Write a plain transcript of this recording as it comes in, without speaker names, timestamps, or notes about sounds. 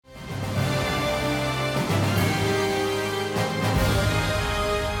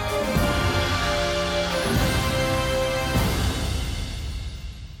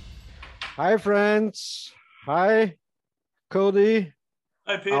Hi, friends. Hi, Cody.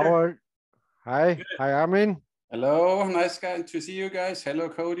 Hi, Peter. Hi, Armin. Hello, nice guy to see you guys. Hello,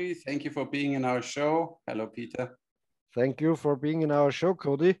 Cody. Thank you for being in our show. Hello, Peter. Thank you for being in our show,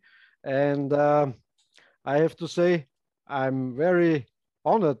 Cody. And I have to say, I'm very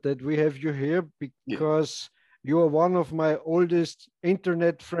honored that we have you here because you are one of my oldest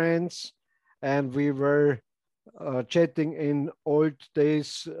internet friends, and we were chatting in old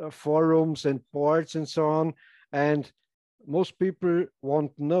days forums and boards and so on. And most people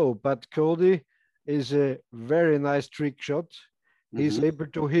won't know, but Cody is a very nice trick shot. He's able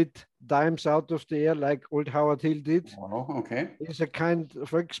to hit dimes out of the air like old Howard Hill did. Oh, okay. He's a kind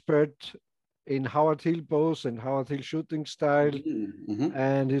of expert in Howard Hill bows and Howard Hill shooting style,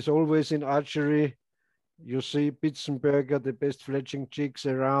 and he's always in archery. You see Bitzenberger, the best fletching chicks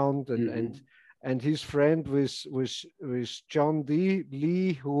around, and his friend with John D.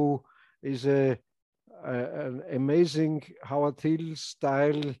 Lee, who is an amazing Howard Hill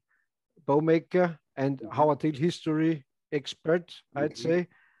style bowmaker and Howard Hill history expert, I'd say.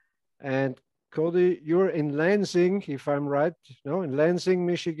 And Cody, you're in Lansing, if I'm right, no, in Lansing,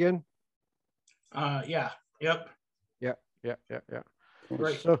 Michigan. Yeah. Yep. Yeah.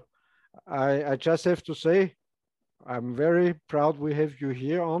 Right. So I just have to say, I'm very proud we have you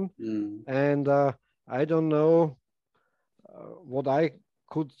here on. And I don't know what I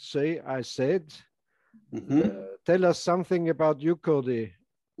could say. I said, tell us something about you, Cody,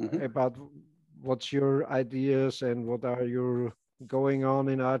 about what's your ideas and what are your going on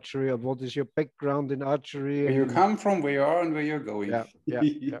in archery, or what is your background in archery? Where you come from, where you are, and where you're going.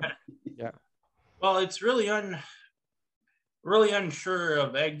 Yeah. Well, it's really unsure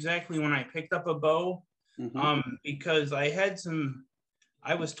of exactly when I picked up a bow, because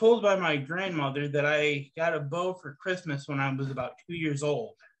I was told by my grandmother that I got a bow for Christmas when I was about 2 years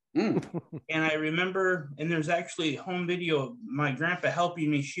old. And I remember, and there's actually a home video of my grandpa helping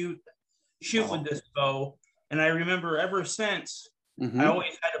me shoot with this bow. And I remember ever since, I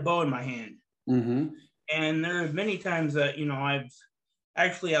always had a bow in my hand. And there are many times that,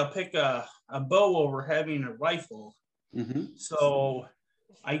 I'll pick a bow over having a rifle. So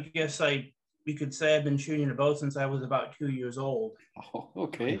I guess you could say I've been shooting a bow since I was about 2 years old. Oh,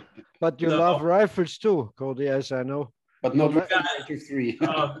 okay. But you love rifles too, Cody, as I know. But not three.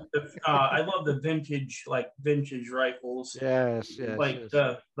 I love the vintage rifles. Yes. Like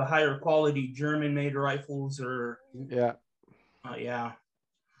the higher quality German-made rifles, or yeah.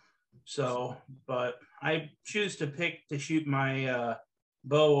 So, but I choose to shoot my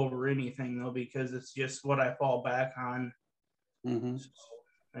bow over anything though, because it's just what I fall back on. So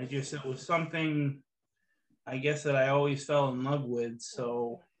it was something, I guess, that I always fell in love with.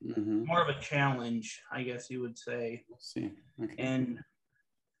 So more of a challenge, I guess you would say. See. Okay. And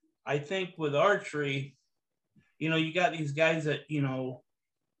I think with archery, you got these guys that,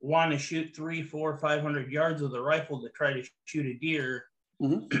 want to shoot 300, 400, 500 yards with a rifle to try to shoot a deer.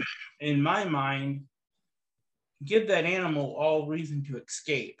 In my mind, give that animal all reason to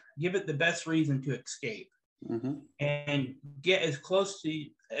escape. Give it the best reason to escape, and get as close to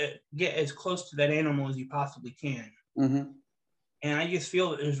that animal as you possibly can. And I just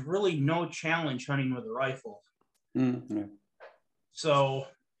feel that there's really no challenge hunting with a rifle. So,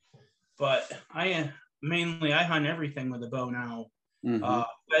 but I hunt everything with a bow now.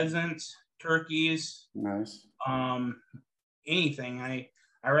 Pheasants, turkeys, nice. Anything. I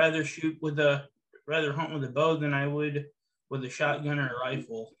rather hunt with a bow than I would with a shotgun or a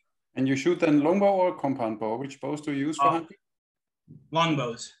rifle. And you shoot then longbow or compound bow? Which bows do you use for hunting?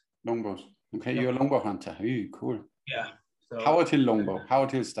 Longbows. Longbows. Okay, you're a longbow hunter. Ooh, cool. Yeah. So, Howard Hill longbow,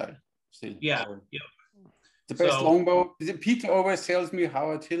 Howard Hill style. Still. Yeah. The best longbow. Peter always tells me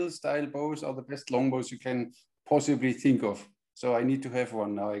Howard Hill style bows are the best longbows you can possibly think of. So I need to have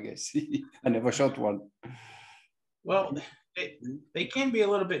one now, I guess. I never shot one. Well, they can be a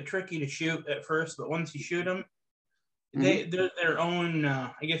little bit tricky to shoot at first, but once you shoot them, they're their own,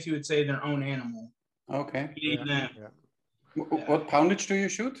 I guess you would say, their own animal. Okay. What poundage do you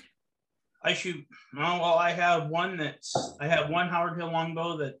shoot? I shoot, I have one Howard Hill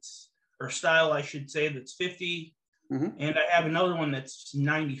longbow style, I should say, that's 50. And I have another one that's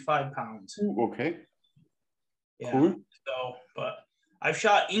 95 pounds. Ooh, okay. Yeah. Cool. So, but I've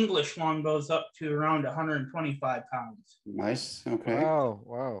shot English longbows up to around 125 pounds. Nice. Okay.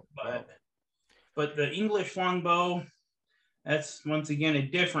 Wow. But the English longbow, that's once again a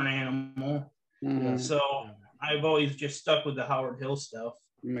different animal. So I've always just stuck with the Howard Hill stuff.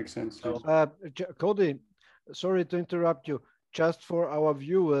 Makes sense. So, Cody, sorry to interrupt you. just for our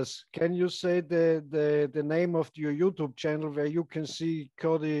viewers, can you say the name of your YouTube channel where you can see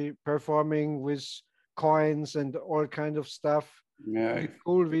Cody performing with coins and all kind of stuff? Yeah.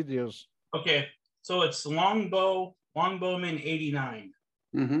 Cool videos. Okay, so it's Bowman 89.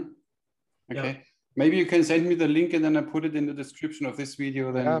 Mm-hmm. Okay. Yep. Maybe you can send me the link and then I put it in the description of this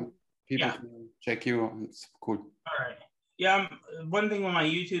video. Then people can check you. It's cool. All right. Yeah, one thing on my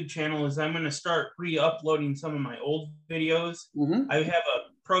YouTube channel is I'm going to start re-uploading some of my old videos. I have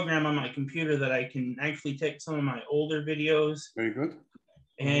a program on my computer that I can actually take some of my older videos. Very good.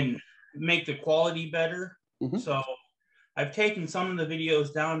 And make the quality better. So I've taken some of the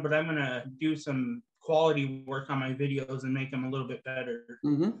videos down, but I'm going to do some quality work on my videos and make them a little bit better.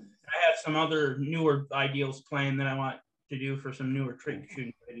 I have some other newer ideals planned that I want to do for some newer trick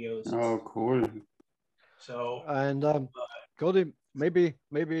shooting videos. Oh, cool. So, and Cody, maybe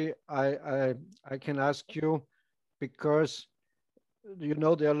I can ask you, because you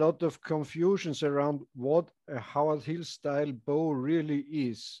know there are a lot of confusions around what a Howard Hill style bow really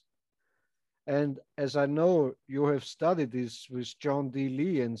is. And as I know, you have studied this with John D.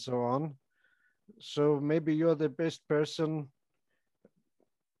 Lee and so on. So maybe you're the best person,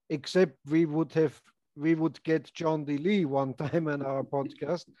 except we would get John D. Lee one time on our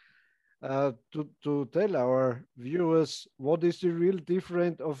podcast to tell our viewers what is the real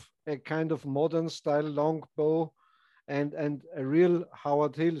difference of a kind of modern style longbow and a real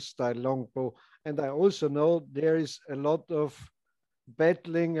Howard Hill style longbow. And I also know there is a lot of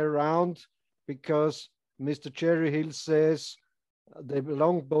battling around, because Mr. Cherry Hill says the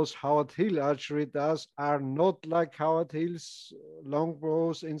longbows Howard Hill archery does are not like Howard Hill's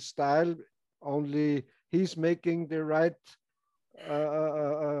longbows in style, only he's making the right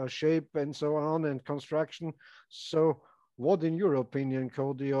shape and so on and construction. So what in your opinion,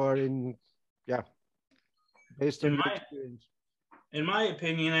 Cody, or based on your experience? In my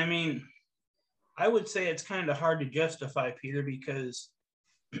opinion, I mean, I would say it's kind of hard to justify, Peter, because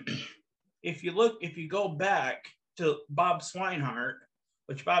if you go back to Bob Swinehart,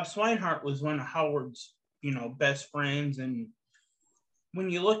 which Bob Swinehart was one of Howard's, best friends. And when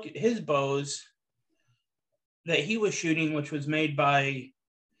you look at his bows that he was shooting, which was made by,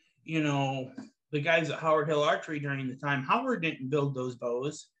 the guys at Howard Hill Archery during the time, Howard didn't build those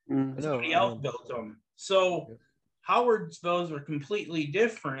bows. Somebody else built them. So Howard's bows were completely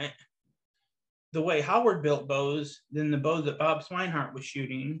different, the way Howard built bows, than the bows that Bob Swinehart was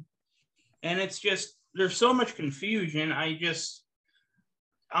shooting. And it's just, there's so much confusion.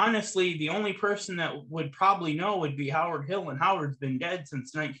 Honestly, the only person that would probably know would be Howard Hill, and Howard's been dead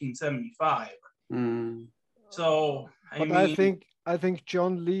since 1975. So, I think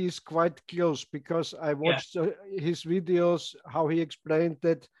John Lee is quite close, because I watched his videos, how he explained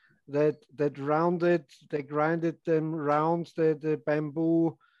that rounded, they grinded them round, the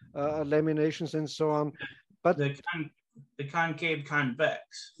bamboo laminations and so on. But the concave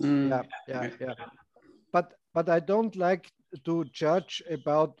convex. But I don't like to judge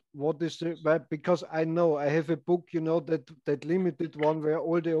about what is because I know I have a book, that limited one where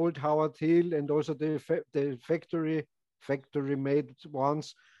all the old Howard Hill and also the factory made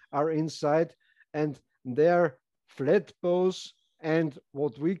ones are inside, and they're flat bows and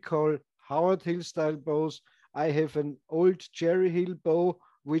what we call Howard Hill style bows. I have an old Cherry Hill bow,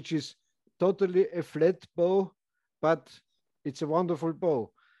 which is totally a flat bow, but it's a wonderful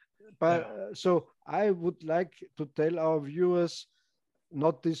bow. But so I would like to tell our viewers,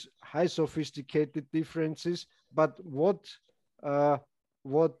 not these high sophisticated differences, but what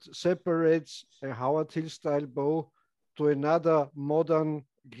separates a Howard Hill style bow to another modern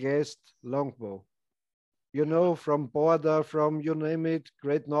glassed longbow. From Border, from you name it,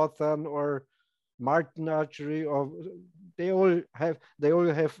 Great Northern or Martin Archery, or they all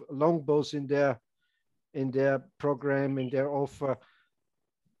have longbows in their program, in their offer.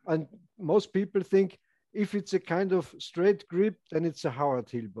 And most people think if it's a kind of straight grip, then it's a Howard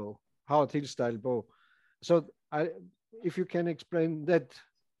Hill style bow. So if you can explain that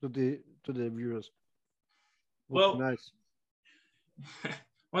to the viewers, would be nice.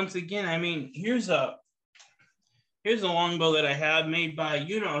 Once again, I mean, here's a longbow that I have made by,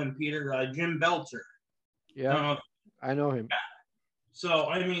 him, Peter, Jim Belcher. Yeah, I know him. So,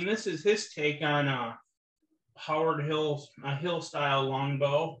 I mean, this is his take on Howard Hill, a Hill style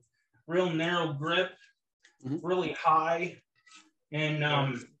longbow, real narrow grip, really high, and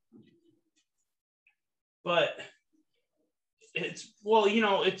but it's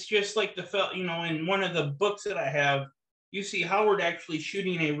it's just like in one of the books that I have, you see Howard actually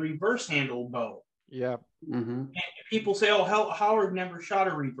shooting a reverse handled bow. Yeah. And people say, "Oh, Howard never shot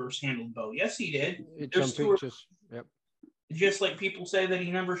a reverse handled bow." Yes, he did. There's some pictures. Yep. just like people say that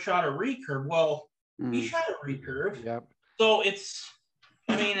he never shot a recurve. Well, he shot a recurve. Yeah. So it's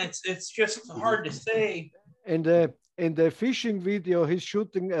just hard to say. In the fishing video, he's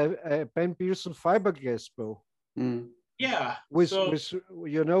shooting a Ben Pearson fiberglass bow. Yeah. With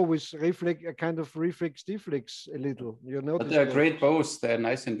reflex, a kind of reflex deflex a little. But they're great bows. They're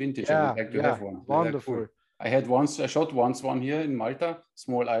nice and vintage. I would like to have one. Wonderful. Cool. I shot once one here in Malta,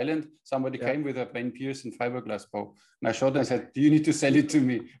 small island. Somebody came with a Ben Pearson fiberglass bow. And I shot and said, "Do you need to sell it to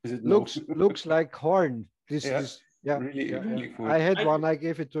me?" I said, "No." Looks like horn. Really cool. I had one, I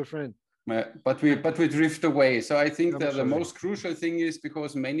gave it to a friend. But we drift away. So I think that the most crucial thing is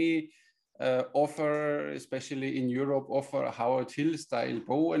because many offer, especially in Europe, offer a Howard Hill style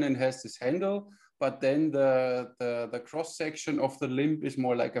bow and it has this handle, but then the cross section of the limb is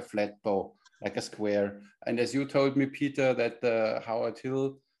more like a flat bow, like a square. And as you told me, Peter, that the Howard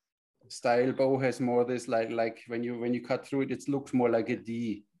Hill style bow has more this like when you cut through it, it looks more like a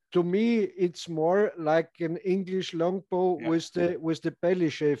D. To me, it's more like an English longbow with the belly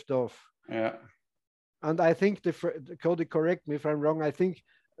shaved off. Yeah. And I think Cody, correct me if I'm wrong. I think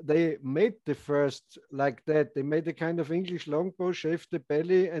they made the first like that. They made a kind of English longbow, shaved the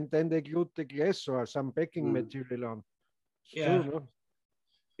belly, and then they glued the glass or some backing material on. It's true, no?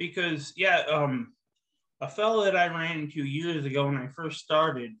 Because a fellow that I ran into years ago when I first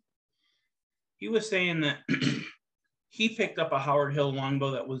started, he was saying that he picked up a Howard Hill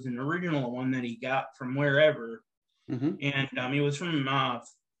longbow that was an original one that he got from wherever, and he was from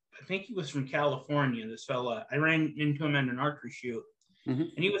I think he was from California. This fella, I ran into him at an archery shoot,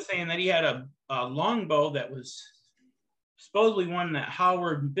 and he was saying that he had a longbow that was supposedly one that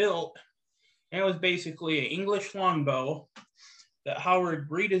Howard built, and it was basically an English longbow that Howard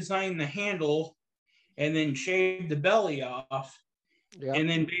redesigned the handle and then shaved the belly off, and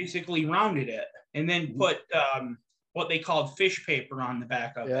then basically rounded it, and then put what they called fish paper on the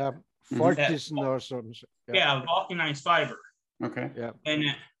back of it. Fortison or something. Yeah, vulcanized fiber. Okay. Yeah.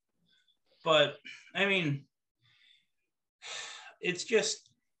 But I mean, it's just,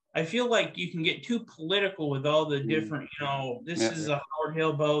 I feel like you can get too political with all the different, this is a Howard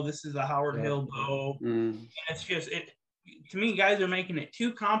Hill bow, this is a Howard Hill bow. And it's just, to me, guys are making it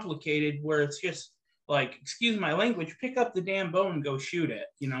too complicated where it's just like, excuse my language, pick up the damn bow and go shoot it,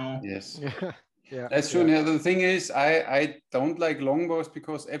 Yes. Yeah. That's true. Now, the thing is, I don't like longbows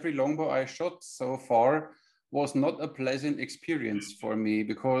because every longbow I shot so far was not a pleasant experience for me,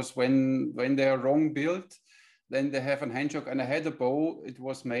 because when they are wrong built, then they have a handshock. And I had a bow, it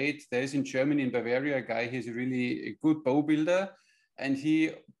was made, there's in Germany, in Bavaria, a guy, he's really a good bow builder, and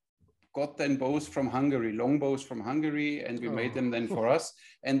he got then bows from Hungary, long bows from Hungary, and we made them then for us.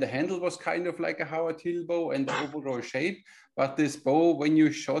 And the handle was kind of like a Howard Hill bow and the overall shape. But this bow, when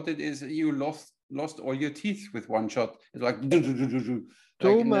you shot it, you lost all your teeth with one shot. It's like,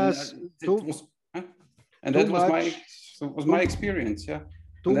 and that was my experience. Yeah.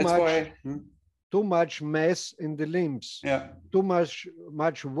 Too much mass in the limbs. Yeah. Too much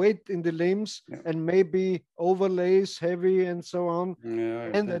weight in the limbs, and maybe overlays heavy and so on.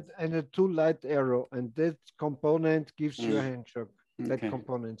 Yeah, and a too light arrow, and that component gives you a handshock. That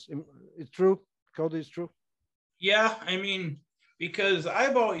components. It's true. Cody, is true. Yeah, I mean, because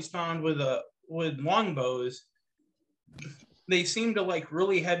I've always found with longbows, they seem to like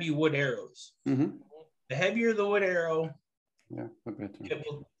really heavy wood arrows. The heavier the wood arrow,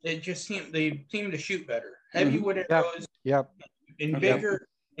 they seem to shoot better. Heavy wood arrows,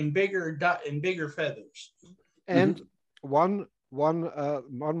 and bigger feathers. And one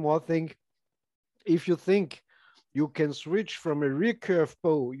more thing, if you think you can switch from a recurve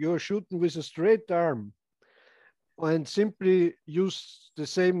bow, you're shooting with a straight arm, and simply use the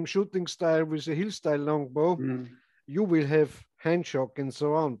same shooting style with a hill style longbow, you will have handshock and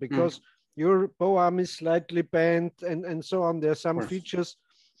so on, because your bow arm is slightly bent and so on. There are some features.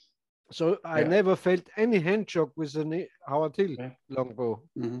 So I never felt any handshock with a Howard Hill longbow.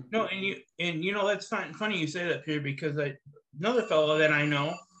 No, and that's funny you say that, Pierre, because another fellow that I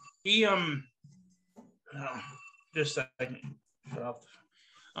know, he just a second.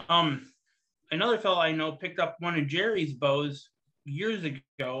 Another fellow I know picked up one of Jerry's bows years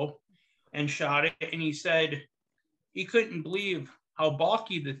ago and shot it, and he said he couldn't believe how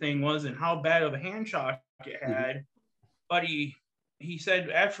bulky the thing was and how bad of a handshock it had. But he said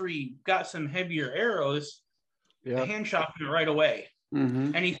after he got some heavier arrows, the handshock went right away.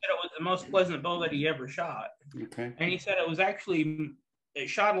 And he said it was the most pleasant bow that he ever shot. And he said it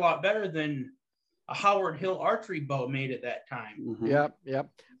shot a lot better than a Howard Hill archery bow made at that time. Yeah.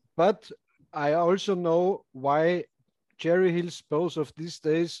 But I also know why Jerry Hill's bows of these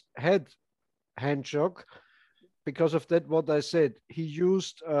days had handshock. because of that, what I said, he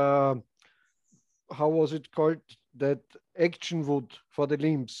used, how was it called? That action wood for the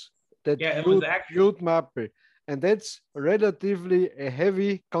limbs. That Yeah, it was actually maple. And that's relatively a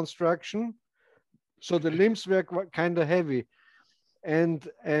heavy construction. So the limbs were kind of heavy. And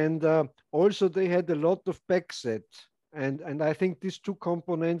also they had a lot of backset. And I think these two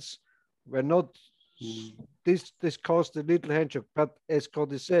components were not, this caused a little hand shock. But as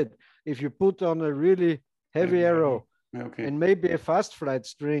Cody said, if you put on a really heavy arrow and maybe a fast flight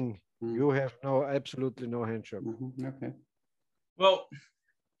string, you have absolutely no hand shock. Okay. Well,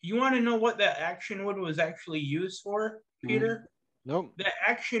 you want to know what that action wood was actually used for, Peter? No. The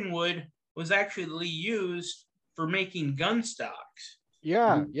action wood was actually used for making gun stocks.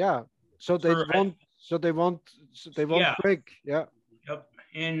 Yeah, yeah. So they won't break. Yeah. Yep.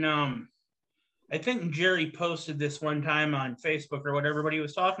 And I think Jerry posted this one time on Facebook or whatever, but he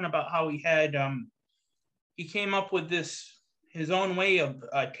was talking about how he had he came up with his own way of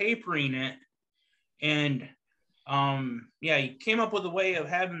tapering it, and he came up with a way of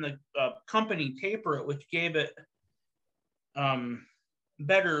having the company taper it, which gave it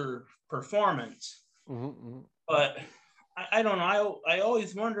better performance. But I don't know. I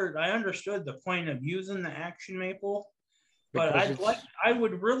always wondered. I understood the point of using the action maple, but I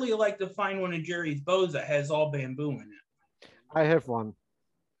would really like to find one of Jerry's bows that has all bamboo in it. I have one.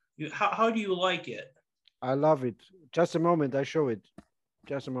 How do you like it? I love it. Just a moment, I show it.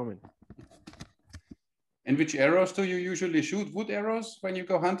 Just a moment. And which arrows do you usually shoot? Wood arrows when you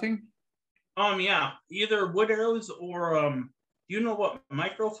go hunting? Yeah, either wood arrows or do you know what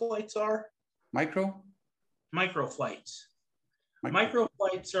microflights are? Microflights.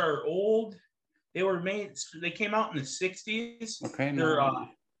 Microflights are old. They came out in the 60s. Okay. They're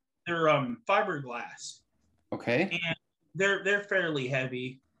fiberglass. Okay. And they're fairly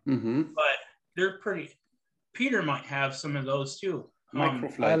heavy. But they're pretty. Peter might have some of those too.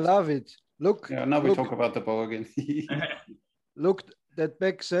 Microflights. I love it. Look. Yeah, now we talk about the bow again. Look, that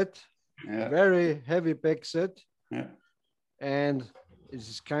back set. Yeah. Very heavy back set. Yeah. And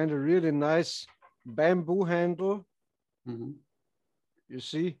it's kind of really nice bamboo handle. You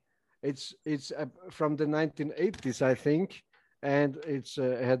see, it's from the 1980s, I think, and it's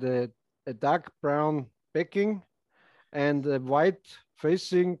had a dark brown backing and a white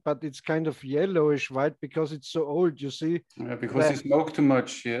facing, but it's kind of yellowish white because it's so old, you see. Yeah, because you smoke too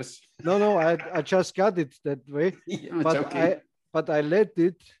much, yes. No, I just got it that way. But I let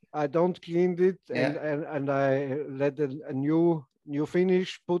it, I don't clean it, and I let a new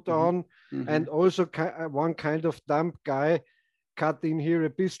finish put on, and also one kind of dump guy cut in here a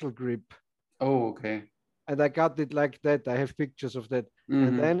pistol grip. Oh, okay. And I got it like that. I have pictures of that.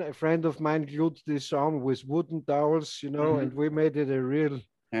 And then a friend of mine glued this on with wooden dowels, you know, and we made it a real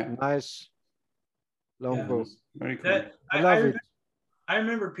nice longbow. Very cool. I love it. I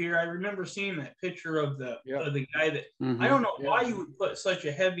remember, Peter, I remember seeing that picture of the guy that, I don't know why you would put such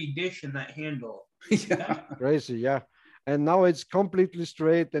a heavy dish in that handle. Crazy, yeah. And now it's completely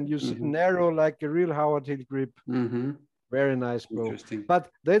straight and you see narrow like a real Howard Hill grip. Very nice bow.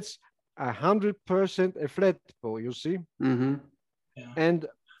 But that's 100% a flat bow, you see? And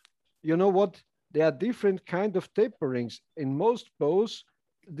you know what? There are different kind of taperings. In most bows,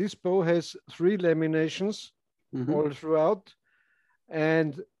 this bow has 3 laminations all throughout.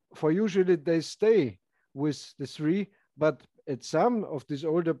 And for usually they stay with the 3, but at some of these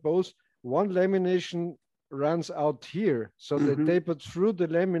older bows, 1 lamination runs out here. So they tapered through the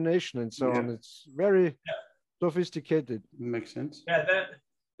lamination and so on. It's very sophisticated. Makes sense. Yeah,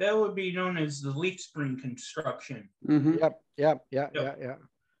 that would be known as the leaf spring construction. Yeah.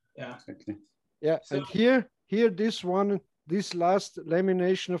 Exactly. Yeah, so, and here this last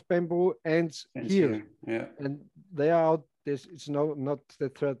lamination of bamboo ends here. Yeah. And they are out. It's not the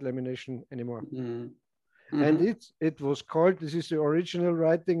 3rd lamination anymore. And it was called, this is the original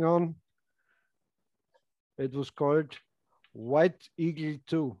writing on, it was called White Eagle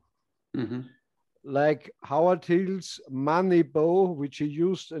 2. Like Howard Hill's money bow, which he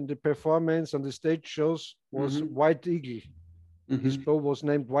used in the performance on the stage shows, was White Eagle. His bow was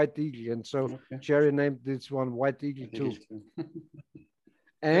named White Eagle. And so Jerry named this one White Eagle 2.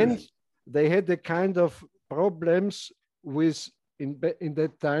 And they had the kind of problems with in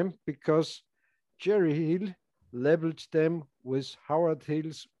that time because Jerry Hill labeled them with Howard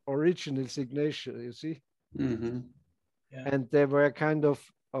Hill's original signature, you see? And there were kind of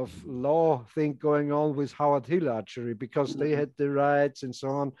law thing going on with Howard Hill archery because they had the rights and so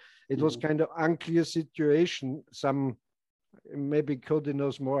on. It was kind of unclear situation. Maybe Cody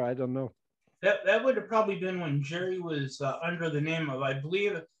knows more, I don't know. That would have probably been when Jerry was under the name of, I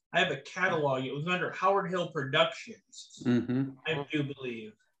believe I have a catalog. It was under Howard Hill Productions, I do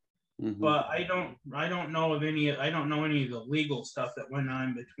believe. But I don't know of any. I don't know any of the legal stuff that went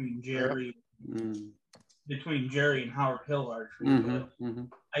on between Jerry and Howard Hill Archery. But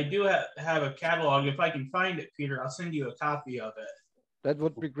I do have a catalog. If I can find it, Peter, I'll send you a copy of it. That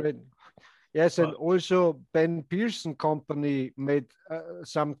would be great. Yes, and also Ben Pearson Company made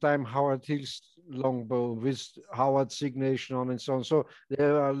sometime Howard Hill's longbow with Howard's signature on and so on. So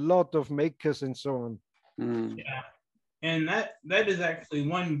there are a lot of makers and so on. Yeah, and that is actually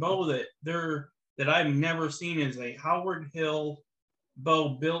one bow that I've never seen is a Howard Hill bow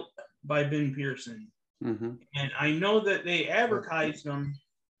built by Ben Pearson. And I know that they advertised them,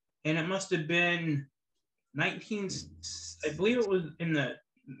 and it must have been I believe it was in the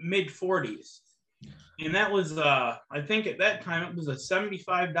mid 40s. And that was, I think at that time it was a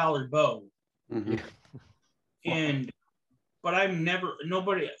 $75 bow. But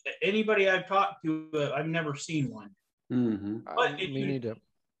anybody I've talked to, I've never seen one. But Me neither.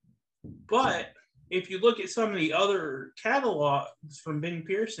 But if you look at some of the other catalogs from Ben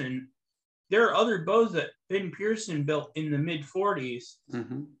Pearson, there are other bows that Ben Pearson built in the mid 40s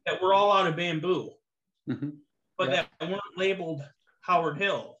that were all out of bamboo, but that weren't labeled Howard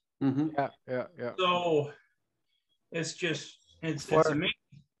Hill. Yeah. So it's amazing.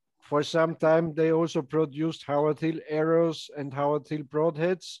 For some time, they also produced Howard Hill arrows and Howard Hill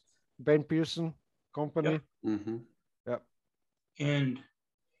broadheads, Ben Pearson Company. And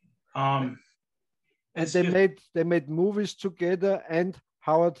they made movies together, and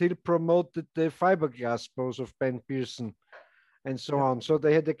Howard Hill promoted the fiberglass bows of Ben Pearson and so on. So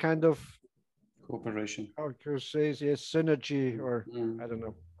they had a kind of cooperation. How to say, yes, synergy, or I don't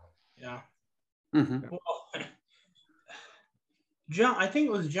know. Yeah. Well, John, I think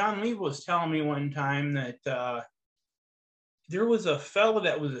it was John Lee was telling me one time that there was a fellow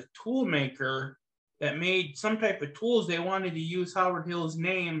that was a tool maker that made some type of tools. They wanted to use Howard Hill's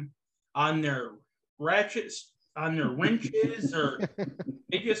name on their ratchets, on their winches, or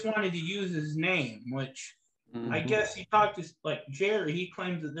they just wanted to use his name, which I guess he talked to, like Jerry, he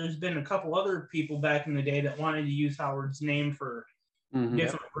claims that there's been a couple other people back in the day that wanted to use Howard's name for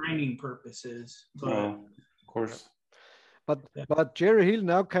different branding purposes. But, of course. But Jerry Hill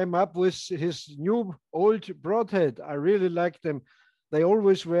now came up with his new old broadhead. I really like them. They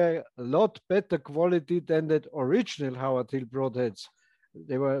always were a lot better quality than that original Howard Hill broadheads.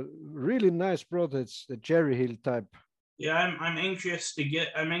 They were really nice broadheads, the Jerry Hill type. Yeah, I'm anxious to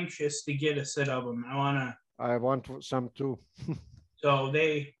get a set of them. I want some too. So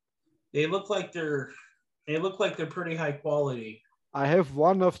they look like they're pretty high quality. I have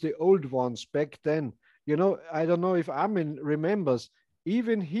one of the old ones back then. You know, I don't know if Armin remembers,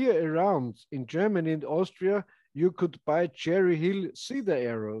 even here around in Germany and Austria, you could buy Jerry Hill cedar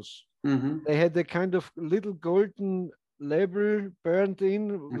arrows. They had a kind of little golden label burned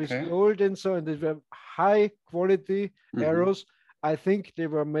in with gold and so, and they were high quality arrows. I think they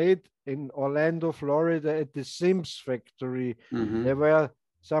were made in Orlando, Florida at the Sims factory. There were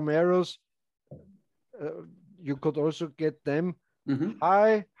some arrows. You could also get them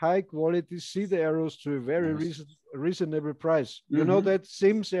high quality cedar arrows to a very reasonable price. You know that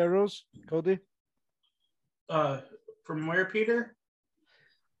Sims arrows, Cody? From where, Peter?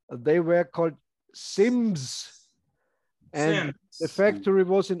 They were called Sims. And the factory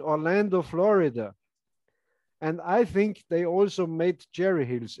was in Orlando, Florida. And I think they also made Jerry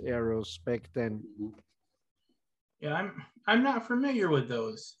Hill's arrows back then. Yeah, I'm not familiar with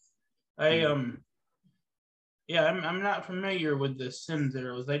those. I'm not familiar with the Sims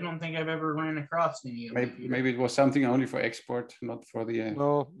arrows. I don't think I've ever ran across any of them. Maybe it was something only for export, not for the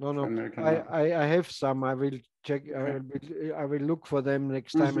no. I have some. I will check. I will look for them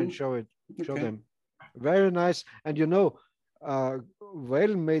next time and show them. Very nice. And you know,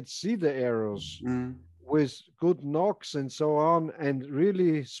 well-made cedar arrows with good knocks and so on, and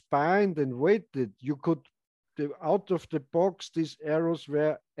really spined and weighted. You could, out of the box, these arrows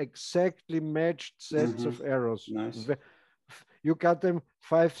were exactly matched sets of arrows. Nice. You got them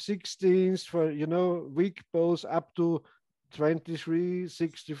 5/16 for, you know, weak bows up to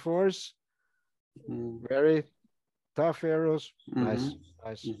 23/64s. Very tough arrows. Nice.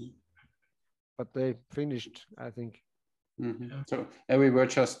 But they finished, I think. So we were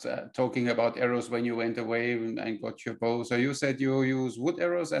just talking about arrows when you went away and got your bow. So you said you use wood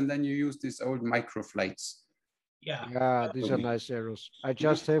arrows, and then you use these old microflights. Yeah, these are nice arrows. I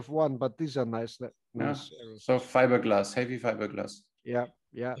just have one, but these are nice arrows. So fiberglass, heavy fiberglass. Yeah,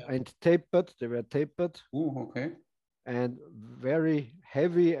 and tapered. They were tapered. Oh, okay. And very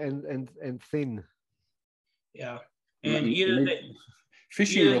heavy and thin. Yeah, and either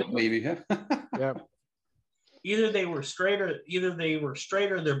Fishing rod, maybe, yeah. Yeah. Either they were straight or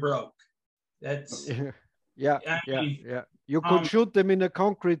they're broke. That's yeah, You could shoot them in a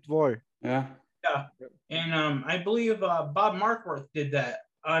concrete wall. Yeah. Yeah. And I believe Bob Markworth did that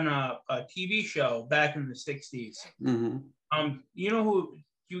on a TV show back in the 60s.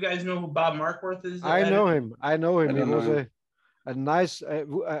 You guys know who Bob Markworth is? I know him. He was a nice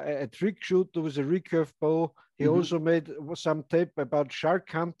a trick shooter with a recurve bow. He also made some tape about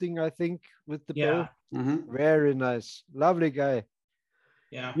shark hunting, I think, with the bow. Very nice. Lovely guy.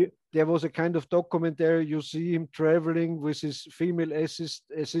 Yeah. There was a kind of documentary. You see him traveling with his female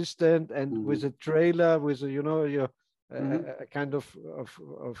assistant and with a trailer, with a, a kind of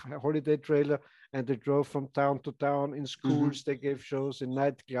holiday trailer, and they drove from town to town in schools. They gave shows in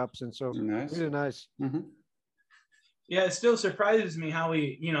nightclubs and so. Nice. Really nice. Yeah, it still surprises me how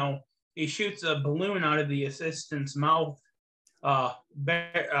he shoots a balloon out of the assistant's mouth,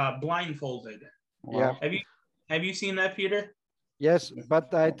 blindfolded. Wow. Yeah. Have you seen that, Peter? Yes,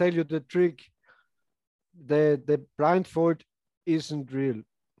 but I tell you the trick. The blindfold isn't real.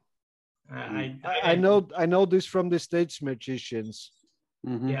 I know this from the stage magicians.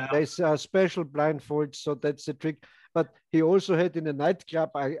 Yeah. There's a special blindfold, so that's the trick. But he also had in a nightclub,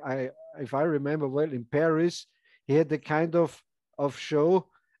 if I remember well, in Paris, he had a kind of show.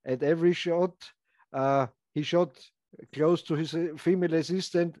 At every shot, he shot close to his female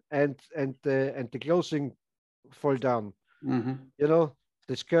assistant, and the clothing fall down. The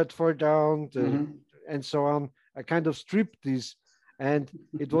skirt fall down, and so on. A kind of striptease, and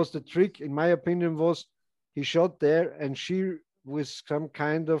it was the trick. In my opinion, was he shot there, and she with some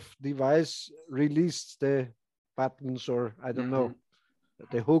kind of device released the buttons, or I don't know,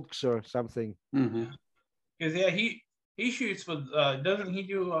 the hooks or something. Because he shoots with doesn't he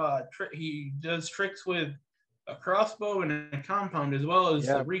do he does tricks with a crossbow and a compound as well as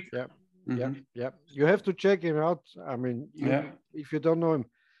the recurve. Yeah. You have to check him out. I mean, if you don't know him,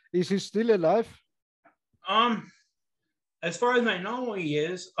 is he still alive? As far as I know, he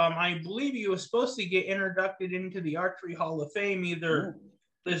is. I believe he was supposed to get inducted into the Archery Hall of Fame either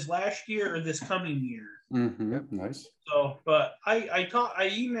this last year or this coming year. Nice. So, but I've talked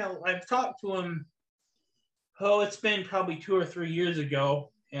to him. Oh, it's been probably 2 or 3 years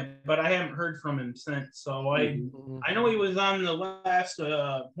ago, but I haven't heard from him since. So I know he was on the last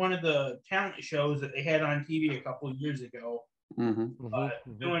one of the talent shows that they had on TV a couple of years ago,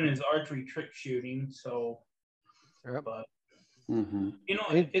 doing his archery trick shooting. So, but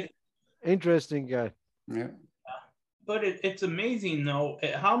interesting guy. Yeah. But it's amazing though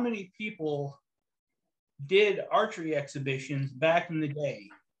at how many people did archery exhibitions back in the day.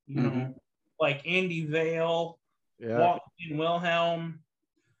 You know, like Andy Vail, Walton Wilhelm,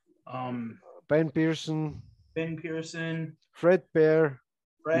 Ben Pearson, Fred Bear,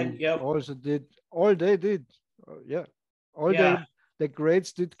 also did. All they did, the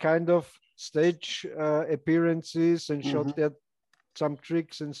greats did kind of stage appearances and shot their some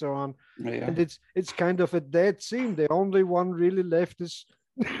tricks and so on. And it's kind of a dead scene. The only one really left is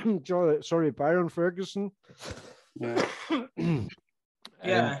Byron Ferguson.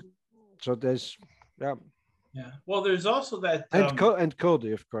 So there's well, there's also that and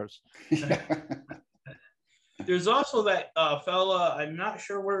Cody, of course. There's also that fella. I'm not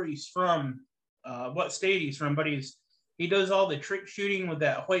sure where he's from, what state he's from, but he does all the trick shooting with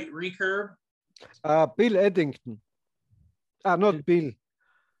that white recurve. Bill Eddington. Not Bill.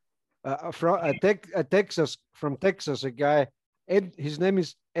 From Texas, a guy. His name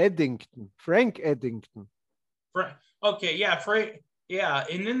is Eddington, Frank Eddington. Okay, yeah, Frank. Yeah,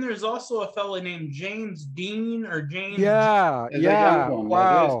 and then there's also a fellow named James Dean or James. Wow.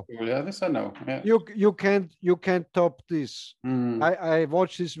 Yeah, this I know. Yeah. You can't top this. I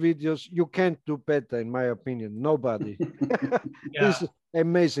watch his videos. You can't do better, in my opinion. Nobody. He's an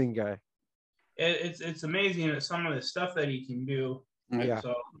amazing guy. It's amazing at some of the stuff that he can do. But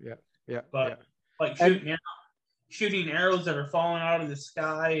like shooting arrows that are falling out of the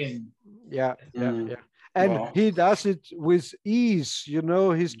sky and And he does it with ease,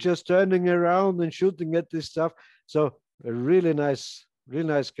 he's just turning around and shooting at this stuff. So a really nice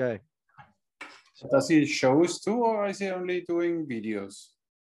guy. Does he shows too, or is he only doing videos?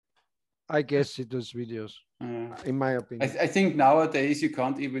 I guess he does videos, in my opinion. I think nowadays you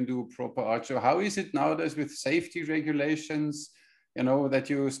can't even do proper archery. How is it nowadays with safety regulations? That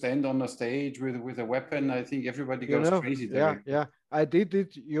you stand on a stage with a weapon. I think everybody goes crazy there. Yeah. I did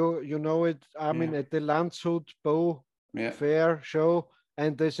it. You know it. I mean, at the Landshut Bow Fair show,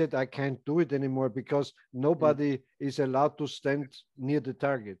 and they said I can't do it anymore because nobody is allowed to stand near the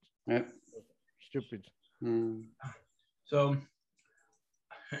target. Yeah. Stupid. So,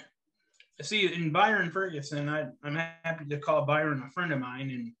 see, in Byron Ferguson, I'm happy to call Byron a friend of mine.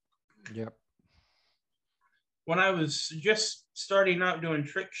 And Yep. when I was just starting out doing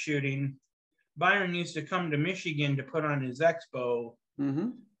trick shooting, Byron used to come to Michigan to put on his expo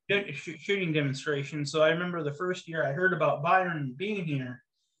shooting demonstration. So I remember the first year I heard about Byron being here,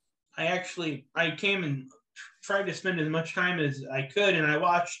 I came and tried to spend as much time as I could, and I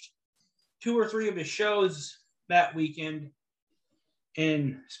watched 2 or 3 of his shows that weekend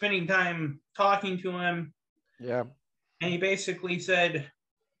and spending time talking to him. Yeah. And he basically said,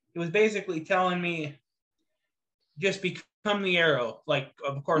 he was basically telling me, just become the arrow. Like,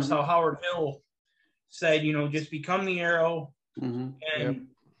 of course, how Howard Hill said, you know, just become the arrow and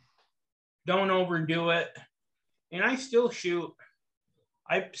don't overdo it. And I still shoot.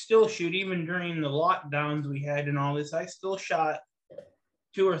 Even during the lockdowns we had and all this. I still shot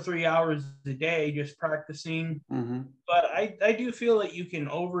 2 or 3 hours a day just practicing. But I do feel that you can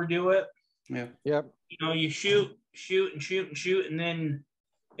overdo it. Yeah. Yep. You know, you shoot, and then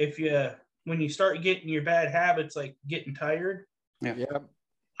when you start getting your bad habits, like getting tired,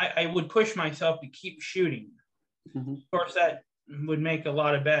 I would push myself to keep shooting. Of course, that would make a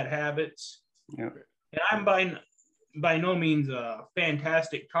lot of bad habits. Yeah. And I'm by no means a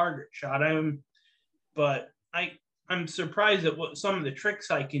fantastic target shot. But I'm surprised at what some of the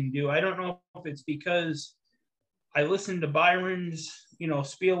tricks I can do. I don't know if it's because I listened to Byron's, you know,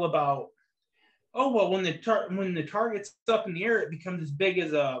 spiel about, oh, well, when the target's up in the air, it becomes as big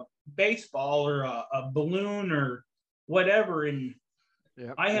as a baseball or a balloon or whatever. And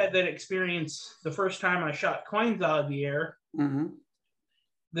I had that experience the first time I shot coins out of the air.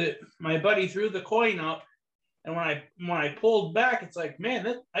 My buddy threw the coin up, and when I pulled back, it's like,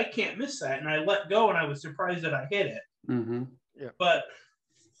 man, I can't miss that. And I let go, and I was surprised that I hit it. But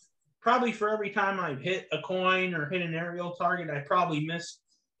probably for every time I've hit a coin or hit an aerial target, I probably missed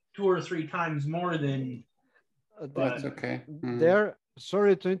 2 or 3 times more than. That's okay. There,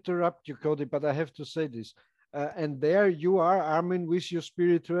 sorry to interrupt you, Cody, but I have to say this. And there you are, Armin, with your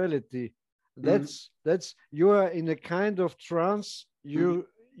spirituality. That's you are in a kind of trance. You're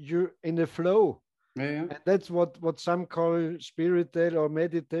in a flow. And that's what some call spiritual or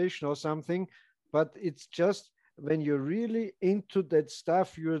meditation or something. But it's just when you're really into that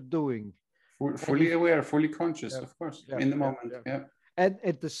stuff you're doing. Fully aware, fully conscious, of course, in the moment. And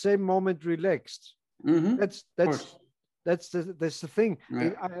at the same moment relaxed. That's the thing.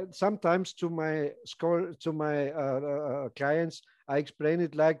 Sometimes to my clients, I explain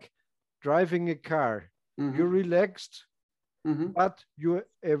it like driving a car. You're relaxed, but you're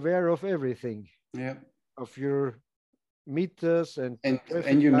aware of everything. Of your meters and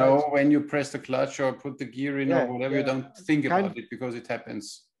you know when you press the clutch or put the gear in or whatever, you don't think about it because it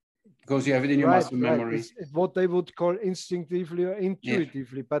happens. Because you have it in your muscle memory. It's what they would call instinctively or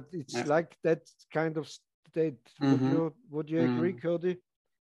intuitively, but it's like that kind of state. Would you agree, Cody?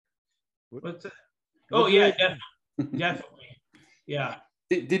 What's that? Oh, yeah, definitely. Yeah.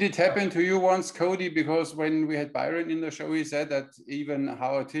 Did it happen to you once, Cody? Because when we had Byron in the show, he said that even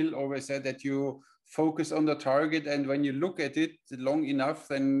Howard Hill always said that you focus on the target, and when you look at it long enough,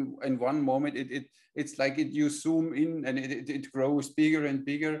 then in one moment it's like you zoom in and it grows bigger and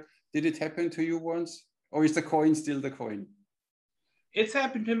bigger. Did it happen to you once, or is the coin still the coin? It's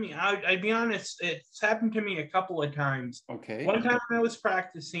happened to me. I'd be honest, it's happened to me a couple of times. Okay. One time when I was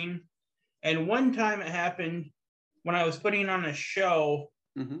practicing, and one time it happened when I was putting on a show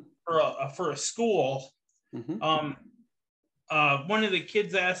for a school. One of the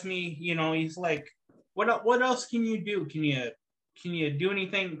kids asked me, you know, he's like, what else can you do? Can you do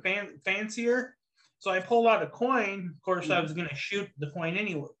anything fancier? So I pulled out a coin. Of course, I was going to shoot the coin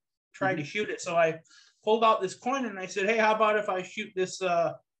anyway, try to shoot it. So I pulled out this coin and I said, hey, how about if I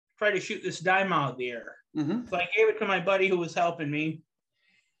try to shoot this dime out of the air? So I gave it to my buddy who was helping me.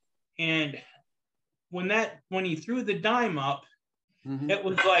 And when he threw the dime up, it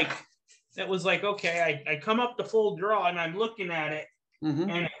was like, okay, I come up to full draw and I'm looking at it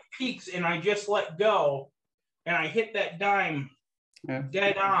and it peaks and I just let go and I hit that dime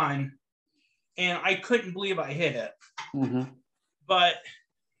dead on and I couldn't believe I hit it. But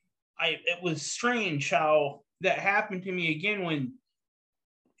it was strange how that happened to me again when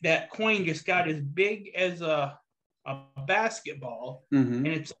that coin just got as big as a basketball and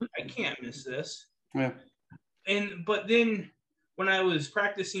it's I can't miss this. But then when I was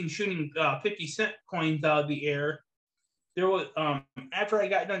practicing shooting 50-cent coins out of the air, there was after I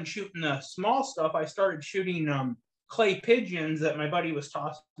got done shooting the small stuff, I started shooting clay pigeons that my buddy was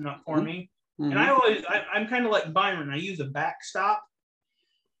tossing up for me. And I'm kind of like Byron. I use a backstop.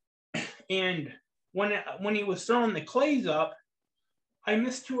 And when he was throwing the clays up, I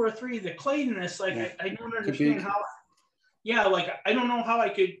missed 2 or 3. The clayness, like Yeah. I don't understand how. Yeah, like I don't know how I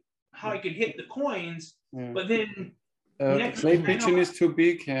could hit the coins, but then the clay pigeon is too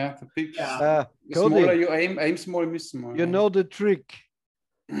big. Yeah, the big. Yeah. The smaller you aim small, miss small. You know the trick.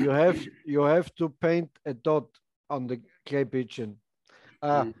 You have to paint a dot on the clay pigeon.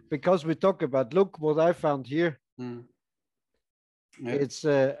 Because we talk about, look what I found here. Yeah. It's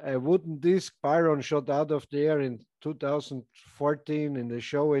a wooden disc Byron shot out of the air in 2014 in the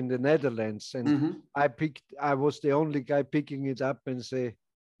show in the Netherlands. And I was the only guy picking it up and say,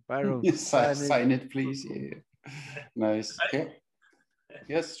 Byron, sign it, please. Yeah. Nice. Okay.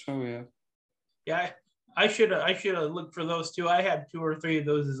 Yes, sure. Yeah. Yeah. I should have looked for those too. I have 2 or 3 of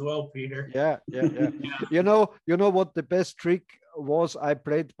those as well, Peter. Yeah. You know what the best trick was? I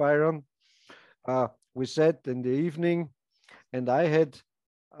played Byron. We sat in the evening, and I had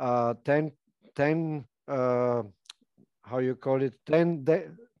 10 how you call it, 10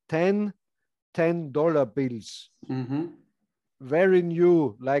 $10 bills. Very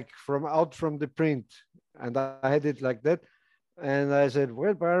new, like from the print. And I had it like that. And I said,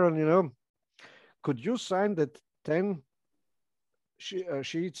 well, Byron, could you sign that 10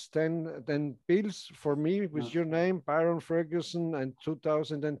 sheets, 10 bills for me with your name, Byron Ferguson, and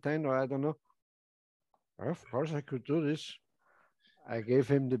 2010, or I don't know. Of course I could do this. I gave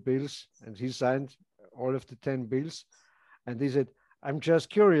him the bills and he signed all of the 10 bills. And he said, I'm just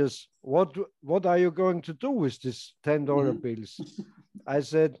curious, what are you going to do with these $10 bills? I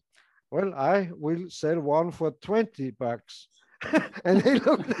said, well, I will sell one for $20. And he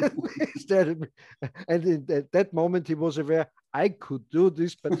looked at me, stared at me. And at that moment, he was aware I could do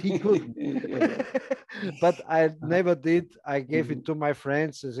this, but he couldn't. But I never did. I gave it to my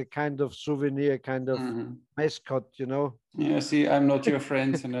friends as a kind of souvenir, kind of mascot, Yeah, see, I'm not your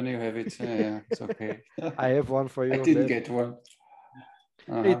friend, and then you have it. Yeah, it's okay. I have one for you. I didn't get one.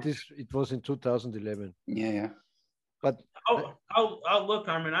 It was in 2011. Yeah. But I'll look,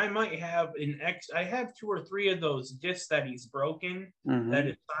 Armin. I might have I have 2 or 3 of those discs that he's broken that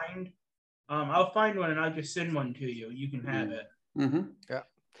is signed. I'll find one and I'll just send one to you. You can have it. Yeah.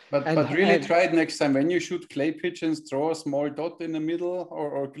 But really try it next time. When you shoot clay pigeons, draw a small dot in the middle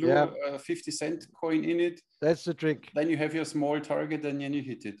or glue a 50-cent coin in it. That's the trick. Then you have your small target and then you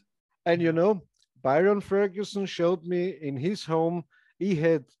hit it. And Byron Ferguson showed me in his home, he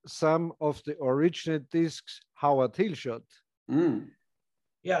had some of the original discs Howard Hill shot.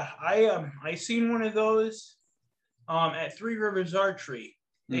 Yeah, I seen one of those at Three Rivers Archery.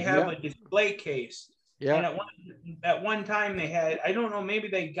 They have a display case. Yeah. And at one time they had, I don't know, maybe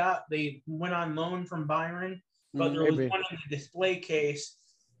they went on loan from Byron, but there was one in the display case,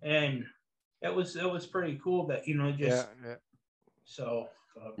 and it was pretty cool that just so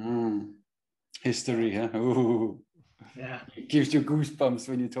history, huh? Ooh. Yeah. It gives you goosebumps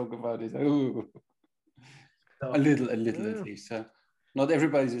when you talk about it. Ooh. So, a little at least. Huh? Not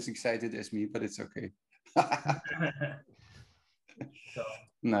everybody's as excited as me, but it's okay. So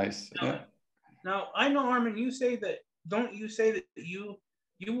nice. Now I know, Armin, you say that you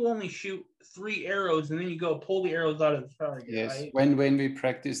only shoot 3 arrows and then you go pull the arrows out of the target. Yes. Right? When we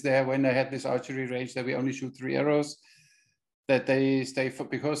practice there, when I had this archery range that we only shoot 3 arrows, that they stay for,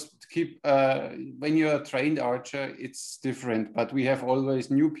 because to keep when you're a trained archer, it's different. But we have always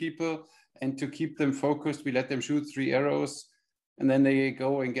new people, and to keep them focused, we let them shoot 3 arrows, and then they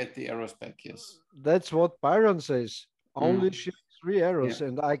go and get the arrows back. Yes. That's what Byron says. Only shoot 3 arrows,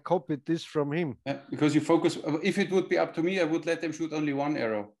 and I copied this from him. Yeah, because you focus. If it would be up to me, I would let them shoot only 1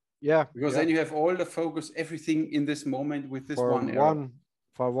 arrow. Yeah. Because then you have all the focus, everything in this moment with this one arrow.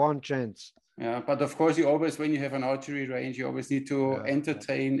 For one chance. Yeah, but of course, you always, when you have an archery range, you always need to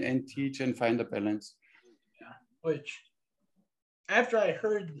entertain and teach and find a balance. Yeah, which after I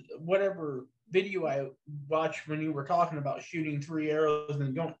heard whatever video I watched when you were talking about shooting 3 arrows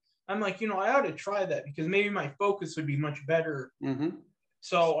and don't, I'm like, I ought to try that because maybe my focus would be much better.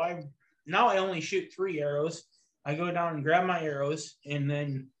 So now I only shoot 3 arrows. I go down and grab my arrows, and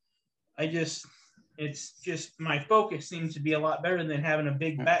then it's just my focus seems to be a lot better than having a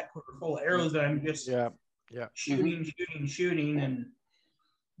big backcourt full of arrows that I'm just shooting.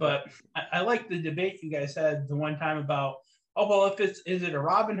 But I like the debate you guys had the one time about, is it a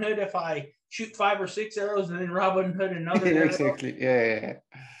Robin Hood if I shoot 5 or 6 arrows and then Robin Hood another arrow? Exactly. Yeah.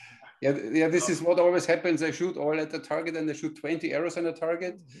 This is what always happens. I shoot all at the target and I shoot 20 arrows on the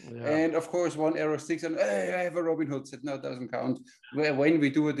target. Yeah. And of course, 1 arrow sticks and hey, I have a Robin Hood. Said, no, it doesn't count. When we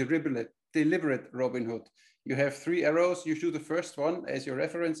do a deliberate Robin Hood, you have 3 arrows. You shoot the first one as your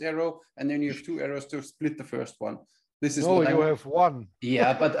reference arrow, and then you have 2 arrows to split the first one. This is no, you have one.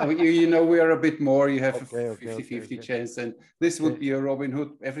 Yeah, but you know, we are a bit more. You have Okay, a 50-50 chance, and this would be a Robin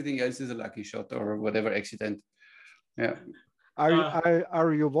Hood. Everything else is a lucky shot or whatever accident. Yeah.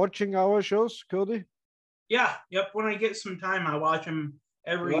 Are you watching our shows, Cody? Yeah. Yep. When I get some time, I watch them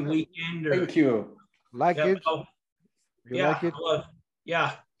every weekend. Thank you. Like it? You yeah. like it?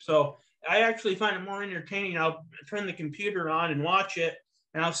 Yeah. So I actually find it more entertaining. I'll turn the computer on and watch it,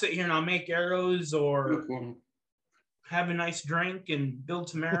 and I'll sit here and I'll make arrows or have a nice drink and build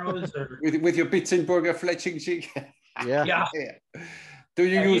some arrows. Or with your Bitzenburger fletching jig. Yeah. Yeah. Do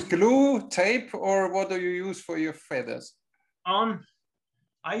you use glue, tape, or what do you use for your feathers? I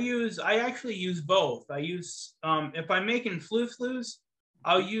actually use both. I use if I'm making flus,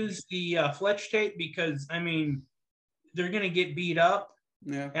 I'll use the fletch tape because I mean they're gonna get beat up.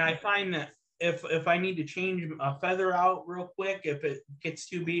 Yeah. And I find that if I need to change a feather out real quick, if it gets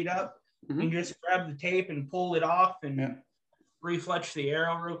too beat up, you can just grab the tape and pull it off and refletch the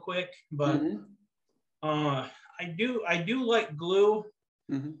arrow real quick. But I do like glue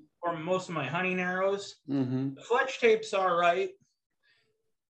for most of my hunting arrows. The fletch tape's all right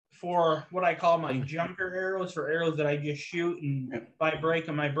for what I call my junker arrows, for arrows that I just shoot, and if I break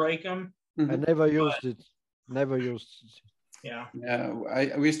them, I break them. I never used it. Never used it. Yeah.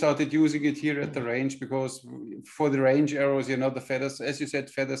 Yeah, we started using it here at the range because for the range arrows, you know, the feathers, as you said,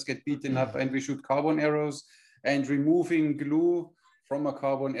 feathers get beaten up, and we shoot carbon arrows, and removing glue from a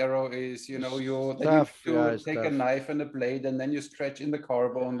carbon arrow is, you know, you take a knife and a blade, and then you stretch in the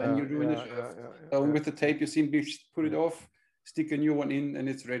carbon, then you ruin the shaft. So with the tape, you simply put it off, stick a new one in, and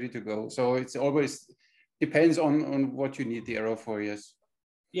it's ready to go. So it's always depends on what you need the arrow for. Yes.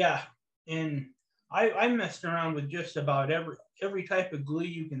 Yeah, and I messed around with just about every type of glue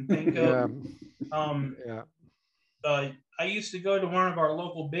you can think of. I used to go to one of our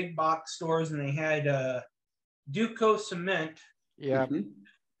local big box stores, and they had Duco cement. Yeah.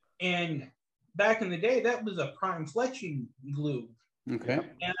 And back in the day, that was a prime fletching glue. Okay.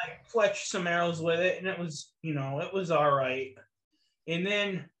 And I fletched some arrows with it, and it was, it was all right. And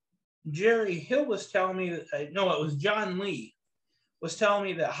then Jerry Hill was telling me that, no, it was John Lee, was telling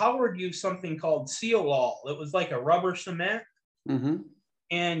me that Howard used something called Seal-All. It was like a rubber cement.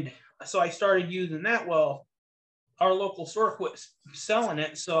 And so I started using that. Well, our local store quit selling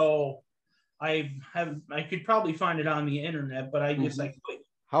it, so I could probably find it on the internet, but I quit.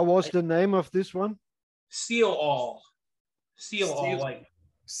 How was the name of this one? Seal-All. Seal-All.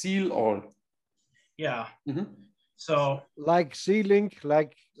 Yeah. So like sealing,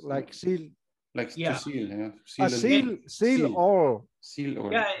 like seal. Like to seal, yeah. Seal-All.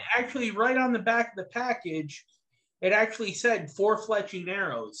 Seal-All. Yeah, actually, right on the back of the package, it actually said 4 fletching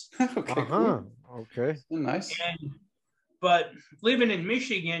arrows. Okay, cool. Okay. Nice. But living in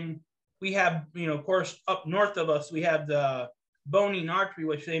Michigan, we have, of course, up north of us, we have the Bowman archery,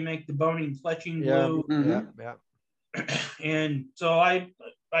 which they make the Bowman fletching glue. Yeah. And so I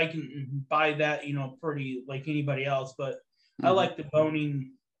can buy that, pretty like anybody else, but I like the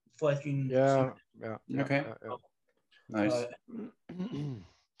Bowman fletching. Yeah. Okay. Nice.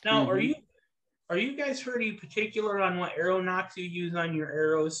 Now, are you guys pretty particular on what arrow nocks you use on your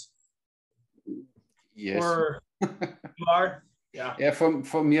arrows? Yes. Or you are? Yeah. Yeah. For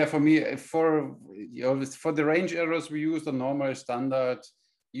the range arrows, we use the normal standard.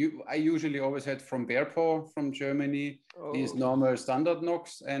 I usually always had from Bear Paw from Germany, these normal standard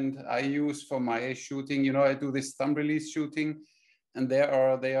nocks, and I use for my shooting. I do this thumb release shooting, and they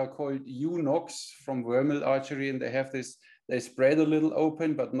are called U-nocks from Vermeil Archery, and they spread a little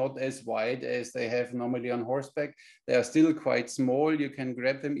open, but not as wide as they have normally on horseback. They are still quite small. You can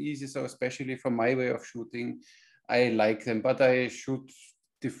grab them easy. So especially for my way of shooting, I like them, but I shoot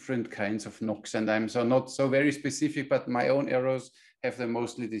different kinds of nocks, and I'm not so very specific, but my own arrows have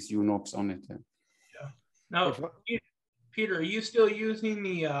mostly these U-nocks on it. Yeah. Now, Peter, are you still using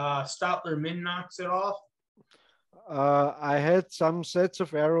the Stotler mid-nocks at all? I had some sets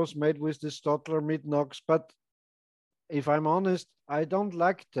of arrows made with the Stotler mid-nocks, but if I'm honest, I don't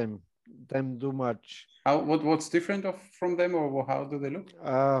like them too much. What's different from them, or how do they look?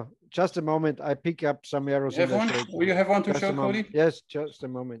 Just a moment. I pick up some arrows. You have one? Will you have one to show, Cody? Yes, just a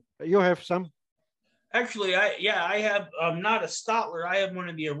moment. You have some? Actually, I have not a Stotler. I have one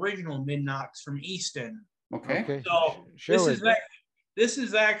of the original mid-nocks from Easton. Okay. So this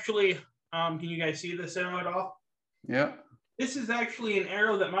is actually. Can you guys see this arrow at all? Yeah. This is actually an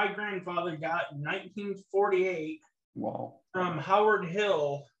arrow that my grandfather got in 1948. Wow. From Howard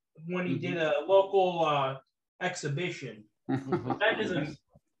Hill when he did a local exhibition. That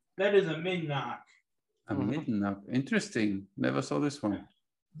is a mid-knock. A mid-knock. Interesting. Never saw this one.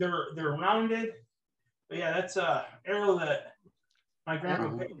 They're rounded. But yeah, that's a arrow that my grandpa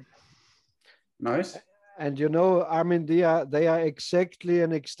picked. Nice. And you know, I mean, they are exactly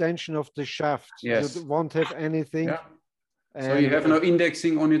an extension of the shaft. Yes. You won't have anything. Yeah. And so you have no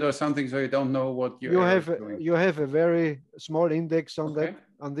indexing on it or something, so you don't know what you have. You have a very small index on that,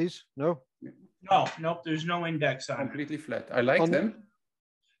 on this. No. No, nope. There's no index on completely flat. I like them.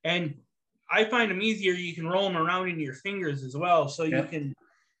 And I find them easier. You can roll them around in your fingers as well, so you can.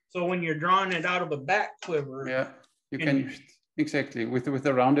 So when you're drawing it out of a back quiver, you can exactly with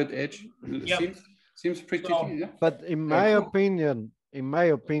a rounded edge. Seems pretty. But in my opinion,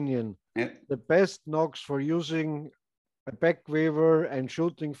 the best knocks for using a back quiver and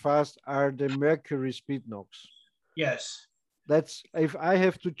shooting fast are the Mercury speed knocks. Yes. That's if I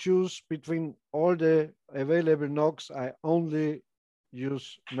have to choose between all the available knocks, I only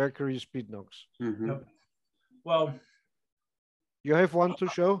use Mercury speed knocks. Yep. Well, you have one to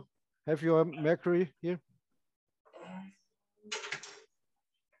show? Have you a Mercury here?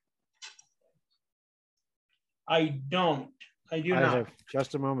 I don't. I do not. Have.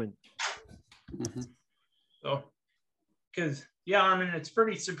 Just a moment. So, because I mean, it's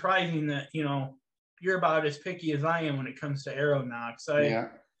pretty surprising that you're about as picky as I am when it comes to arrow knocks.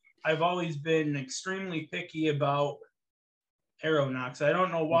 I've always been extremely picky about arrow knocks. I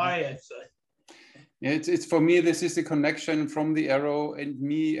don't know why. It's for me, this is the connection from the arrow and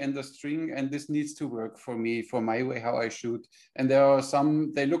me and the string, and this needs to work for me, for my way how I shoot. And there are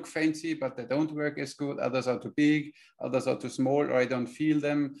some, they look fancy, but they don't work as good. Others are too big, others are too small, or I don't feel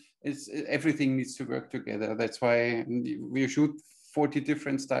them. Everything needs to work together. That's why we shoot 40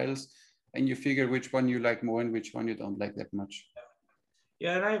 different styles, and you figure which one you like more and which one you don't like that much.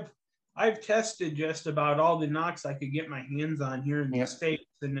 Yeah, and I've tested just about all the knocks I could get my hands on here in the States,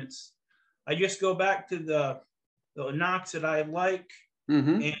 and I just go back to the knocks that I like,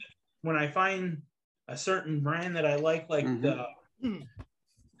 and when I find a certain brand that I like the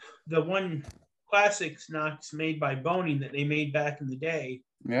one classics knocks made by Bowman that they made back in the day.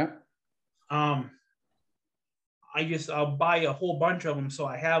 I'll buy a whole bunch of them so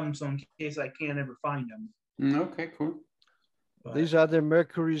I have them, so in case I can't ever find them. Okay, cool. But these are the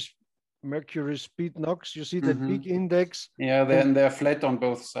Mercury speed knocks. You see the big index. Yeah, then they're flat on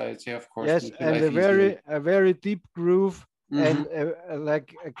both sides. Yeah, of course. Yes, and a very deep groove and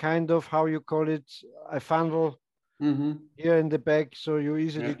like a kind of, how you call it, a funnel here in the back, so you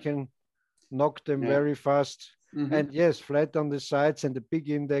easily can knock them very fast. And yes, flat on the sides and the big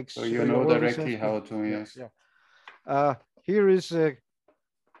index. So you know directly how to, yes. Here is a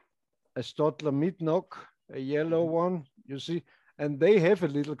Stotler mid-knock, a yellow one, you see, and they have a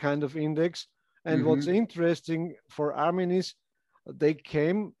little kind of index. And what's interesting for Armin is they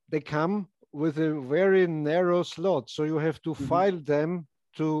come with a very narrow slot, so you have to file them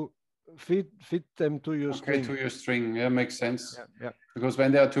to fit them to your string. Okay, to your string. Yeah, makes sense. Yeah. Because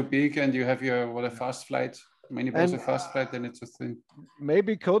when they are too big and you have your fast flight, many balls of fast flight, then it's a thing.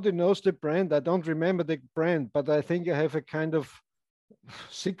 Maybe Cody knows the brand. I don't remember the brand, but I think I have a kind of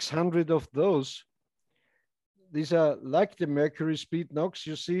 600 of those. These are like the Mercury speed knocks,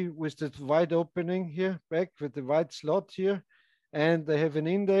 you see, with the wide opening here, back with the wide slot here. And they have an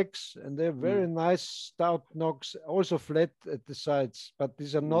index, and they're very nice stout knocks, also flat at the sides, but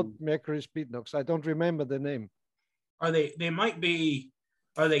these are not Mercury speed knocks. I don't remember the name. Are they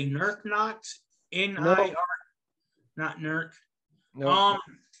Nerk knocks? N-I-R, not Nerk. No.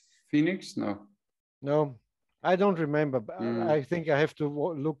 Phoenix? No. No, I don't remember. I think I have to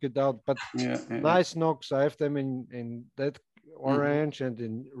look it out, but nice knocks. I have them in that orange and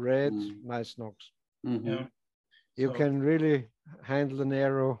in red, nice knocks. You can really handle an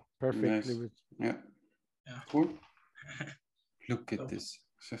arrow perfectly with. Cool. Look at this.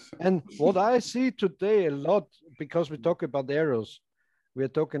 And what I see today a lot, because we talk about arrows, we're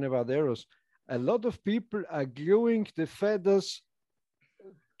talking about arrows. A lot of people are gluing the feathers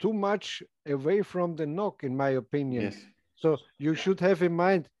too much away from the knock, in my opinion. So you should have in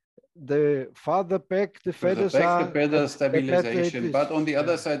mind the farther back the feathers are, the better stabilization. But on the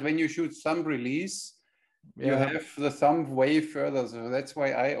other side, when you shoot thumb release, you have the thumb way further. So that's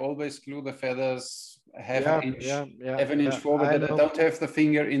why I always glue the feathers half an inch forward, that I don't have the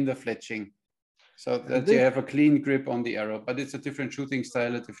finger in the fletching. So that you have a clean grip on the arrow, but it's a different shooting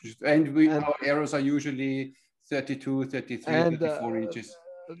style. Our arrows are usually 32, 33, 34 inches.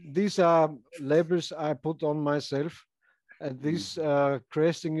 These are labels I put on myself. And this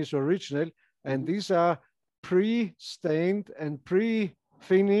cresting is original. And these are pre-stained and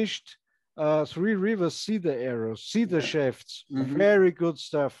pre-finished Three Rivers cedar arrows, cedar shafts. Very good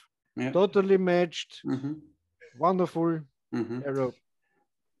stuff. Totally matched. Wonderful arrow.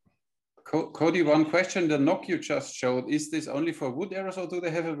 Cody, one question: the knock you just showed, is this only for wood arrows, or do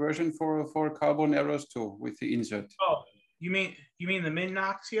they have a version for carbon arrows too with the insert? Oh, you mean the mid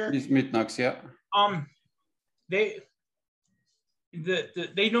knocks here? These mid knocks, yeah. They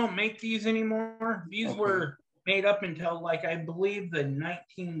don't make these anymore. These were made up until like I believe the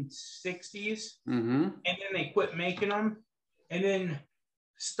 1960s, and then they quit making them. And then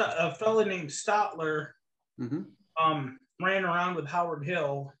a fella named Stotler ran around with Howard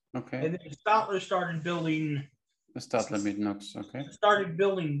Hill. Okay. And then Stotler started building the Stotler mid-knocks, okay. Started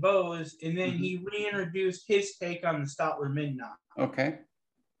building bows, and then he reintroduced his take on the Stotler mid-knock. Okay.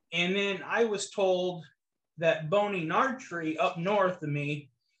 And then I was told that Boning Archery up north of me,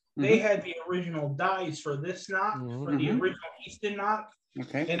 they had the original dies for this knock, for the original Easton knock.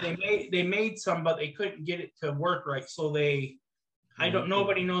 Okay. And they made some, but they couldn't get it to work right. So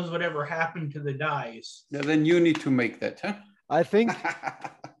nobody knows whatever happened to the dies. Yeah, then you need to make that, huh? I think,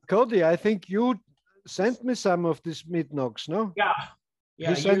 Cody, I think you sent me some of these mid-knocks, no? Yeah.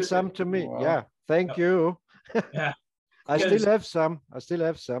 You sent some to me. Wow. Yeah, thank you. Yeah. I still have some.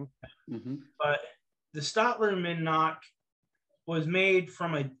 But the Stotler mid-knock was made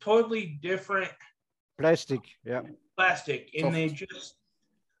from a totally different plastic. Yeah. Plastic. And they just,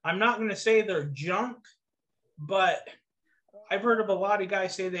 I'm not going to say they're junk, but I've heard of a lot of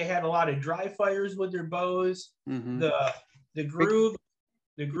guys say they had a lot of dry fires with their bows. The grooves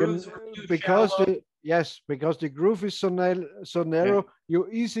were too shallow. Because the groove is so narrow, you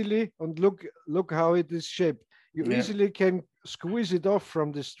easily, and look how it is shaped. You easily can squeeze it off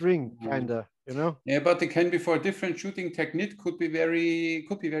from the string, kinda, you know. Yeah, but it can be for a different shooting technique. Could be very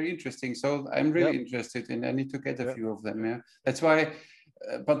interesting. So I'm really interested in. I need to get a few of them. Yeah, that's why.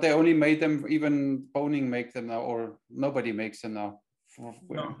 But they only made them. Even Boning make them now, or nobody makes them now.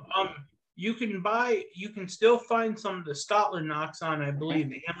 No, you can still find some of the Stotler knocks on, I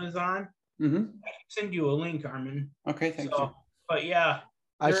believe, Amazon. I can send you a link, Armin. Okay, thank you. But yeah,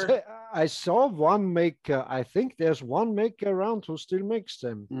 I saw one maker. I think there's one maker around who still makes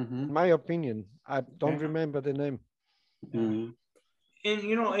them. In my opinion, I don't remember the name. And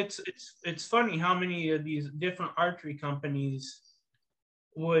you know, it's funny how many of these different archery companies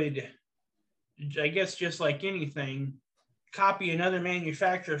would, I guess, just like anything, copy another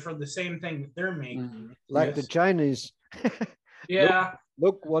manufacturer for the same thing that they're making. Like the Chinese. Yeah.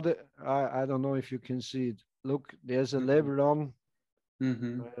 Look what I don't know if you can see it. Look, there's a label on. I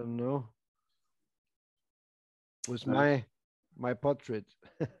don't know. With my portrait.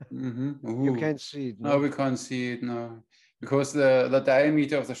 You can't see it. No, we can't see it now. Because the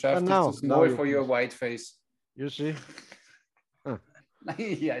diameter of the shaft is too small for your white face. You see?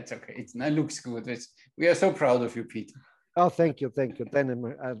 Yeah, it's okay. It looks good. We are so proud of you, Pete. Oh, thank you. Then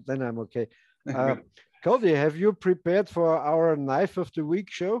I'm okay. Cody, have you prepared for our Knife of the Week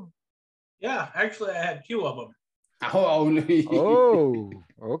show? Yeah, actually, I have 2 of them. Oh,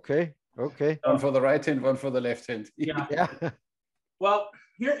 okay. One for the right hand, one for the left hand. Yeah. Well,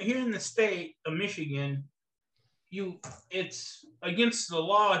 here in the state of Michigan, it's against the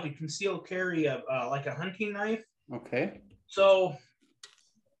law to conceal carry like a hunting knife. Okay. So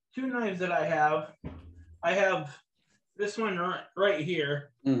 2 knives that I have this one right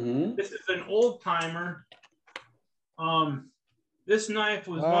here. This is an old timer. This knife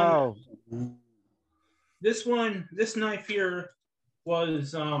was one. This knife here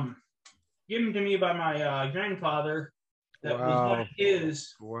was given to me by my grandfather. That was one of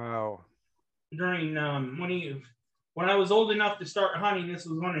his. Wow. During when I was old enough to start hunting, this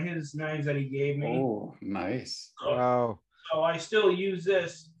was one of his knives that he gave me. Oh, nice. Wow. So I still use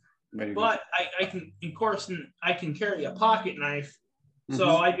this. Very but I can, of course, I can carry a pocket knife.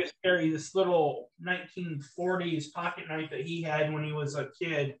 So I just carry this little 1940s pocket knife that he had when he was a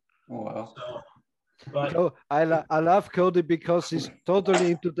kid. Oh, wow. But I love Cody because he's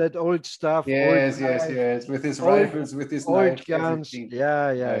totally into that old stuff. Yes. With his rifles, with his old guns.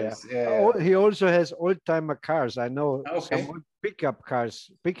 Yeah. He also has old timer cars. I know some old pickup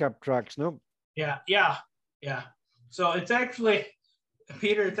trucks. No. Yeah. So it's actually,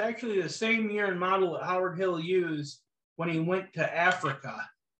 Peter, it's actually the same year and model that Howard Hill used when he went to Africa.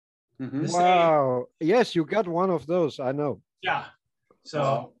 Wow. Yes, you got one of those. I know. Yeah.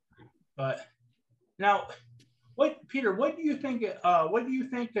 So, but now, Peter? What do you think? What do you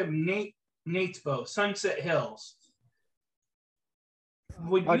think of Nate's bow, Sunset Hills?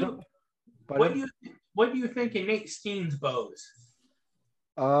 What do you think of Nate Steen's bows?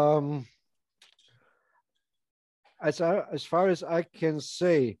 As far as I can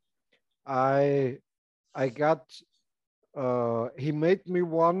say, I got he made me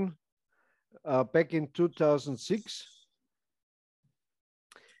one back in 2006,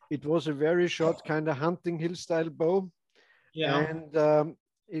 it was a very short kind of hunting hill style bow. Yeah. And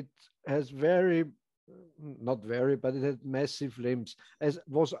it has not very, but it had massive limbs. As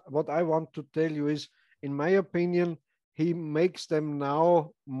was what I want to tell you is, in my opinion, he makes them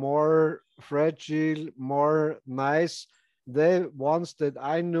now more fragile, more nice. The ones that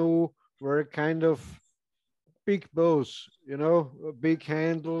I knew were kind of big bows, you know, a big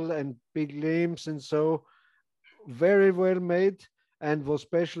handle and big limbs, and so very well made. And what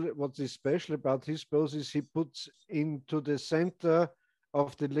is special about his bows is he puts into the center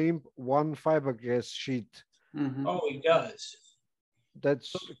of the limb one fiberglass sheet. Oh, he does.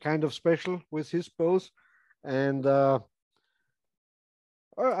 That's kind of special with his bows, and I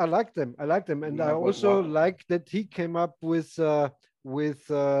like them. I like them, and I also like that he came up with that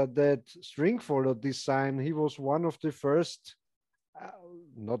string follow design. He was one of the first,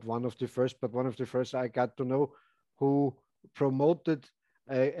 not one of the first, but one of the first I got to know who promoted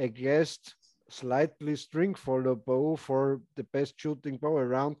a glassed, slightly string follow bow for the best shooting bow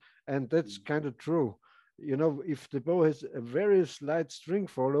around, and that's kind of true. You know, if the bow has a very slight string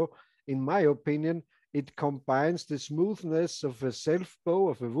follow, in my opinion, it combines the smoothness of a self bow,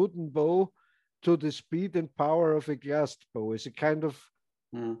 of a wooden bow, to the speed and power of a glassed bow. It's a kind of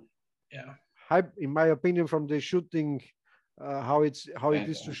hype, in my opinion, from the shooting, how it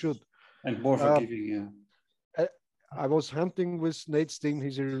is to shoot. And more forgiving, I was hunting with Nate Steen.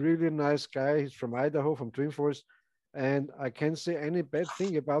 He's a really nice guy. He's from Idaho, from Twin Force, and I can't say any bad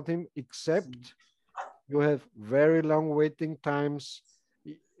thing about him, except you have very long waiting times.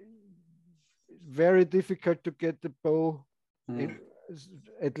 Very difficult to get the bow.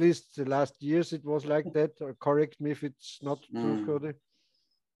 At least the last years it was like that. Or correct me if it's not true, Cody.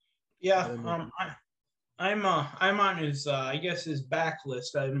 Yeah, I'm on his I guess his back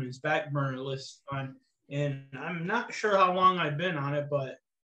list. I'm his back burner list on, and I'm not sure how long I've been on it, but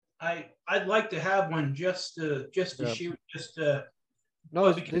I'd like to have one just to shoot, just to.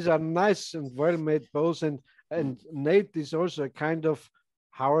 No, these are nice and well made bows, and Nate is also a kind of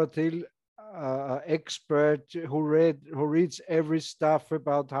Howard Hill expert who reads every stuff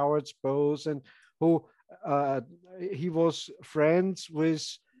about Howard's bows, and who he was friends with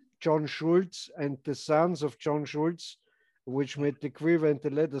John Schultz and the sons of John Schultz, which made the quiver and the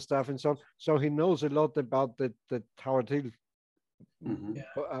leather stuff and so on. So he knows a lot about that Howard Hill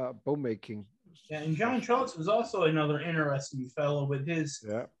bow making. Yeah, and John Schultz was also another interesting fellow with his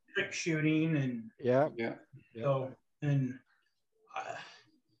trick shooting and so, and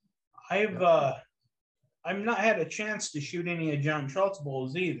I've not had a chance to shoot any of John Schultz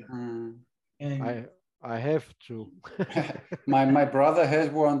bows either. And I have to. my brother has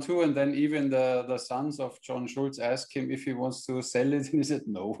one too, and then even the sons of John Schultz asked him if he wants to sell it, and he said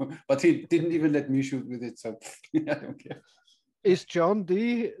no. But he didn't even let me shoot with it, so I don't care. Is John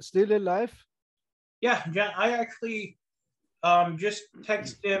D still alive? Yeah, John. I actually just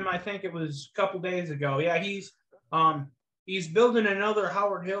texted him. I think it was a couple days ago. Yeah, he's building another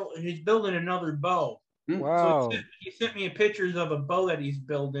Howard Hill. He's building another bow. Wow! So he sent me pictures of a bow that he's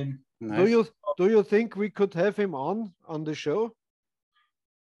building. Nice. Do you think we could have him on the show?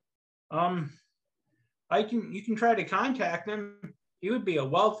 You can try to contact him. He would be a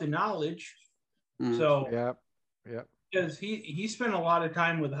wealth of knowledge. So yeah, because he spent a lot of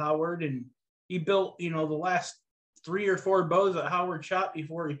time with Howard, and he built the last 3 or 4 bows that Howard shot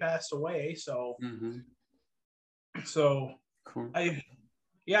before he passed away. So so cool. I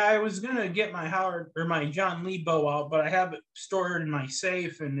was gonna get my Howard or my John Lee bow out, but I have it stored in my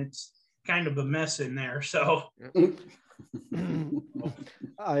safe, and it's kind of a mess in there. So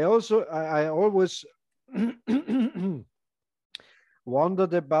I always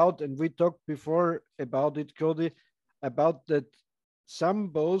wondered about, and we talked before about it, Cody, about that some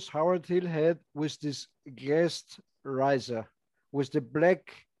bows Howard Hill had with this glassed riser, with the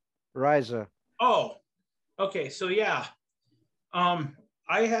black riser. Oh, okay. So yeah,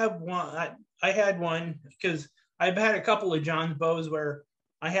 I have one. I had one because I've had a couple of John's bows where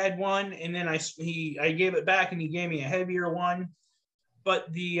I had one, and then I gave it back, and he gave me a heavier one. But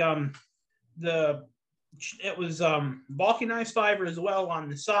it was vulcanized fiber as well on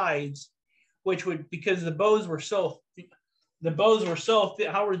the sides, which would, because the bows were so thin,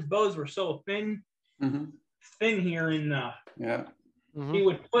 Howard's bows were so thin, thin here in he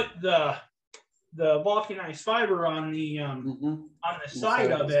would put the vulcanized fiber on the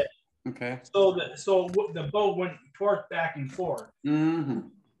side of it. Okay. So the bow wouldn't torque back and forth.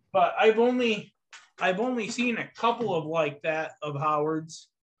 But I've only seen a couple of like that of Howard's.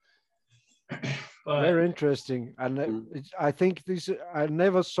 Very interesting, and I think I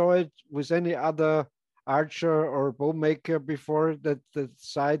never saw it with any other archer or bow maker before that the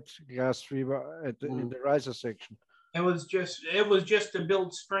side glass rebar in the riser section. It was just to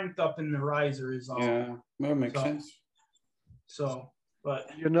build strength up in the riser is all. Yeah, that makes sense. So, but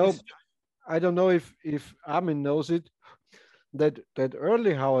you know, I don't know if Armin knows it, that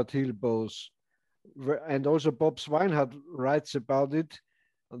early Howard Hill bows, and also Bob Swinehart writes about it,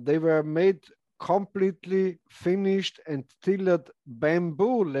 they were made completely finished and tillered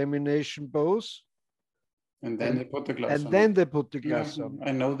bamboo lamination bows. And then they put the glass and on. then they put the glass on.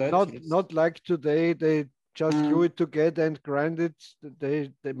 I know that. Not like today, they just glue it together and grind it.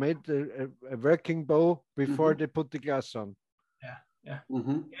 They made a working bow before they put the glass on. Yeah.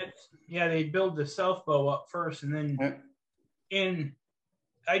 They build the self bow up first, and then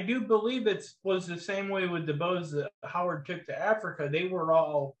I do believe it was the same way with the bows that Howard took to Africa. They were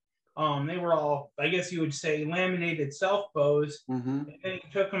all, I guess you would say, laminated self bows. And then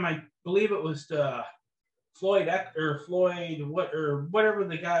he took them. I believe it was to Floyd whatever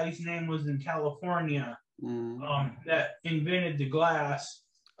the guy's name was in California, that invented the glass.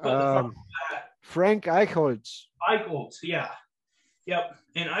 Frank Eichholz. Yeah. Yep.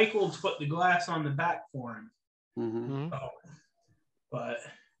 And Eichholz put the glass on the back for him. But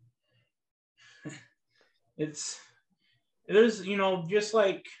there's, just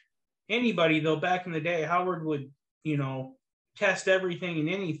like anybody though, back in the day, Howard would, test everything and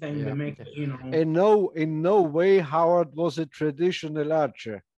anything to make it, In no way Howard was a traditional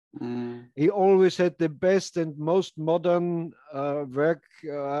archer. He always had the best and most modern work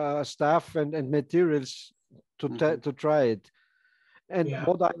stuff and materials to try it. And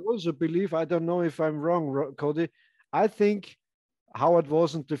what I also believe, I don't know if I'm wrong, Cody, I think Howard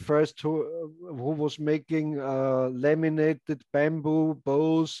wasn't the first who was making laminated bamboo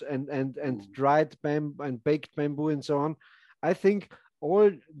bows and dried bamboo and baked bamboo and so on. I think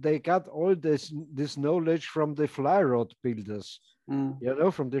they got all this knowledge from the fly rod builders,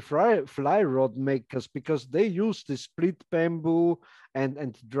 from the fly rod makers, because they used the split bamboo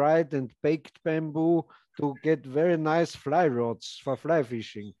and dried and baked bamboo to get very nice fly rods for fly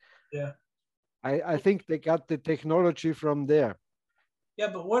fishing. Yeah, I think they got the technology from there.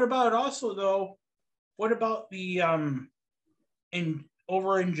 Yeah, but what about also though? What about the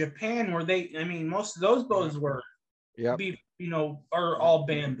over in Japan where most of those bows were are all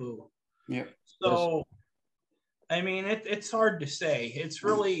bamboo. Yeah. So it's hard to say. It's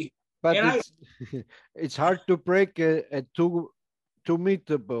really, but it's hard to break a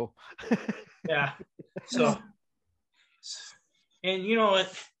 2-meter bow. Yeah. So, and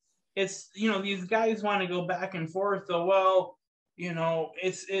it's these guys want to go back and forth. So, well,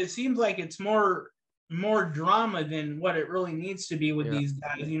 it seems like it's more drama than what it really needs to be with these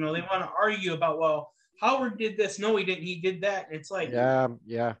guys. They want to argue about, well, Howard did this. No, he didn't. He did that. It's like, yeah.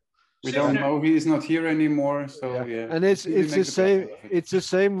 We don't know. He's not here anymore. So and it's the same. It's the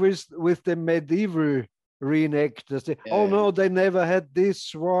same with the medieval reenactors. Oh no, they never had this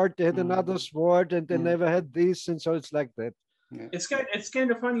sword. They had another sword, and they never had this, and so it's like that. Yeah. It's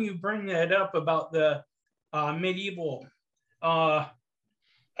kind of funny you bring that up about the medieval. A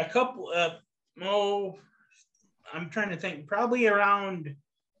couple. I'm trying to think. Probably around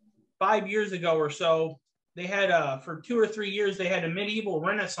 5 years ago or so, they had for 2 or 3 years they had a medieval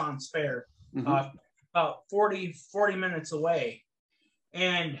Renaissance fair, about 40 minutes away,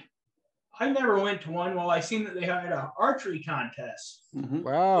 and I never went to one. Well, I seen that they had an archery contest.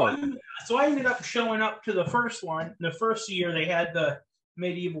 Wow! So I ended up showing up to the first one. The first year they had the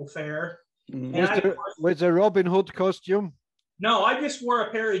medieval fair. With a Robin Hood costume? No, I just wore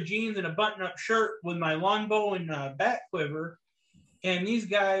a pair of jeans and a button-up shirt with my longbow and bat quiver. And these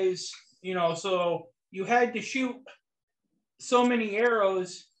guys, so you had to shoot so many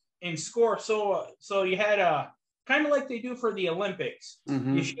arrows and score. So you had kind of like they do for the Olympics.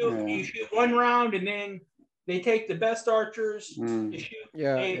 You shoot one round, and then they take the best archers to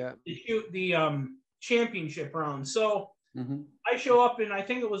shoot the championship round. So I show up, and I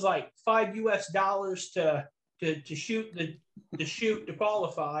think it was like $5 to shoot to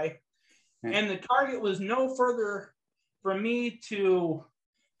qualify, and the target was no further from me to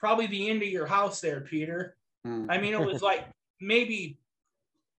probably the end of your house there, Peter. It was like maybe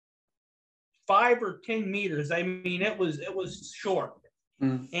 5 or 10 meters. It was short.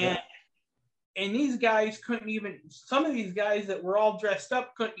 And these guys couldn't even, some of these guys that were all dressed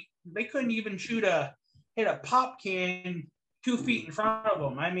up couldn't even hit a pop can 2 feet in front of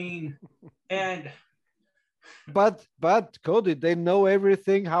them. And but Cody, they know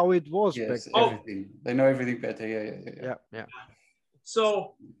everything how it was. Yes, everything. They know everything better. Yeah.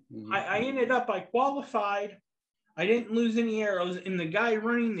 So I ended up, I qualified. I didn't lose any arrows, and the guy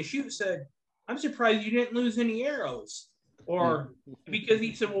running the shoot said, I'm surprised you didn't lose any arrows. Or because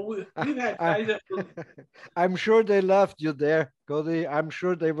he said, well, we've had guys that were... I'm sure they loved you there, Cody. I'm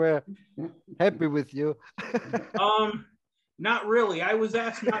sure they were happy with you. Not really. I was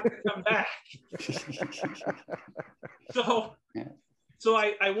asked not to come back. So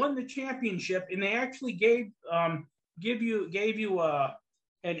I won the championship, and they actually gave you a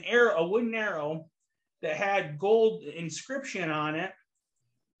wooden arrow that had gold inscription on it.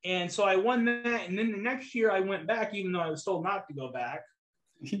 And so I won that. And then the next year I went back, even though I was told not to go back.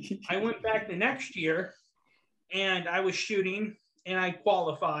 I went back the next year and I was shooting and I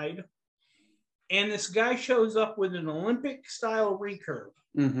qualified. And this guy shows up with an Olympic style recurve,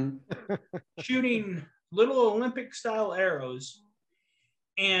 shooting little Olympic style arrows.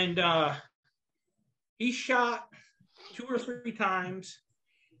 And he shot 2 or 3 times.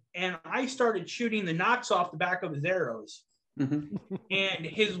 And I started shooting the knocks off the back of his arrows. And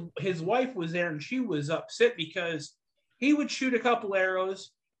his wife was there and she was upset because he would shoot a couple arrows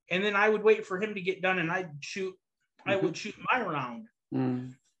and then I would wait for him to get done and I would shoot my round.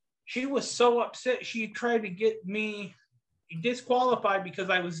 She was so upset. She tried to get me disqualified because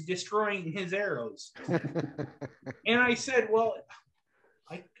I was destroying his arrows. And I said, well,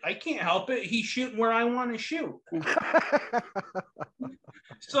 I can't help it. He's shooting where I want to shoot.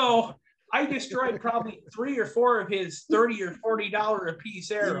 So I destroyed probably 3 or 4 of his $30 or $40 a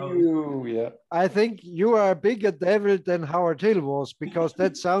piece arrows. Yeah. I think you are a bigger devil than Howard Hill was, because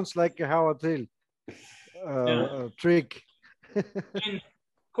that sounds like a Howard Hill trick. And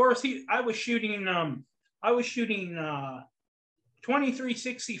of course, I was shooting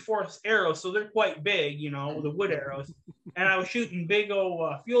 23/64 arrows, so they're quite big, the wood arrows. And I was shooting big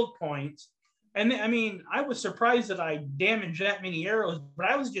old field points. And I mean, I was surprised that I damaged that many arrows, but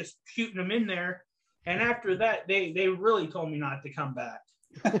I was just shooting them in there. And after that, they really told me not to come back.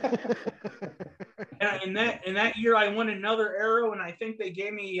 And in that year, I won another arrow, and I think they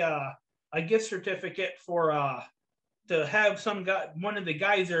gave me a gift certificate for to have one of the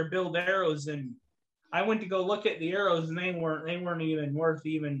guys there build arrows. And I went to go look at the arrows, and they weren't even worth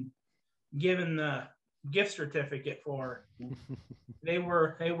even giving the gift certificate for. They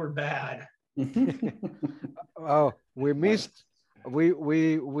were bad. Oh, we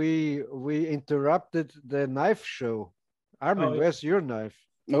interrupted the knife show. Armin, where's your knife?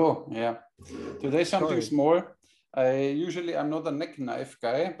 Oh yeah, today something small. I'm not a neck knife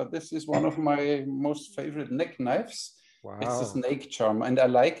guy, but this is one of my most favorite neck knives. Wow. It's a snake charm, and I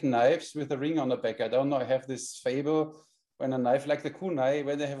like knives with a ring on the back. I don't know, I have this fable when a knife like the kunai,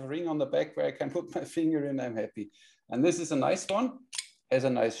 where they have a ring on the back where I can put my finger in, I'm happy. And this is a nice one. Has a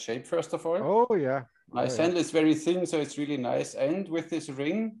nice shape, first of all. Oh yeah. Nice handle. It's very thin, so it's really nice. And with this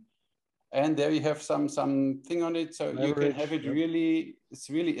ring, and there you have some thing on it, so you can have it really. It's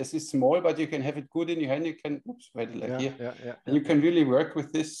small, but you can have it good in your hand. You can and you can really work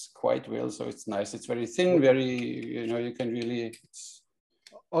with this quite well. So it's nice. It's very thin, you can really.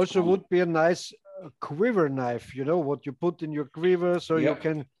 Also would be a nice quiver knife, what you put in your quiver, so you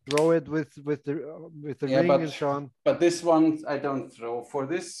can throw it with the ring and so on. But this one I don't throw. For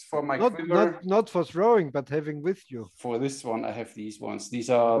my quiver, not for throwing, but having with you. For this one, I have these ones. These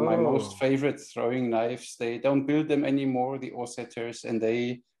are my most favorite throwing knives. They don't build them anymore, the Ossetters, and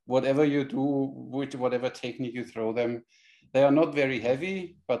whatever you do, with whatever technique you throw them, they are not very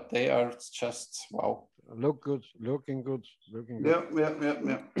heavy, but they are just wow. Looking good. Yeah.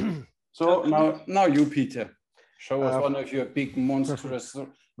 So now you, Peter, show us one of your big monstrous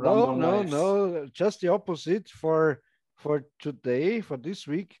knives. No, just the opposite. For today, for this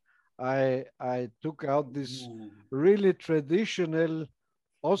week, I took out this really traditional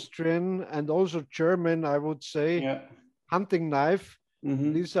Austrian and also German, I would say, hunting knife.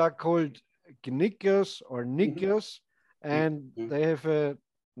 These are called Knickers or Nickers, and they have a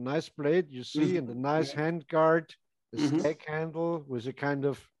nice blade, you see, and a nice hand guard, the stack handle with a kind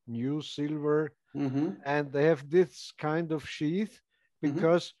of new silver, and they have this kind of sheath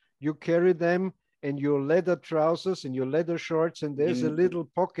because you carry them in your leather trousers and your leather shorts, and there's a little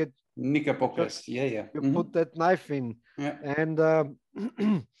pocket. Knickerbockers, You put that knife in, and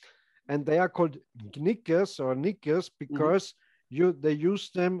and they are called Knickers or Nickers because they use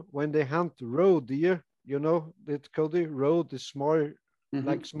them when they hunt roe deer. You know that, Cody? Roe, the small,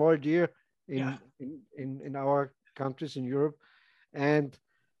 like small deer in our countries in Europe, and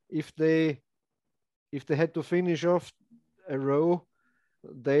if they had to finish off a roe,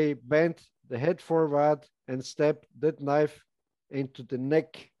 they bent the head forward and stabbed that knife into the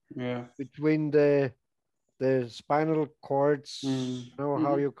neck, between the spinal cords,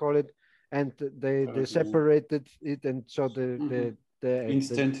 how you call it, and they separated it, and so the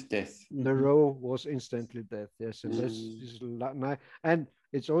instant death. The roe was instantly dead. Yes, and this is nice, and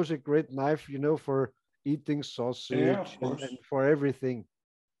it's also a great knife, you know, for eating sausage and for everything.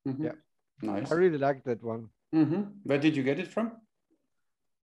 Yeah, nice. I really like that one. Where did you get it from?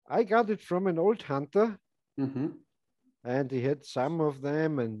 I got it from an old hunter, and he had some of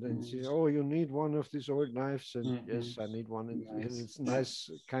them, and said, "Oh, you need one of these old knives," and yes, I need one, and because it's nice,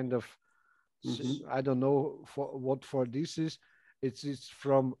 kind of. I don't know for this is. It's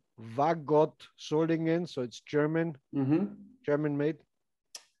from Vagot Solingen, so it's German, German made.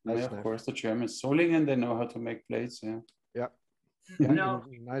 Nice of course, the Germans. Solingen, they know how to make blades. Yeah. Now,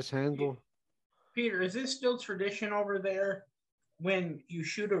 nice handle. Peter, is this still tradition over there? When you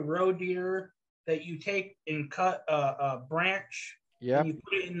shoot a roe deer, that you take and cut a branch and you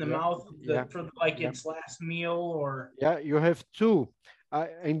put it in the mouth for like its last meal, or you have two.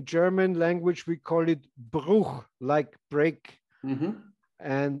 In German language we call it Bruch, like break,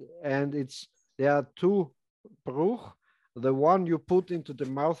 and there are two Bruch. The one you put into the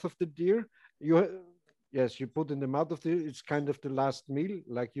mouth of the deer, you put in the mouth of the deer. It's kind of the last meal,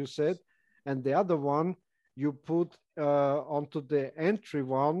 like you said, and the other one you put onto the entry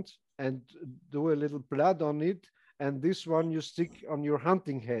wound and do a little blood on it, and this one you stick on your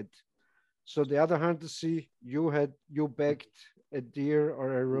hunting head. So the other hunters see you bagged a deer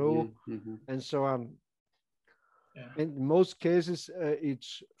or a roe, and so on. In most cases,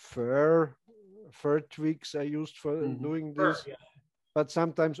 it's fur twigs are used for doing this, but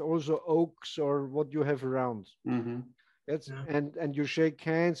sometimes also oaks or what you have around. And you shake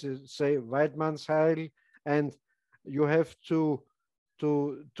hands, say Weidmanns Heil, and you have to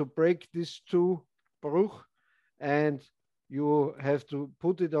break these two Bruch, and you have to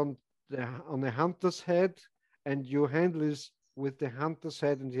put it on the hunter's head, and you handle this with the hunter's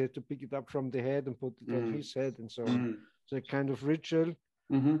head, and you have to pick it up from the head and put it on his head, and so on. So a kind of ritual.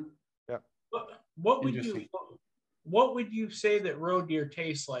 Yeah. What would you say that roe deer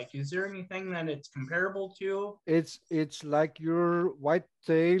tastes like? Is there anything that it's comparable to? It's like your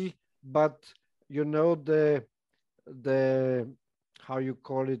whitetail, but you know the how you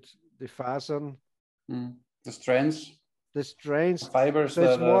call it, the fasan, the strands, the fibers. So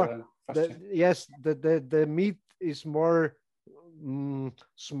it's more the meat is more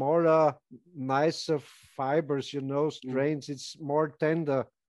smaller, nicer fibers, you know, strands. It's more tender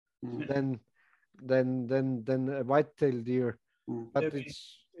than a whitetail deer, but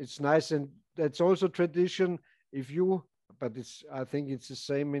it's nice, and that's also tradition. I think it's the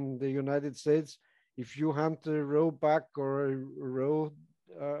same in the United States. If you hunt a roe buck or a roe,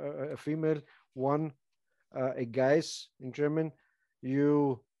 a female one, a Geiss in German,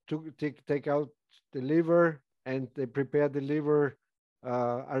 you take out the liver, and they prepare the liver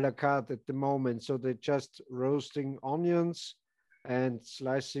a la carte at the moment. So they're just roasting onions and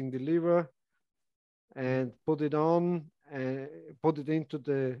slicing the liver and put it on, put it into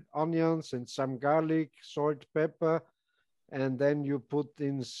the onions and some garlic, salt, pepper, and then you put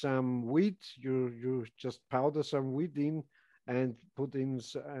in some wheat. You just powder some wheat in and put in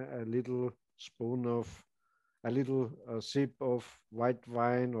a little spoon of a little sip of white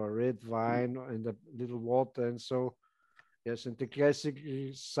wine or red wine and a little water, and so yes. And the classic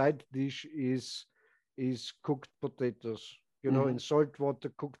side dish is cooked potatoes, you know, in salt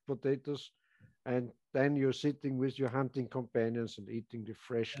water cooked potatoes, and then you're sitting with your hunting companions and eating the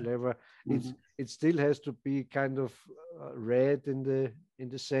fresh liver. It still has to be kind of red in the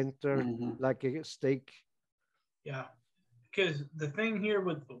center, like a steak. Yeah, because the thing here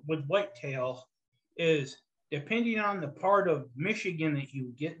with whitetail is, depending on the part of Michigan that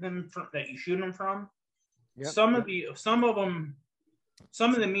you get them from, that you shoot them from, some of the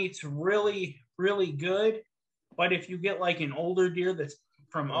meat's really, really good. But if you get like an older deer that's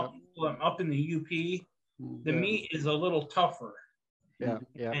from up in the UP, the meat is a little tougher. Yeah.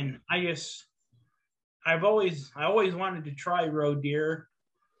 And I've always wanted to try roe deer,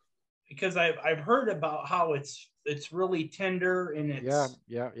 because I've heard about how it's really tender, and it's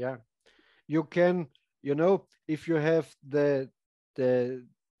yeah. You can, you know, if you have the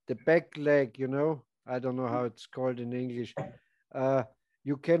back leg, you know, I don't know how it's called in English.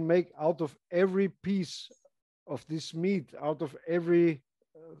 You can make out of every piece of this meat, out of every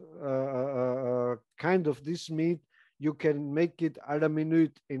kind of this meat, you can make it à la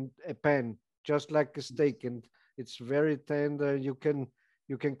minute in a pan, just like a steak, and it's very tender. You can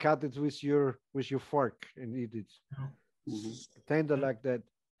cut it with your fork and eat it. Tender like that.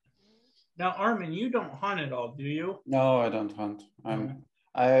 Now, Armin, you don't hunt at all, do you? No, I don't hunt.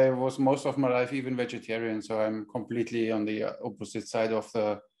 I was most of my life even vegetarian, so I'm completely on the opposite side of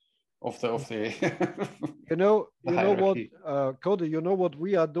the you know what, Cody, you know what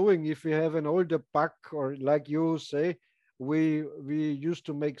we are doing if we have an older buck, or like you say, we used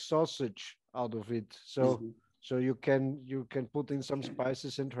to make sausage out of it. So so you can put in some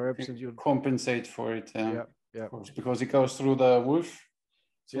spices and herbs, and you compensate for it. Yeah, of course, because it goes through the wolf,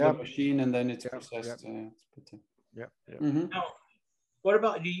 through the machine, and then it's processed. Now, what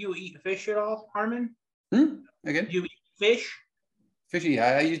about, do you eat fish at all, Harmon? Again? Do you eat fish? Fishy.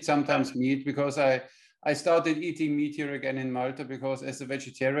 I eat sometimes meat, because I started eating meat here again in Malta, because as a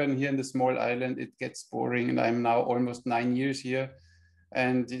vegetarian here in the small island, it gets boring, and I'm now almost 9 years here,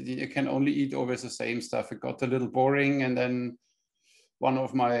 and you can only eat always the same stuff. It got a little boring, and then one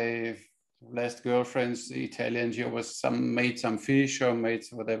of my last girlfriends, the Italian, she always made some fish or made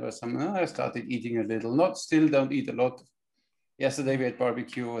whatever. I started eating a little. Still don't eat a lot. Yesterday we had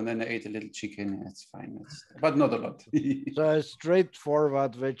barbecue, and then I ate a little chicken. It's fine, but not a lot. So a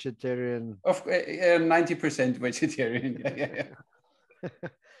straightforward vegetarian. 90% vegetarian.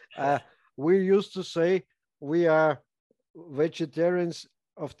 We used to say we are vegetarians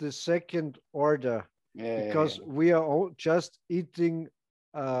of the second order, because we are all just eating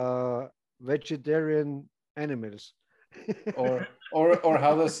vegetarian animals. or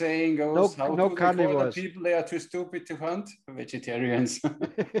how the saying goes, how do they call the people they are too stupid to hunt? Vegetarians.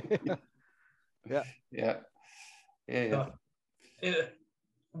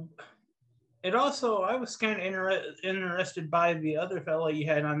 It also, I was kind of interested by the other fellow you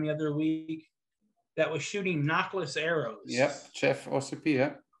had on the other week that was shooting knockless arrows. Yep, Jeff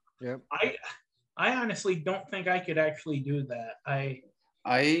OCP. I honestly don't think I could actually do that.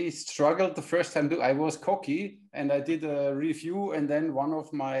 I struggled the first time. I was cocky, and I did a review, and then one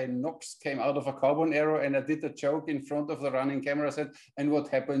of my knocks came out of a carbon arrow, and I did a joke in front of the running camera. I said, and what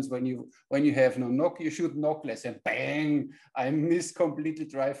happens when you have no knock? You shoot knockless, and bang, I missed completely,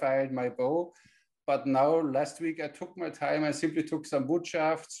 dry fired my bow. But now last week I took my time. I simply took some wood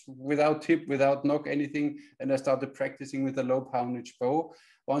shafts without tip, without knock, anything, and I started practicing with a low poundage bow.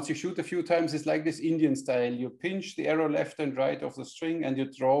 Once you shoot a few times, it's like this Indian style. You pinch the arrow left and right of the string, and you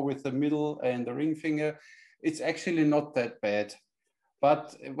draw with the middle and the ring finger. It's actually not that bad.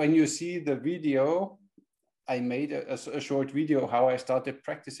 But when you see the video, I made a short video how I started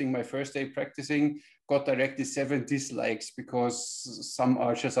practicing. My first day practicing got directly 7 dislikes, because some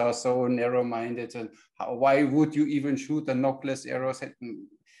archers are so narrow-minded, and why would you even shoot a knockless arrow?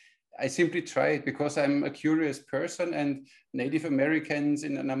 I simply tried because I'm a curious person, and Native Americans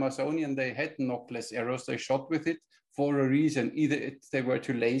in an Amazonian, they had knockless arrows. They shot with it for a reason. Either they were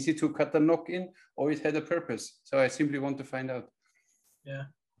too lazy to cut the knock in, or it had a purpose. So I simply want to find out. Yeah.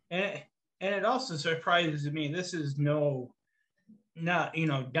 And it also surprises me. This is not,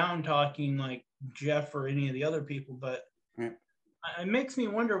 down talking like Jeff or any of the other people, but it makes me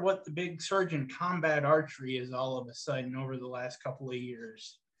wonder what the big surge in combat archery is all of a sudden over the last couple of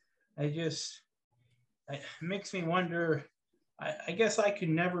years. It makes me wonder. I guess I could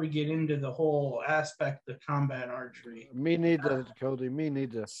never get into the whole aspect of combat archery. Me neither, Cody. Me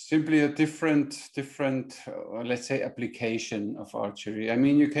neither. Simply a different, let's say, application of archery. I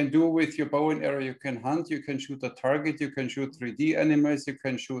mean, you can do with your bow and arrow. You can hunt. You can shoot a target. You can shoot 3D animals. You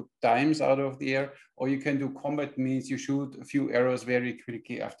can shoot dimes out of the air, or you can do combat. Means you shoot a few arrows very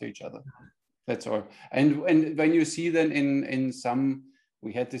quickly after each other. That's all. And when you see then in some.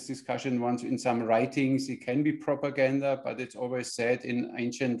 We had this discussion once in some writings. It can be propaganda, but it's always said in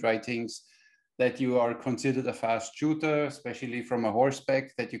ancient writings that you are considered a fast shooter, especially from a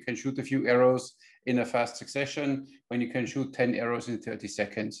horseback, that you can shoot a few arrows in a fast succession when you can shoot 10 arrows in 30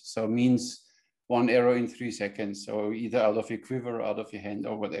 seconds. So it means 1 arrow in 3 seconds. So either out of your quiver, or out of your hand,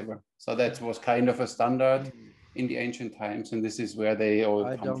 or whatever. So that was kind of a standard in the ancient times. And this is where they all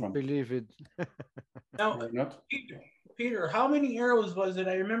come from. I don't believe it. No, Peter, how many arrows was it?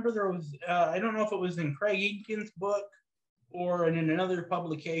 I remember there was, I don't know if it was in Craig Eakin's book or in another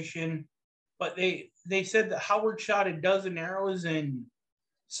publication, but they said that Howard shot 12 arrows in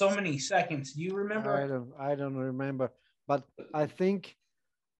so many seconds. Do you remember? I don't remember, but I think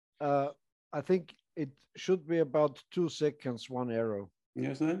it should be about 2 seconds, 1 arrow.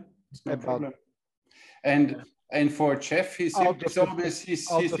 Yes, it's no problem. And for Jeff, he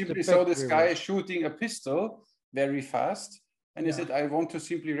simply saw this guy shooting a pistol very fast, and he said, I want to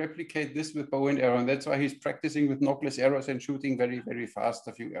simply replicate this with bow and arrow, and that's why he's practicing with knockless arrows and shooting very, very fast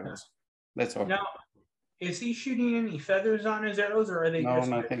a few arrows. That's all. Now, is he shooting any feathers on his arrows, or are they just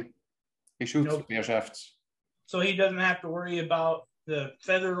nothing? He shoots spear shafts. So he doesn't have to worry about the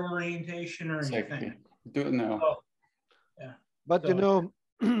feather orientation or anything. Do no. But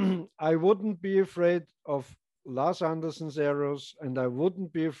I wouldn't be afraid of Lars Andersen's arrows, and I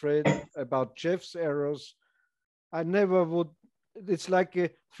wouldn't be afraid about Jeff's arrows. I never would. It's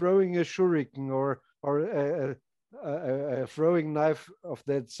like throwing a shuriken or a throwing knife of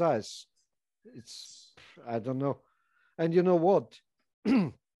that size. It's, I don't know. And you know what?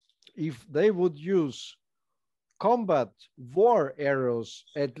 If they would use combat war arrows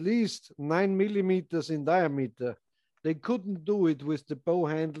at least 9 millimeters in diameter, they couldn't do it with the bow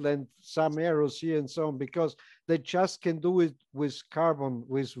handle and some arrows here and so on, because they just can do it with carbon,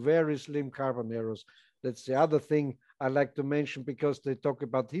 with very slim carbon arrows. That's the other thing I like to mention, because they talk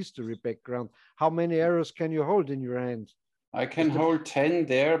about history background. How many arrows can you hold in your hand? I can hold 10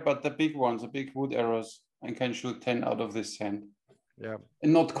 there, but the big ones, the big wood arrows, I can shoot 10 out of this hand. Yeah.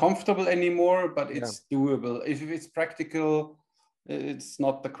 And not comfortable anymore, but it's doable. If it's practical, it's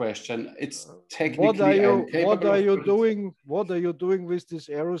not the question. It's technically what are you doing? What are you doing with these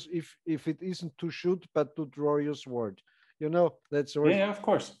arrows if it isn't to shoot but to draw your sword? You know, that's always. Yeah, of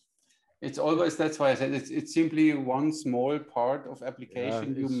course. It's always, that's why I said it's simply one small part of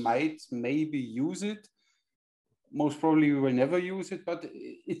application. You might maybe use it. Most probably we will never use it, but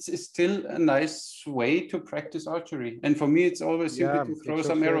it's still a nice way to practice archery. And for me, it's always simply to throw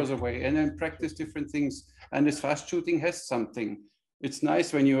some arrows away and then practice different things. And this fast shooting has something. It's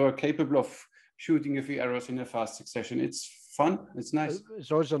nice when you are capable of shooting a few arrows in a fast succession. It's fun. It's nice.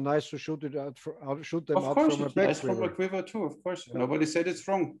 It's also nice to shoot it out, shoot them out from a back nice quiver. From a quiver too, of course. Yeah. Nobody said it's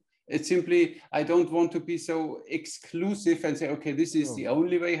wrong. It's simply, I don't want to be so exclusive and say, okay, this is the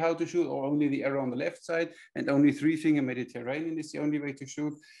only way how to shoot, or only the arrow on the left side, and only 3-finger Mediterranean is the only way to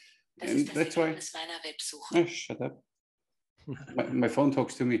shoot. And that's why. Oh, shut up. my phone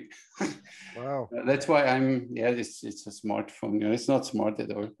talks to me. Wow. That's why I'm, it's a smartphone. You know, it's not smart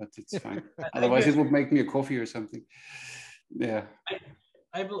at all, but it's fine. Otherwise, it would make me a coffee or something. Yeah.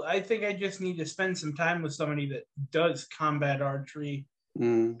 I think I just need to spend some time with somebody that does combat archery.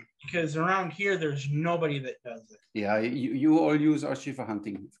 Because around here, there's nobody that does it. Yeah, you all use archery for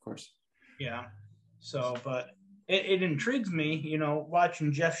hunting, of course. Yeah. So, but it intrigues me, you know,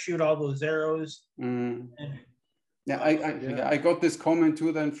 watching Jeff shoot all those arrows. And, I got this comment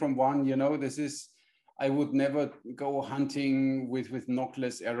too then from one, you know, this is, I would never go hunting with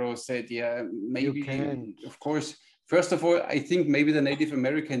knockless arrows. Said, yeah, maybe, of course. First of all, I think maybe the Native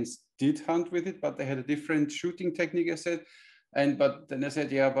Americans did hunt with it, but they had a different shooting technique, I said. But then I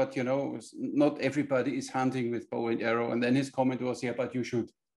said, yeah, but you know, not everybody is hunting with bow and arrow. And then his comment was, yeah, but you should.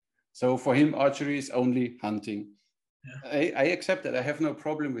 So for him, archery is only hunting. Yeah. I accept that. I have no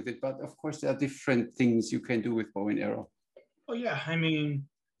problem with it. But of course, there are different things you can do with bow and arrow. Oh, yeah. I mean,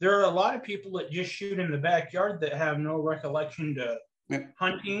 there are a lot of people that just shoot in the backyard that have no recollection to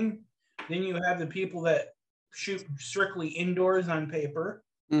hunting. Then you have the people that shoot strictly indoors on paper.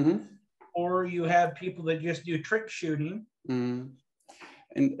 Or you have people that just do trick shooting.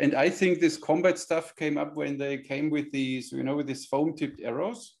 And I think this combat stuff came up when they came with these, you know, with these foam-tipped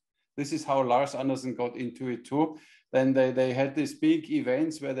arrows. This is how Lars Andersen got into it too. Then they had these big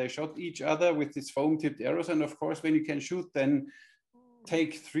events where they shot each other with these foam-tipped arrows. And of course, when you can shoot, then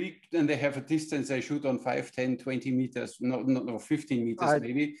take 3, and they have a distance they shoot on 5, 10, 20 meters, no 15 meters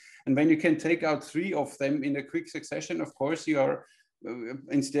maybe. And when you can take out 3 of them in a quick succession, of course, you are,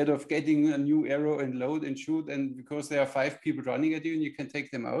 instead of getting a new arrow and load and shoot, and because there are 5 people running at you and you can take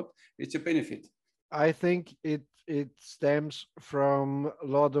them out, it's a benefit. I think it stems from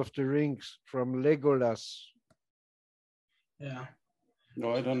Lord of the Rings, from Legolas. Yeah.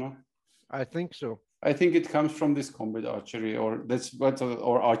 No, I don't know. I think so. I think it comes from this combat archery, or that's what,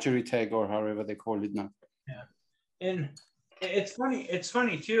 or archery tag, or however they call it now. Yeah, and it's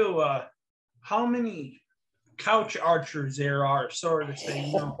funny too. How many couch archers there are, sort of thing.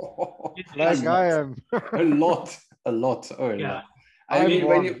 You know? Like I am. a lot. Oh, yeah. I mean,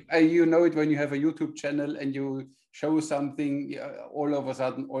 when you know it when you have a YouTube channel and you show something, all of a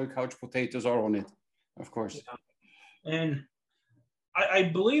sudden all couch potatoes are on it, of course. Yeah. And I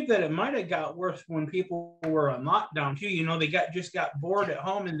believe that it might have got worse when people were on lockdown too. You know, they just got bored at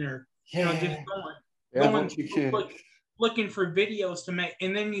home and they're you know just looking for videos to make,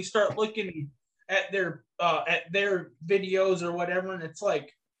 and then you start looking at their videos or whatever, and it's like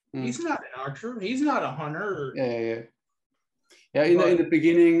he's not an archer, he's not a hunter. Yeah, in the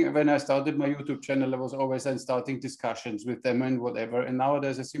beginning, when I started my YouTube channel, I was always then starting discussions with them and whatever. And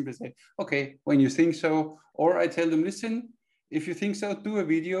nowadays I simply say, okay, when you think so, or I tell them, listen, if you think so, do a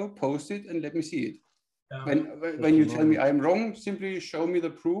video, post it, and let me see it. Yeah. When you tell me I'm wrong, simply show me the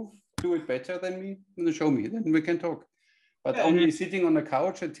proof, do it better than me, and show me, then we can talk. But only sitting on the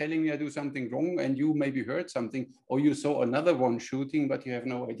couch and telling me I do something wrong and you maybe heard something, or you saw another one shooting, but you have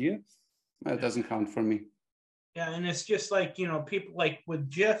no idea, that doesn't count for me. Yeah, and it's just like, you know, people like with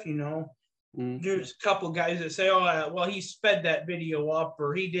Jeff, you know, there's a couple guys that say, oh, well, he sped that video up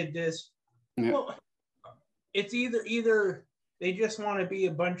or he did this. Yeah. Well, it's either they just want to be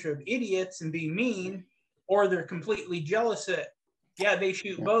a bunch of idiots and be mean, or they're completely jealous that, yeah, they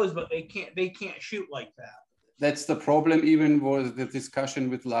shoot bows, but they can't shoot like that. That's the problem. Even was the discussion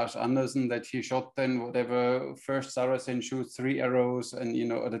with Lars Andersen that he shot then whatever first Saracen shoots 3 arrows and, you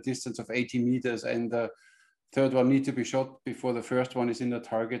know, at a distance of 80 meters, and the third one need to be shot before the first one is in the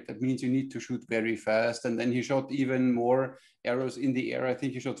target. That means you need to shoot very fast. And then he shot even more arrows in the air. I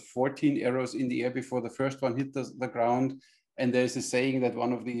think he shot 14 arrows in the air before the first one hit the ground. And there's a saying that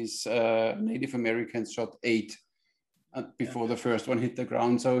one of these Native Americans shot 8 before the first one hit the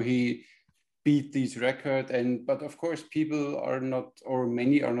ground. So he beat this record. But of course, people are not, or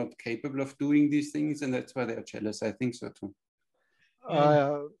many are not capable of doing these things. And that's why they're jealous. I think so too.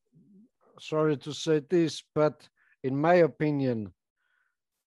 Sorry to say this, but in my opinion,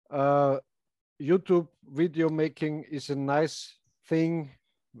 YouTube video making is a nice thing.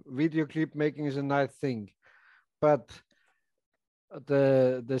 Video clip making is a nice thing, but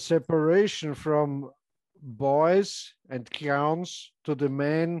the separation from boys and clowns to the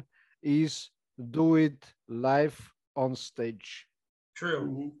men is do it live on stage.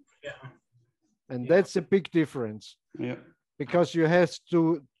 True. Yeah. And that's a big difference. Yeah. Because you have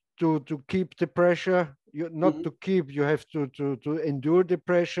to keep the pressure, you not to keep, you have to endure the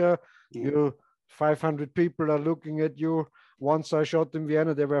pressure. You 500 people are looking at you. Once I shot in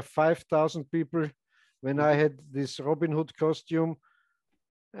Vienna, there were 5,000 people when I had this Robin Hood costume.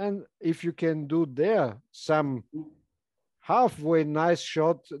 And if you can do there some halfway nice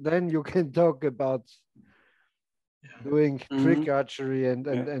shot, then you can talk about doing trick archery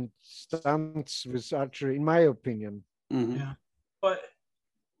and stunts with archery, in my opinion. Yeah, but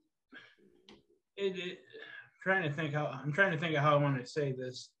I'm trying to think of how I want to say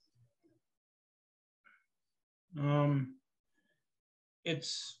this.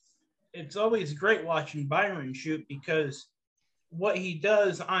 It's always great watching Byron shoot, because what he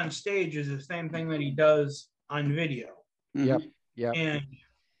does on stage is the same thing that he does on video. Yep. And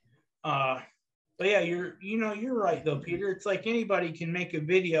but yeah, you're right though, Peter. It's like anybody can make a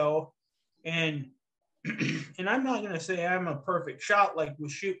video, and I'm not gonna say I'm a perfect shot, like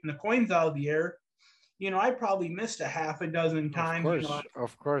with shooting the coins out of the air. You know, I probably missed a half a dozen times.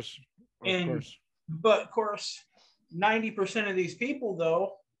 Of course. But of course, 90% of these people,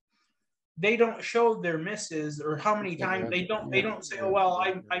 though, they don't show their misses or how many times they don't say, oh, well,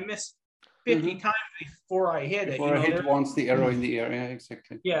 I missed 50 times before I hit it. Before I hit once the arrow in the air. Yeah,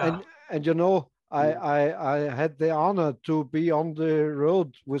 exactly. Yeah. And you know, I had the honor to be on the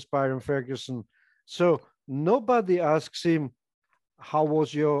road with Byron Ferguson. So nobody asks him, how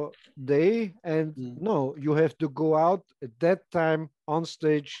was your day? And no, you have to go out at that time on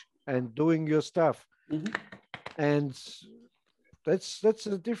stage and doing your stuff. And that's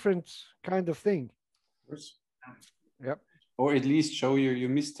a different kind of thing. Yep. Or at least show your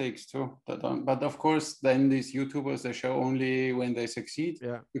mistakes too. But of course, then these YouTubers, they show only when they succeed.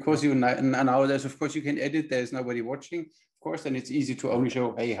 Yeah. Because nowadays, of course, you can edit. There's nobody watching. Of course, then it's easy to only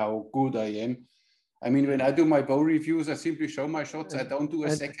show, hey, how good I am. I mean, when I do my bow reviews, I simply show my shots. I don't do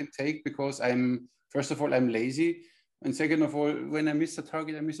a second take because first of all, I'm lazy. And second of all, when I miss a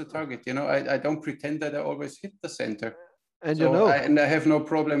target, I miss a target. You know, I don't pretend that I always hit the center. And so, you know, I have no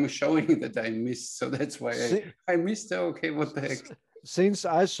problem with showing that I missed. So that's why I missed. Okay, what the heck? Since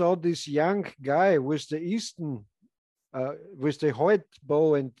I saw this young guy with the Easton, with the Hoyt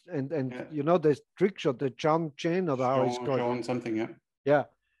bow and you know, the trick shot, the John Chain, or how it's called. John something, yeah. Yeah,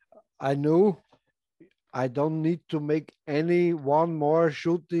 I knew I don't need to make any one more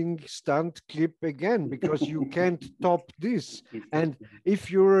shooting stunt clip again, because you can't top this. And if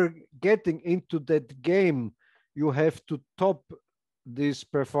you're getting into that game, you have to top this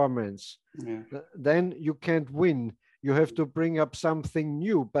performance. Yeah. Then you can't win. You have to bring up something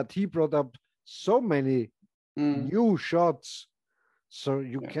new. But he brought up so many new shots, so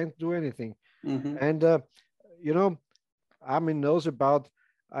you can't do anything. And you know, Armin knows about,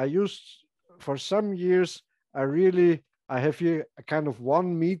 I used for some years, I have here a kind of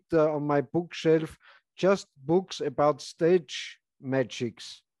 1 meter on my bookshelf, just books about stage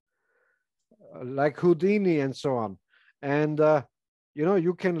magics, like Houdini and so on. And, you know,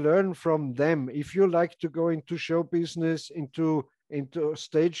 you can learn from them. If you like to go into show business, into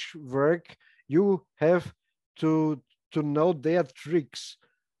stage work, you have to know their tricks.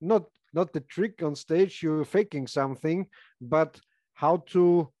 Not the trick on stage, you're faking something, but how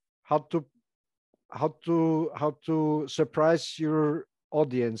to surprise your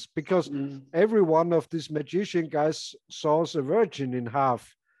audience, because every one of these magician guys saws a virgin in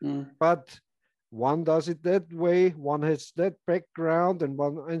half, but one does it that way, one has that background, and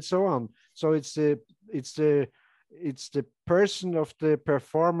one and so on. So it's the person of the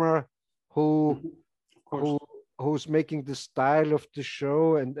performer who's making the style of the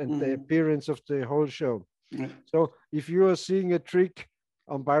show and the appearance of the whole show. So if you are seeing a trick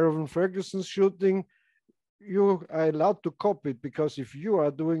on Byron Ferguson's shooting, you are allowed to copy it, because if you are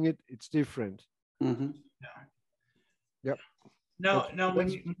doing it, it's different. Yep. Now,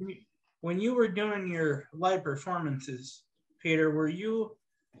 when you were doing your live performances, Peter, were you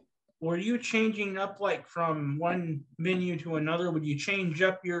changing up like from one venue to another? Would you change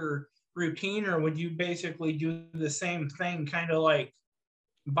up your routine, or would you basically do the same thing, kind of like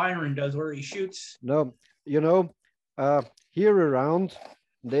Byron does, where he shoots? No, you know, here around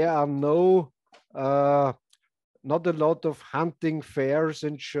there are not a lot of hunting fairs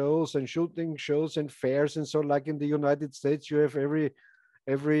and shows and shooting shows and fairs, and so like in the United States, you have every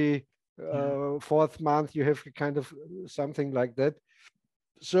fourth month you have a kind of something like that.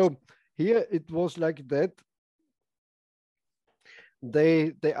 So here it was like that.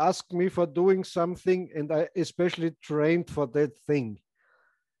 They asked me for doing something, and I especially trained for that thing.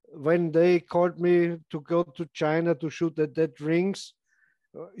 When they called me to go to China to shoot at that rings,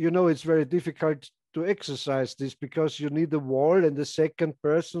 it's very difficult to exercise this, because you need a wall and a second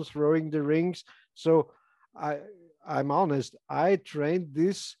person throwing the rings. So I'm honest, I trained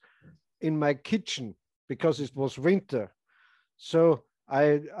this in my kitchen because it was winter. So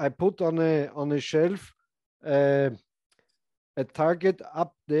I put on a shelf a target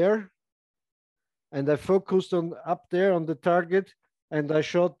up there, and I focused on up there on the target, and I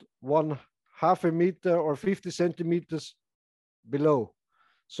shot 1/2 meter or 50 centimeters below.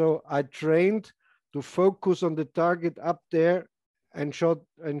 So I trained to focus on the target up there and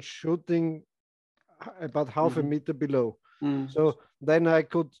shooting about 1/2 meter below. So then I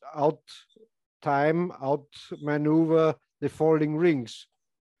could out maneuver the falling rings.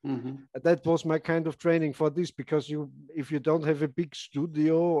 That was my kind of training for this, because if you don't have a big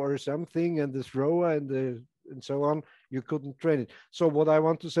studio or something and the thrower and so on, you couldn't train it. So what I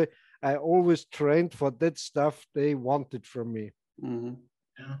want to say, I always trained for that stuff they wanted from me.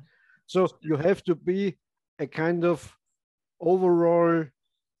 Yeah. So you have to be a kind of overall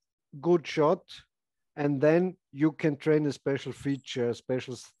good shot, and then you can train a special feature, a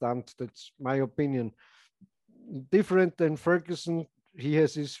special stunt. That's my opinion. Different than Ferguson. He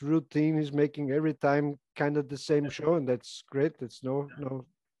has his routine. He's making every time kind of the same show, and that's great. There's no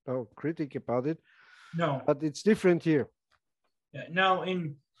critic about it. No, but it's different here. Yeah. Now,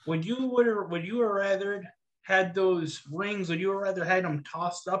 would you rather had those rings? Would you rather had them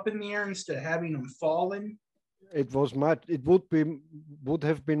tossed up in the air instead of having them falling? It would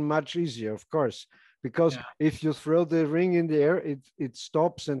have been much easier, of course, because if you throw the ring in the air, it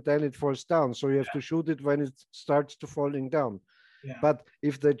stops and then it falls down. So you have to shoot it when it starts to falling down. Yeah. But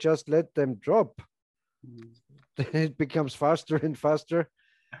if they just let them drop, then it becomes faster and faster.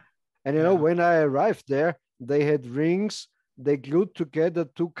 And when I arrived there, they had rings. They glued together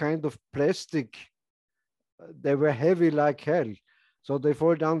two kind of plastic. They were heavy like hell. So they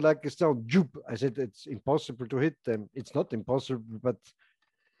fall down like a stone. I said, it's impossible to hit them. It's not impossible, but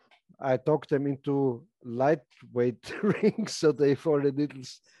I talked them into lightweight rings, so they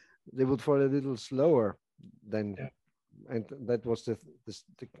would fall a little slower than, and that was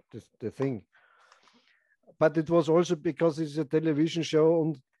the thing. But it was also because it's a television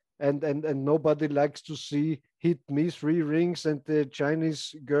show, and nobody likes to see hit me 3 rings and the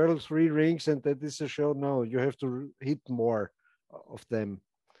Chinese girl 3 rings, and that is a show. No, you have to hit more of them.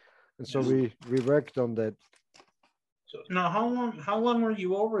 And so we worked on that. So now how long were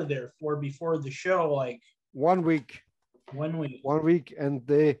you over there for before the show? Like 1 week. 1 week. 1 week, and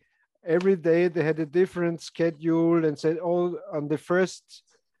every day they had a different schedule, and said, on the first,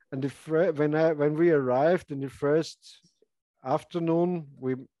 and when we arrived in the first afternoon,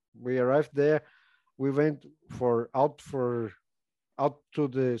 we arrived there, we went out to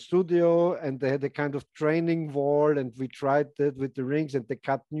the studio, and they had a kind of training wall, and we tried that with the rings, and they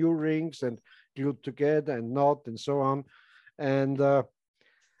cut new rings and glued together and not, and so on. And the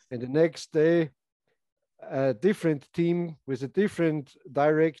next day, a different team with a different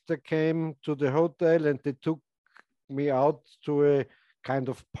director came to the hotel, and they took me out to a kind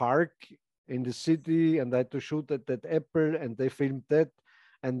of park in the city, and I had to shoot at that apple, and they filmed that.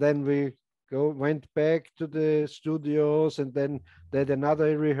 And then we went back to the studios, and then they had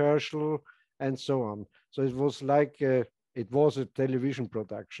another rehearsal, and so on. So it was like it was a television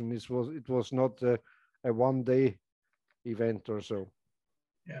production. It was not a 1 day event or so.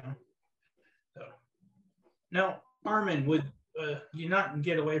 Yeah. So now, Armin, would you not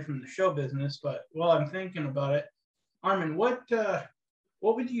get away from the show business? But while I'm thinking about it, Armin, what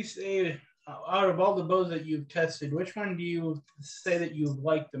would you say out of all the bows that you've tested? Which one do you say that you've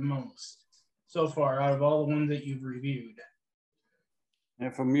liked the most so far out of all the ones that you've reviewed? Yeah,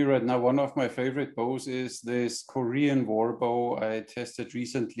 for me right now, one of my favorite bows is this Korean war bow I tested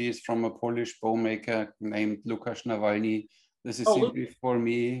recently. It's from a Polish bow maker named Lukasz Nawalny. This is simply for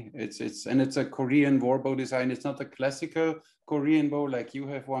me. It's a Korean war bow design. It's not a classical Korean bow like you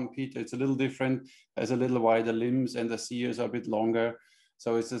have one, Peter. It's a little different. Has a little wider limbs and the sears are a bit longer.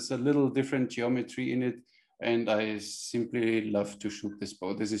 So it's just a little different geometry in it. And I simply love to shoot this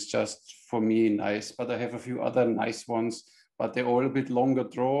bow. This is just for me nice. But I have a few other nice ones. But they're all a bit longer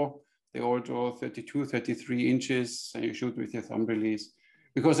draw. They all draw 32, 33 inches, and you shoot with your thumb release.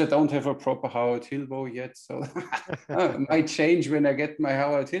 Because I don't have a proper Howard Hill bow yet, so might change when I get my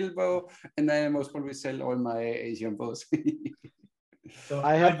Howard Hill bow, and then I most probably sell all my Asian bows. So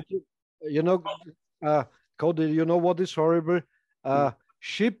I have, Cody, you know what is horrible?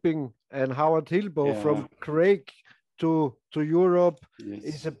 Shipping and Howard Hill bow from Craig to Europe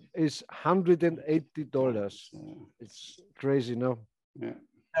is $180. It's crazy, no? Yeah,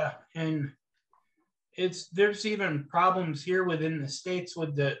 and there's even problems here within the States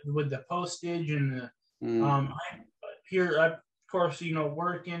with the postage and the here, of course,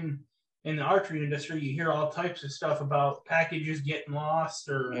 working in the archery industry, you hear all types of stuff about packages getting lost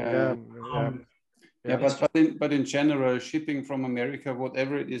or but in general, shipping from America,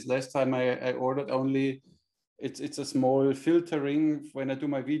 whatever it is, last time I ordered only. It's a small filtering. When I do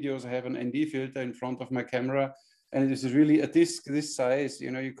my videos, I have an ND filter in front of my camera, and it is really a disc this size.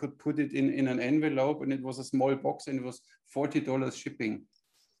 You could put it in an envelope, and it was a small box, and it was $40 shipping.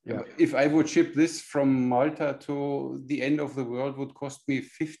 Yeah. If I would ship this from Malta to the end of the world, would cost me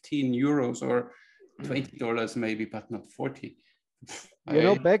 15 euros or $20 maybe, but not 40.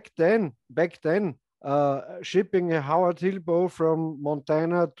 Back then, shipping a Howard Hill bow from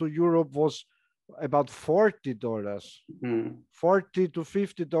Montana to Europe was about $40, $40 to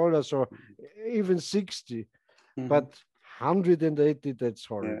 $50, or even $60, but $180, that's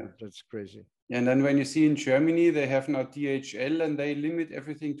horrible. That's crazy. And then when you see in Germany, they have now DHL and they limit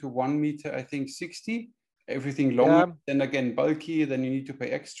everything to 1 meter, I think 60, everything longer, then again bulky, then you need to pay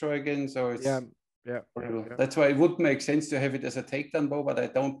extra again. So it's horrible. That's why it would make sense to have it as a takedown bow, but I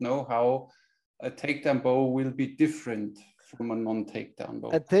don't know how a takedown bow will be different from a non-takedown bow.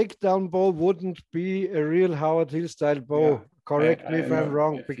 A takedown bow wouldn't be a real Howard Hill style bow. Correct me if I'm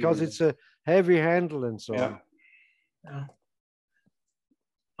wrong, because it's a heavy handle and so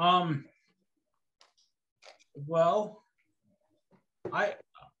on. Well,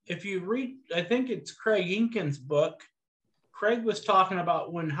 if you read, I think it's Craig Inkin's book. Craig was talking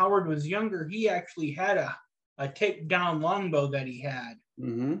about when Howard was younger, he actually had a takedown longbow that he had.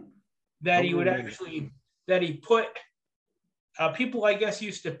 That he would actually, that he put. People, I guess,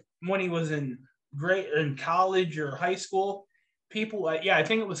 used to, when he was in college or high school, people, I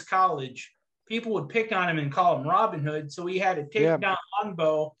think it was college, people would pick on him and call him Robin Hood. So he had a takedown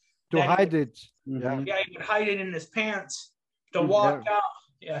longbow to hide it. He would hide it in his pants to walk out.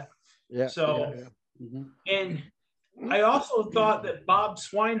 And I also thought that Bob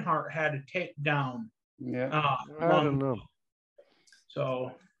Swinehart had a takedown. I don't know.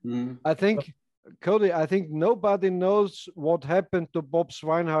 So I think, Cody, I think nobody knows what happened to Bob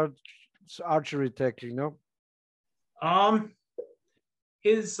Swinehart's archery tackling, no? One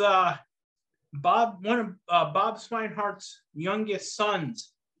of Bob Swinehart's youngest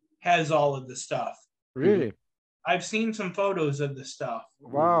sons has all of the stuff. Really? I've seen some photos of the stuff.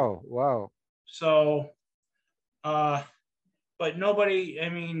 Wow. So, but nobody,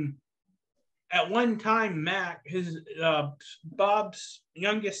 at one time, Bob's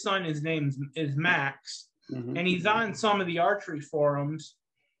youngest son, his name is Max, and he's on some of the archery forums,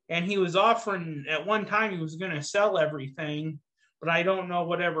 and he was offering, at one time, he was going to sell everything, but I don't know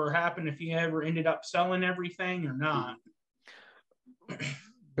whatever happened, if he ever ended up selling everything or not.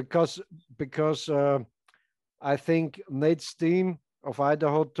 Because I think Nate Steen of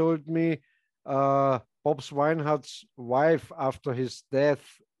Idaho told me Bob Swinehart's wife, after his death,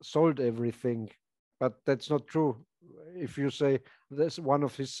 sold everything, but that's not true. If you say this, one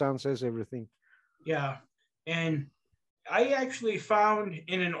of his sons has everything. Yeah, and I actually found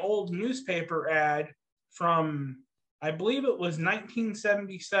in an old newspaper ad from, I believe it was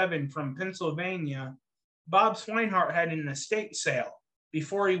 1977, from Pennsylvania, Bob Swinehart had an estate sale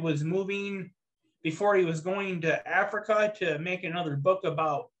before he was going to Africa to make another book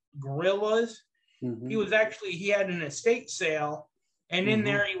about gorillas. He had an estate sale, And in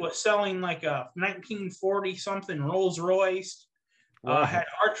there, he was selling like a 1940 something Rolls Royce. Wow. Had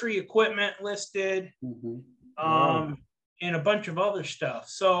archery equipment listed, Wow. and a bunch of other stuff.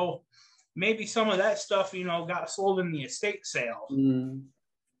 So maybe some of that stuff, you know, got sold in the estate sale.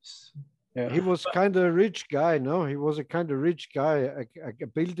 Yeah. He was kind of a rich guy, no? He was a kind of rich guy, a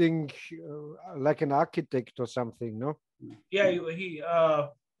building like an architect or something, no? Yeah, he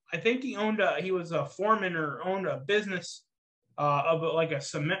I think he was a foreman or owned a business of like a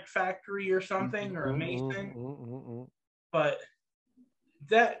cement factory or something, or a mason. But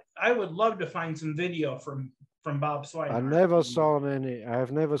that I would love to find some video from Bob Swinehart. I never saw any. I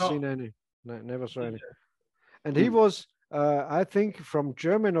have never seen any. Never saw any. And he was, I think, from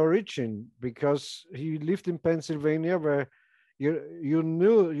German origin, because he lived in Pennsylvania, where you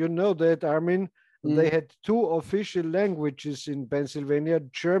know that, Armin, they had two official languages in Pennsylvania,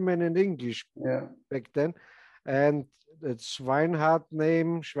 German and English back then. And it's Schweinhardt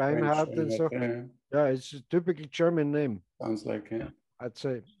name, Schweinhardt and so. Yeah, it's a typical German name. Sounds like it. I'd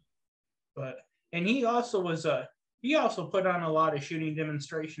say. And he also put on a lot of shooting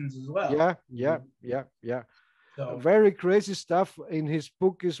demonstrations as well. Yeah. So, very crazy stuff. In his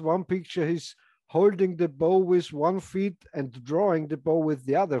book is one picture, he's holding the bow with one feet and drawing the bow with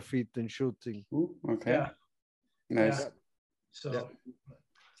the other feet and shooting. Ooh, okay. Yeah. Nice. Yeah. So,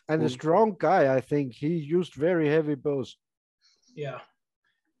 and a strong guy, I think. He used very heavy bows. Yeah.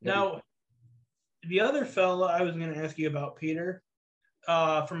 Now, the other fella I was going to ask you about, Peter,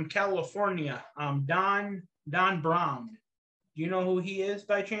 from California, Don Brown. Do you know who he is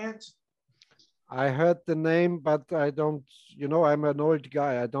by chance? I heard the name, but I don't, you know, I'm an old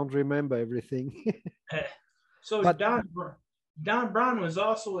guy. I don't remember everything. So but, Don Brown was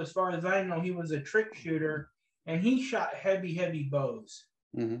also, as far as I know, he was a trick shooter, and he shot heavy bows.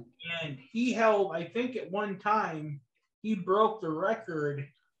 And he held, I think at one time, he broke the record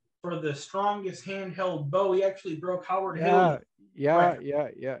for the strongest handheld bow. He actually broke Howard Hill. Yeah.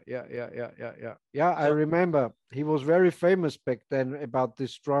 I remember. He was very famous back then about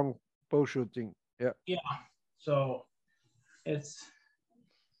this strong bow shooting. Yeah. So it's.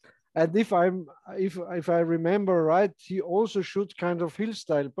 And if I remember right, he also shoots kind of hill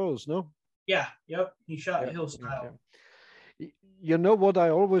style bows, no? Yeah. Yep. He shot hill style. You know what I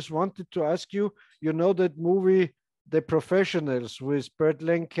always wanted to ask you? You know that movie, The Professionals, with Burt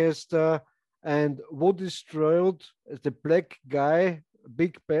Lancaster and Woody Strode, the black guy,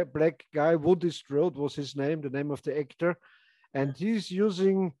 big black guy, Woody Strode was his name, the name of the actor. And he's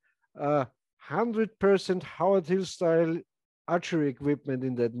using 100% Howard Hill style archery equipment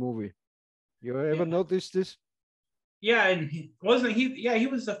in that movie. You ever noticed this? Yeah, and he was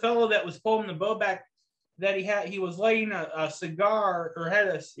the fellow that was pulling the bow back that he was lighting a cigar, or had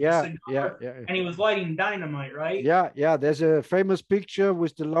a cigar, and he was lighting dynamite, right? Yeah, there's a famous picture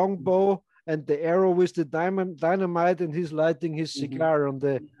with the long bow and the arrow with the dynamite, and he's lighting his cigar on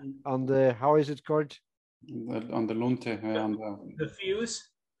the how is it called? On the lunte, the fuse.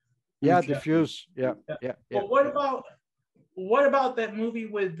 Yeah, the fuse. Yeah. But what about that movie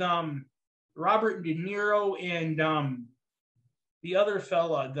with Robert De Niro and the other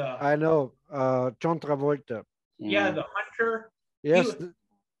fella? I know, John Travolta. Yeah, the hunter. Yes.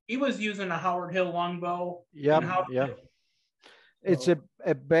 He was using a Howard Hill longbow. Yeah. It's a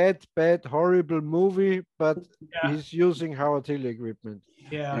bad, horrible movie, but he's using Howard Hill equipment.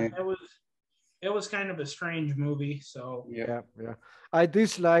 Yeah, it was kind of a strange movie. So yeah. I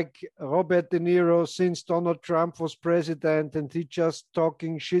dislike Robert De Niro since Donald Trump was president and he just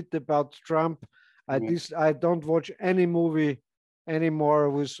talking shit about Trump. I don't watch any movie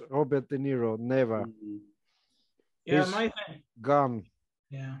anymore with Robert De Niro. Never. Yeah, He's my thing. Gone.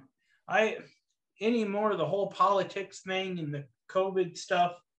 Yeah, anymore the whole politics thing and the COVID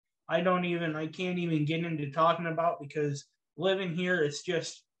stuff. I can't even get into talking about, because living here, it's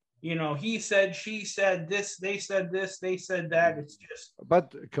just, you know, he said, she said this, they said that. It's just.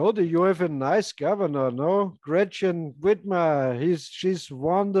 But Cody, you have a nice governor, no? Gretchen Whitmer. She's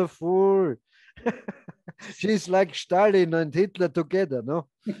wonderful. She's like Stalin and Hitler together, no?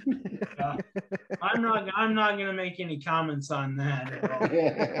 I'm not gonna make any comments on that at all.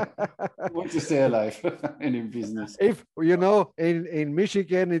 Want to stay alive and in business. If you know, in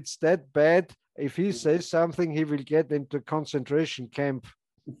Michigan, it's that bad. If he says something, he will get into concentration camp.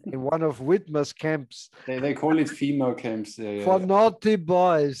 In one of Whitmer's camps. They call it female camps. For naughty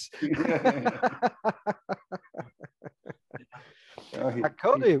boys.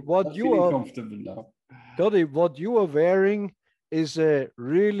 Cody, what you are wearing is a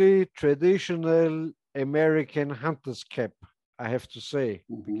really traditional American hunter's cap, I have to say,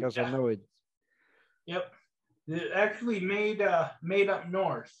 because I know it. Yep. They're actually made up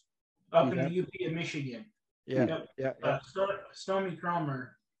north, up in the UP of Michigan. Yeah, yeah. Stormy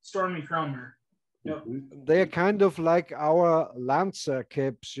Cromer. Yep. They're kind of like our Lancer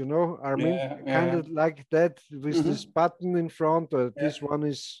caps, you know. I mean, kind of like that with this button in front. This one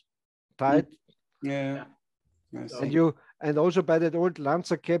is tight. Yeah. And also by that old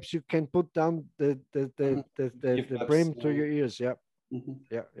Lancer caps, you can put down the brim to your ears. Yeah.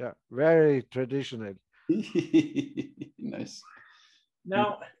 Yeah. Very traditional. Nice.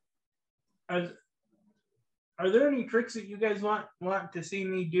 Now, are there any tricks that you guys want to see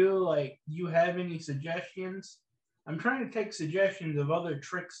me do? Like, you have any suggestions? I'm trying to take suggestions of other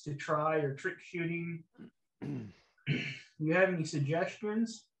tricks to try or trick shooting. You have any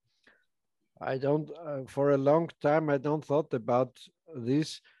suggestions? I don't, for a long time, I don't thought about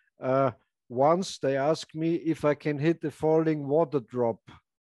this. Once they asked me if I can hit the falling water drop.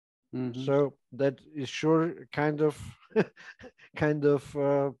 So that is sure kind of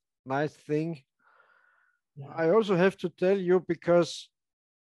nice thing. I also have to tell you, because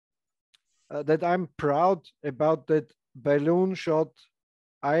that I'm proud about that balloon shot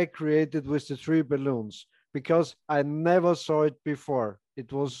I created with the 3 balloons, because I never saw it before.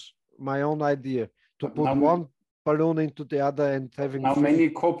 It was my own idea to put one balloon into the other and having. How many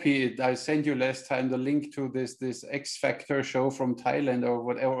copy it? I sent you last time the link to this X Factor show from Thailand or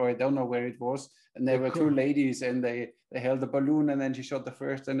whatever. I don't know where it was. And there were 2 ladies, and they held a balloon, and then she shot the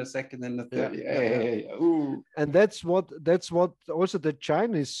first and the second and the third. Ooh. And that's what also the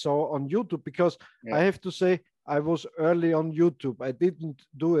Chinese saw on YouTube, because I have to say, I was early on YouTube. I didn't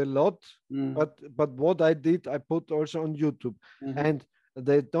do a lot, but what I did, I put also on YouTube. And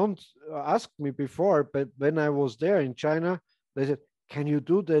they don't ask me before, but when I was there in China, they said, "Can you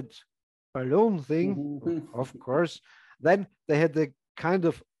do that balloon thing?" Of course. Then they had a kind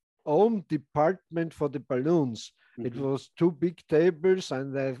of own department for the balloons. It was 2 big tables,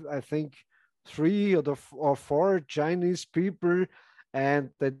 and I think 3 or 4 Chinese people, and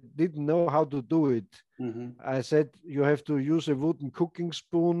they didn't know how to do it. I said, you have to use a wooden cooking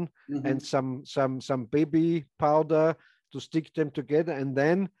spoon and some baby powder to stick them together, and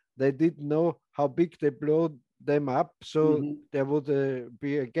then they didn't know how big they blow them up, so there would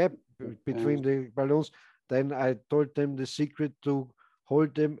be a gap between the balloons. Then I told them the secret to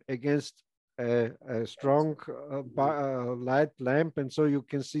hold them against a strong light lamp, and so you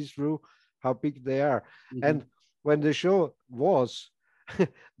can see through how big they are. And when the show was,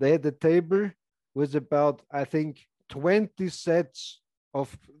 they had a table with about, I think, 20 sets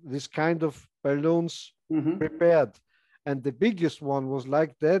of this kind of balloons prepared. And the biggest one was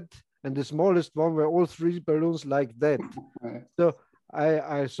like that, and the smallest one were all 3 balloons like that. So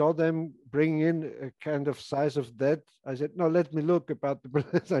I saw them bring in a kind of size of that. I said, no, let me look about the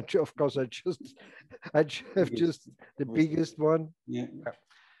balloons. Of course, I have just the biggest one.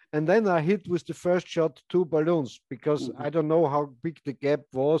 And then I hit with the first shot 2 balloons, because I don't know how big the gap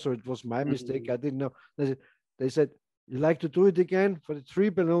was, or it was my mistake. I didn't know. They said, you like to do it again for the 3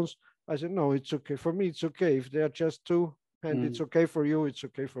 balloons? I said, no, it's okay. For me, it's okay. If they are just 2 and it's okay for you, it's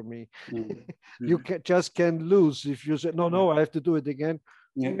okay for me. You can't lose if you say, no, I have to do it again.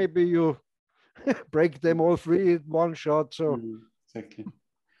 Maybe you break them all 3 in one shot. So exactly.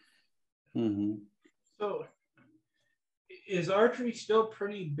 So is archery still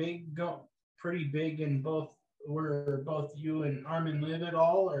pretty big in both, where both you and Armin live at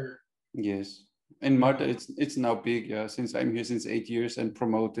all, or? Yes. In Malta, it's now big, since I'm here since 8 years and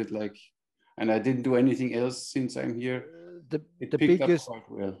promoted, like, and I didn't do anything else since I'm here. The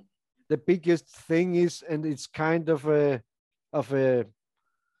biggest thing is, and it's kind of a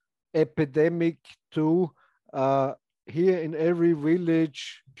epidemic too, here in every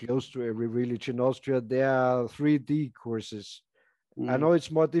village, close to every village in Austria, there are 3D courses. I know it's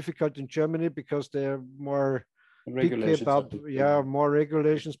more difficult in Germany because they're more picky about more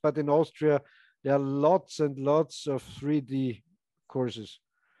regulations, but in Austria there are lots and lots of 3D courses,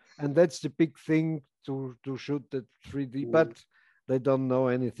 and that's the big thing to shoot that 3D. But they don't know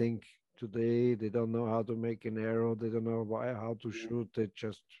anything today. They don't know how to make an arrow. They don't know how to shoot. They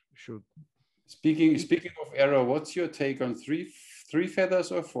just shoot. Speaking of arrow, what's your take on three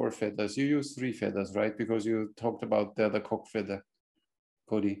feathers or 4 feathers? You use 3 feathers, right? Because you talked about the other cock feather,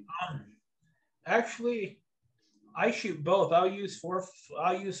 Cody. Actually, I shoot both. I'll use 4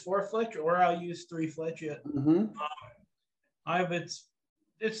 fletch, or I'll use 3 fletch.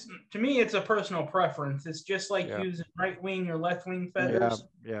 It's to me, it's a personal preference. It's just like using right wing or left wing feathers.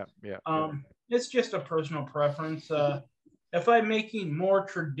 It's just a personal preference. If I'm making more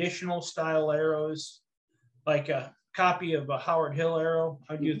traditional style arrows, like a copy of a Howard Hill arrow,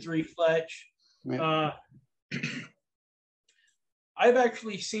 I do 3 fletch. I've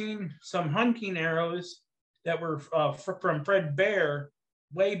actually seen some hunting arrows that were from Fred Bear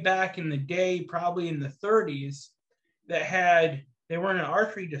way back in the day, probably in the 30s, they were in an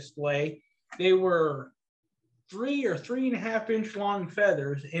archery display. They were 3 or 3.5 inch long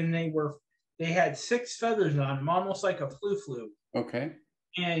feathers, and they had 6 feathers on them, almost like a flu. Okay.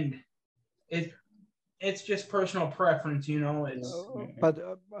 And it's just personal preference, you know. But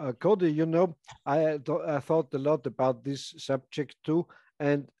Cody, you know, I thought a lot about this subject too,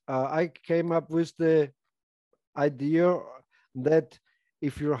 and I came up with the idea that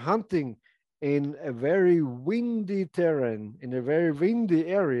if you're hunting in a very windy terrain, in a very windy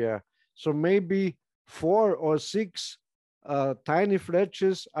area, so maybe 4 or 6 tiny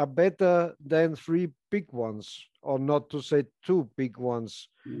fletches are better than 3 big ones, or not to say 2 big ones,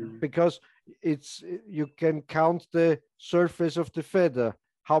 because you can count the surface of the feather.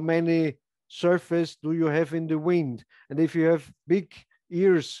 How many surface do you have in the wind? And if you have big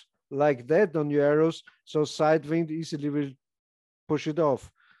ears like that on your arrows, so side wind easily will push it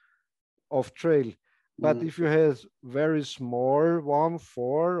off trail. But if you have very small 1,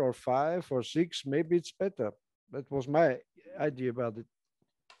 4 or 5 or 6, maybe it's better. That was my idea about it.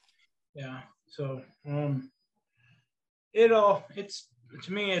 Yeah. So it's,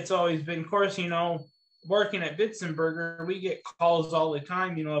 to me, it's always been, of course, you know, working at Bitzenberger, we get calls all the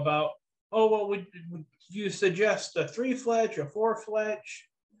time, you know, about, oh, what would you suggest, a 3 fletch, a 4 fletch?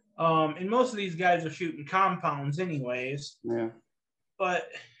 And most of these guys are shooting compounds anyways. Yeah. But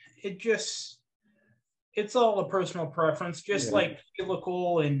it's all a personal preference, just like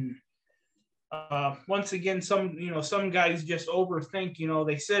helical. And once again, some guys just overthink, you know,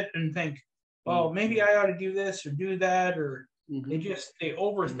 they sit and think, well, maybe I ought to do this or do that, or they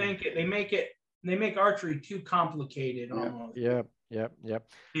overthink it. They make archery too complicated almost. Yeah.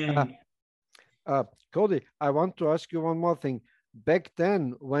 And, Cody, I want to ask you one more thing. Back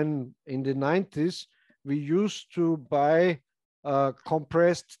then, when in the 90s, we used to buy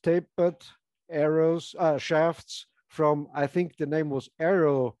compressed tapered arrows, shafts from, I think the name was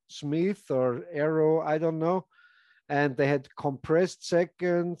Arrow Smith or Arrow, I don't know. And they had compressed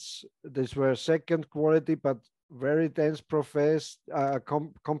seconds. These were second quality, but very dense compressed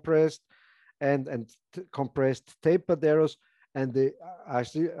and compressed tapered arrows. And I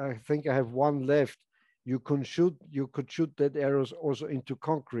think I have one left. You could shoot that arrows also into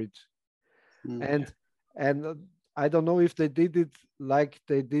concrete. And I don't know if they did it like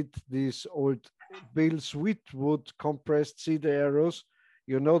they did these old Bill Sweetwood compressed cedar arrows.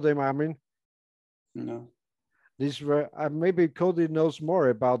 You know them, I mean? No. These were maybe Cody knows more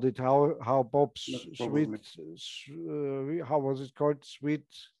about it. How Bob's sweet, how was it called? Sweet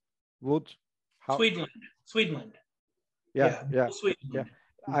wood. Sweetland. Yeah. Sweetland. Yeah.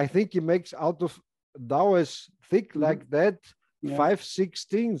 I think he makes out of dowels thick like that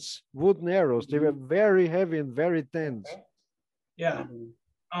 5/16 wooden arrows. They were very heavy and very dense. Yeah.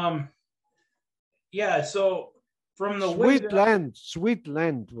 Yeah. So from the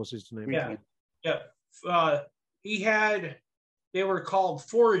Sweetland was his name. Yeah. They were called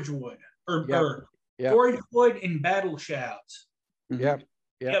forage wood or forage wood and battle shafts. Yep.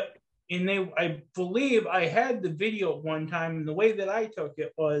 And I believe I had the video at one time, and the way that I took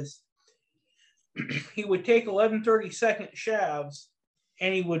it was he would take 11/32 shafts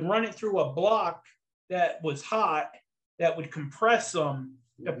and he would run it through a block that was hot that would compress them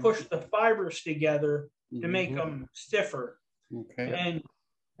to push the fibers together to make them stiffer. Okay. And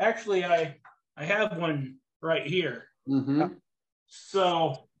actually, I have one right here.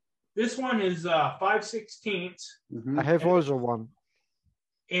 So this one is 5/16. I have also one.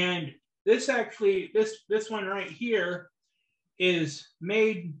 And this one right here is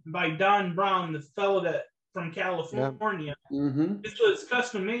made by Don Brown, the fellow from California. This was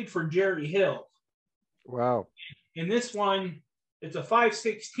custom made for Jerry Hill. Wow. And this one, it's a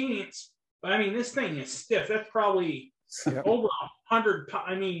 5/16. But I mean, this thing is stiff. That's probably over 100 pounds.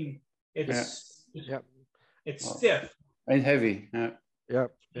 I mean, it's stiff and heavy.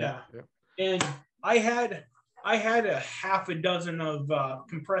 Yeah. And I had a half a dozen of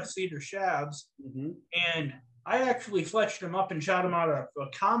compressed cedar shafts, and I actually fletched them up and shot them out of a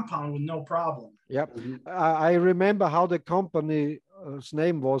compound with no problem. Yep. I remember how the company's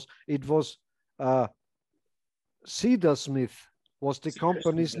name was. It was Cedar Smith was the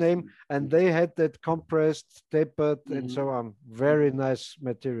company's name, and they had that compressed, tapered, and so on. Very nice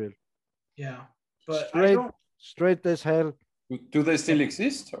material. Yeah, but straight as hell. Do they still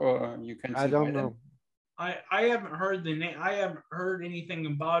exist, or you can? I don't know. I haven't heard the name. I haven't heard anything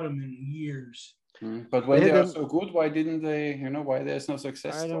about them in years. But when they are so good, why didn't they? Why there's no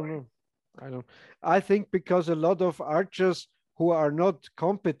success? I don't know. I think because a lot of archers who are not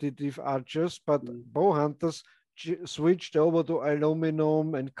competitive archers, but bow hunters switched over to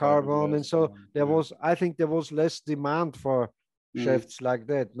aluminum and carbon. And so there was, I think there was less demand for shafts like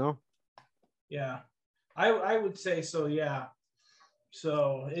that, no? Yeah, I would say so, yeah.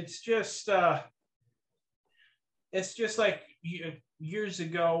 So it's just like years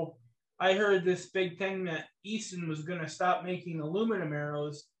ago, I heard this big thing that Easton was going to stop making aluminum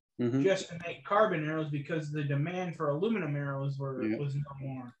arrows just to make carbon arrows because the demand for aluminum arrows was no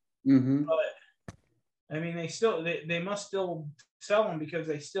more. But I mean, they must still sell them because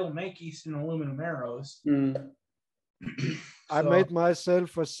they still make Easton aluminum arrows. I made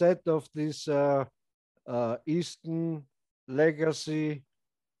myself a set of these Easton Legacy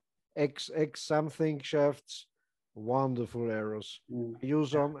XX something shafts. Wonderful arrows. I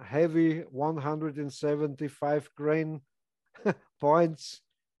use on heavy 175 grain points,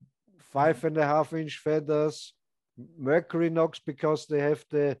 5.5-inch feathers, mercury nocks, because they have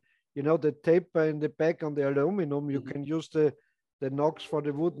the, you know, the taper in the back on the aluminum. You can use the nocks for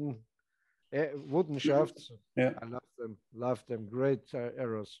the wooden shafts. Yeah, I love them. Great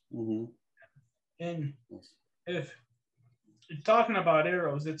arrows. And if talking about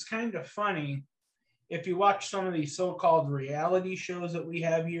arrows, it's kind of funny if you watch some of these so-called reality shows that we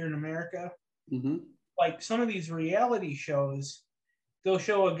have here in America. Like some of these reality shows, they'll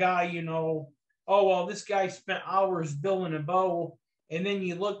show a guy, you know, oh, well, this guy spent hours building a bow. And then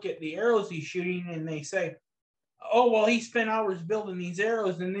you look at the arrows he's shooting and they say, oh, well, he spent hours building these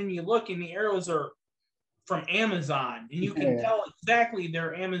arrows. And then you look and the arrows are from Amazon. And you can tell exactly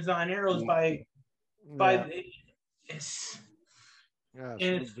they're Amazon arrows by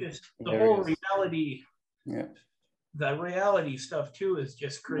and it's just the whole reality. The reality stuff too is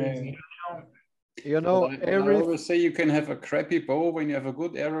just crazy. You know, I always say you can have a crappy bow. When you have a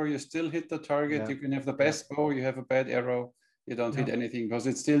good arrow, you still hit the target. You can have the best bow, you have a bad arrow, you don't hit anything, because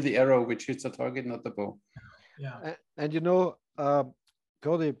it's still the arrow which hits the target, not the bow. And you know,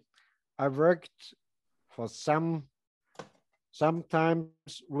 Cody, I worked for sometimes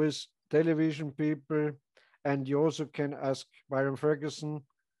with television people, and you also can ask Byron Ferguson.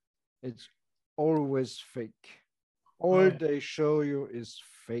 It's always fake. All they show you is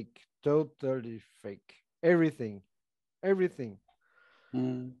fake, totally fake. Everything.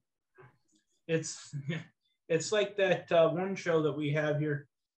 It's like that one show that we have here.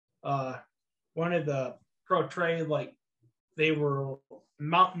 One of the pro trade, like they were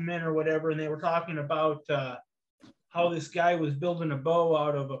mountain men or whatever, and they were talking about how this guy was building a bow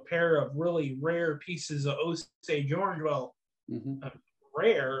out of a pair of really rare pieces of Osage orange. Well,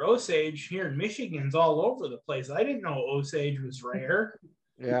 rare Osage here in Michigan's all over the place. I didn't know Osage was rare.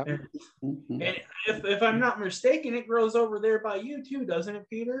 And if I'm not mistaken, it grows over there by you too, doesn't it,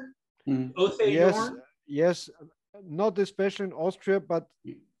 Peter? Osage orange? Yes, not especially in Austria, but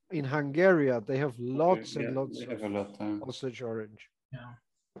in Hungary they have lots and lots of Osage orange.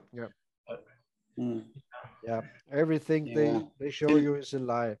 Everything they show you is a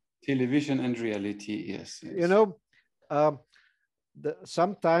lie. Television and reality, yes. You know,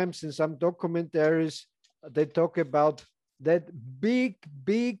 sometimes in some documentaries they talk about that big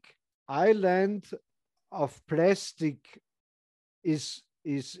island of plastic is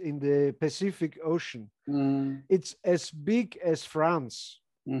in the Pacific Ocean. It's as big as France.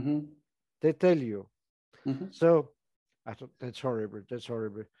 They tell you. So I thought, that's horrible.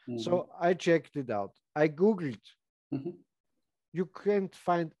 So I checked it out. I Googled. You can't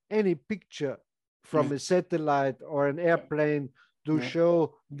find any picture from a satellite or an airplane to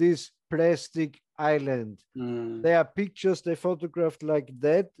show this plastic island. There are pictures they photographed like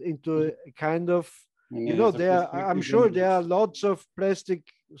that into a kind of, you know, I'm sure there are lots of plastic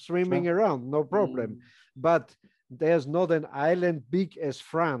swimming around, no problem. But there's not an island big as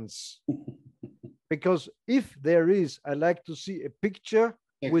France. Because if there is, I like to see a picture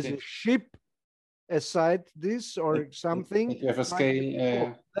with a ship aside this or something. You have a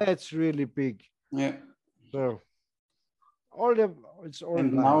scale. That's really big. So it's all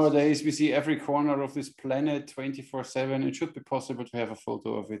and lies. Nowadays we see every corner of this planet 24/7. It should be possible to have a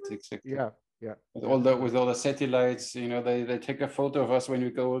photo of it, exactly. With all the satellites, you know, they take a photo of us when we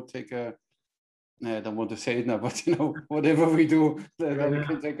go take a. I don't want to say it now, but you know, whatever we do, they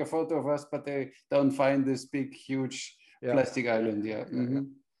can take a photo of us, but they don't find this big, huge plastic island.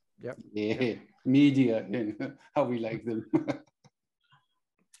 Media, you know, how we like them.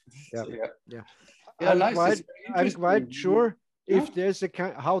 I'm quite sure if there's a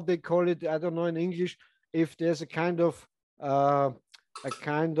kind, how they call it, I don't know in English, if there's a kind of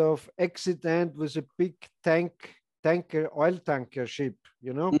accident with a big oil tanker ship,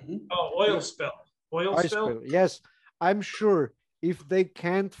 you know? Oh, oil spill. Oil spill? Yes, I'm sure if they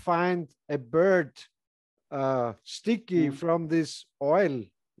can't find a bird sticky from this oil,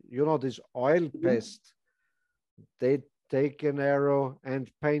 this oil pest, they take an arrow and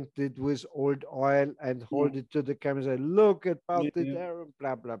paint it with old oil and hold it to the camera and say, look about the arrow,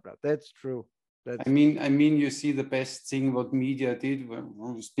 blah, blah, blah. That's true. I mean, you see the best thing what media did.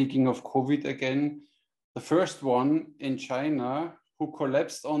 Speaking of COVID again, the first one in China who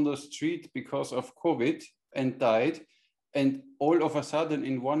collapsed on the street because of COVID and died. And all of a sudden,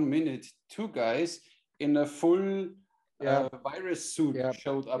 in 1 minute, 2 guys in a full virus suit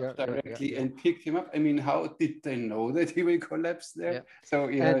showed up directly and picked him up. I mean, how did they know that he will collapse there? So,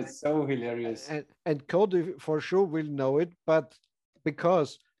 it's so hilarious. And Cody for sure will know it, but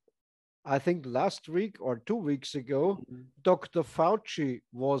because I think last week or 2 weeks ago, Dr. Fauci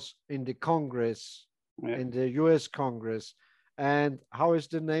was in the Congress, in the US Congress. And how is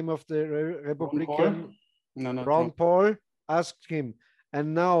the name of the Republican? Ron Paul asked him.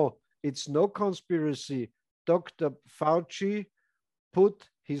 And now it's no conspiracy. Dr. Fauci put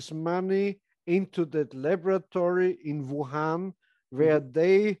his money into that laboratory in Wuhan where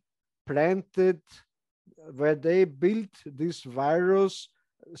they built this virus,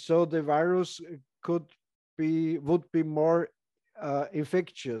 so the virus would be more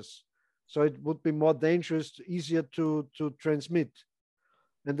infectious, so it would be more dangerous, easier to transmit.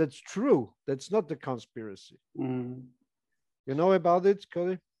 And that's true. That's not a conspiracy. You know about it,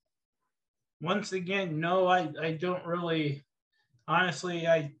 Cody? Once again, no, I don't really. Honestly,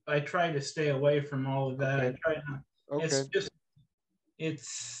 I try to stay away from all of that. Okay. I try not.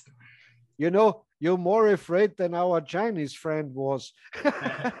 It's. You're more afraid than our Chinese friend was.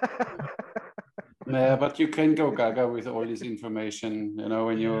 Yeah, but you can go gaga with all this information,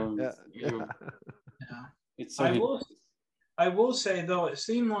 when it's so. I will say though, it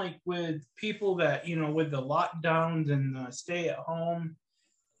seemed like with people that with the lockdowns and the stay at home,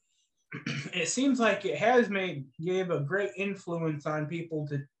 it seems like it has gave a great influence on people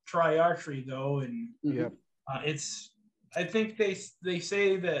to try archery though, and I think they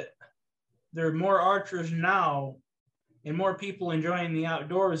say that there are more archers now and more people enjoying the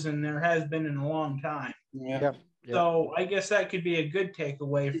outdoors than there has been in a long time. So I guess that could be a good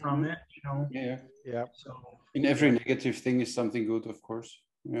takeaway from it, So in every negative thing is something good, of course.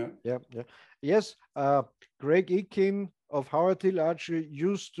 Yes. Greg Ekin of Howard Hill Archery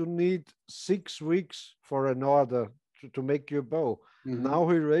used to need 6 weeks for an order to make your bow. Now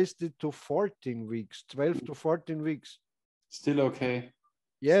he raised it to 14 weeks, 12 to 14 weeks. Still okay.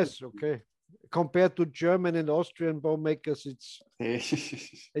 Yes, okay. Compared to German and Austrian bow makers,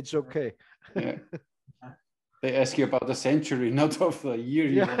 it's okay. They ask you about the century, not of the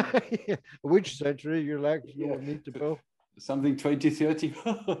year. Which century you need to bow? Something 2030,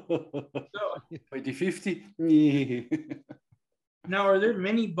 2050. Now, are there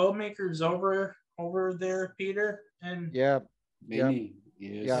many bow makers over there, Peter? And many.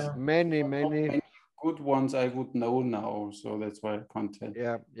 Yes. Yeah, many good ones I would know now, so that's why I can't tell.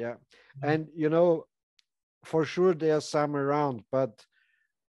 Yeah. And for sure there are some around, but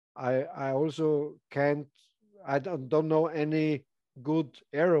I also I don't know any good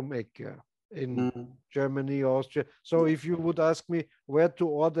arrow maker in Germany or Austria. So if you would ask me where to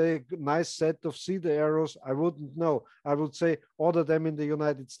order a nice set of cedar arrows, I wouldn't know. I would say order them in the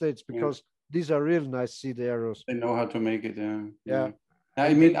United States because these are real nice cedar arrows. They know how to make it. Yeah.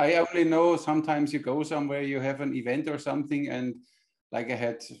 I mean, I only know sometimes you go somewhere, you have an event or something, and like I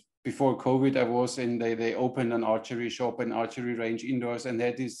had before COVID, I was they opened an archery shop, an archery range indoors, and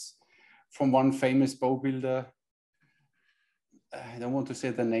had this from one famous bow builder. I don't want to say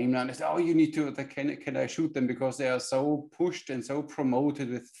the name now. And I said, you need to, can I shoot them? Because they are so pushed and so promoted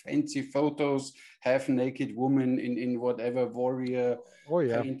with fancy photos, half-naked woman in whatever warrior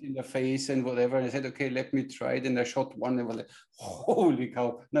paint in the face and whatever. And I said, okay, let me try it. And I shot one and was like, holy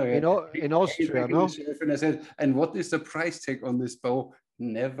cow. No, in Austria, no? And I said, and what is the price tag on this bow?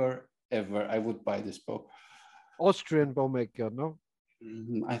 Never, ever I would buy this bow. Austrian bow maker, no?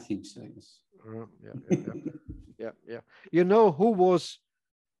 I think so, yes. Yeah. You know who was,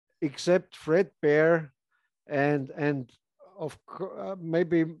 except Fred Bear and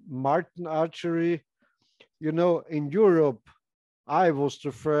maybe Martin Archery, in Europe, I was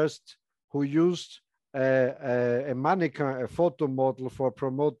the first who used a mannequin, a photo model for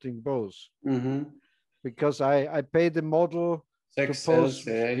promoting bows. Because I paid the model to post.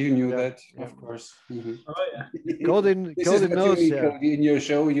 You knew that, of course. Oh yeah. Cody knows. In your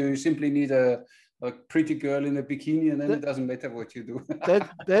show, you simply need a pretty girl in a bikini, and then it doesn't matter what you do.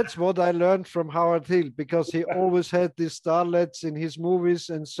 That's what I learned from Howard Hill, because he always had these starlets in his movies,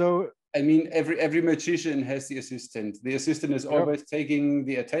 and so I mean, every magician has the assistant. The assistant is always taking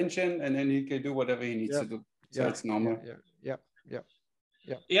the attention, and then he can do whatever he needs to do. So it's normal. Yeah,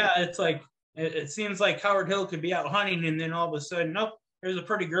 it's like it seems like Howard Hill could be out hunting, and then all of a sudden, nope, there's a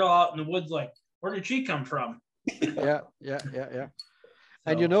pretty girl out in the woods. Like, where did she come from? Yeah.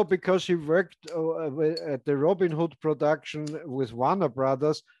 And you know, because he worked at the Robin Hood production with Warner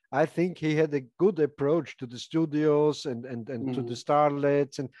Brothers, I think he had a good approach to the studios and to the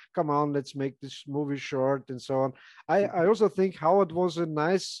starlets, and come on, let's make this movie short and so on. I also think Howard was a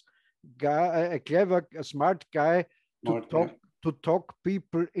nice guy, a clever, a smart guy to talk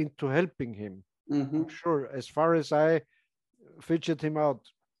people into helping him. I'm sure, as far as I fidget him out.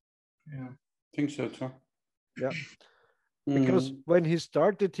 Yeah, I think so too. Yeah. Because when he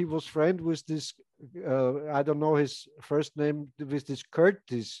started, he was friend with this, I don't know his first name, with this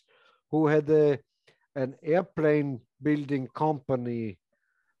Curtis, who had an airplane building company,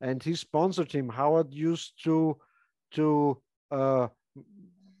 and he sponsored him. Howard used to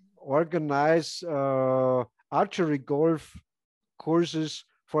organize archery golf courses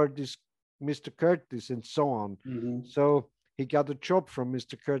for this Mr. Curtis and so on. So he got a job from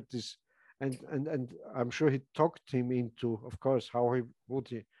Mr. Curtis. And I'm sure he talked him into, of course, how he would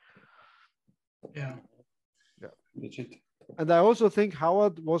he. Yeah. Legit. And I also think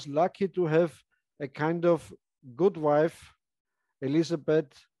Howard was lucky to have a kind of good wife,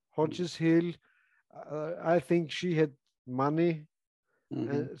 Elizabeth Hodges Hill. I think she had money,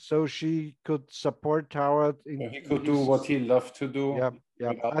 so she could support Howard. He could do what he loved to do.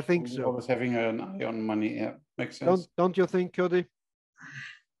 Yeah. I think so. Always having an eye on money. Yeah, makes sense. Don't you think, Cody?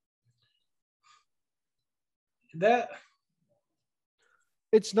 That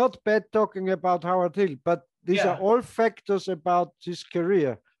it's not bad talking about Howard Hill, but these are all factors about his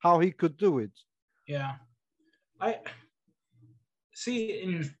career, how he could do it. Yeah, I see,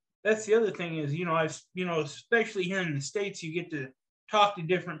 and that's the other thing is, especially here in the States, you get to talk to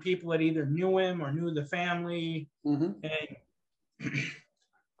different people that either knew him or knew the family, and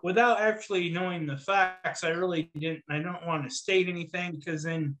without actually knowing the facts, I don't want to state anything, because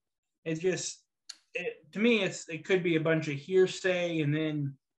then it just. To me, it could be a bunch of hearsay, and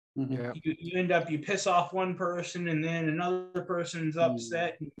then you end up, you piss off one person, and then another person's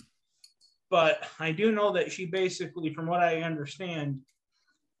upset. But I do know that she basically, from what I understand,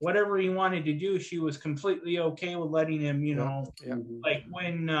 whatever he wanted to do, she was completely okay with letting him. Like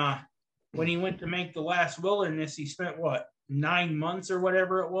when he went to make The Last Wilderness, he spent 9 months or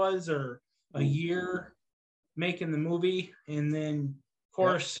whatever it was, or a year making the movie, and then of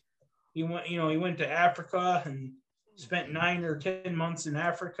course. He went to Africa and spent 9 or 10 months in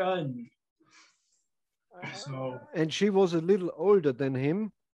Africa, and so. And she was a little older than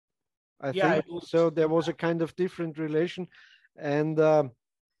him, I think. So there was a kind of different relation, and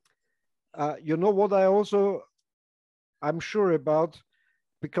you know what I'm sure about,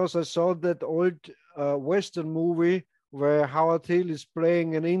 because I saw that old Western movie where Howard Hill is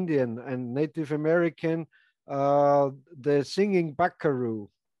playing an Indian and Native American, the singing Buckaroo.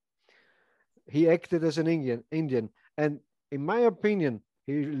 He acted as an Indian. And in my opinion,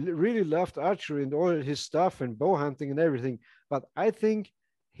 he really loved archery and all his stuff and bow hunting and everything. But I think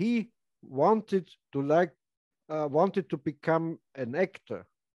he wanted to become an actor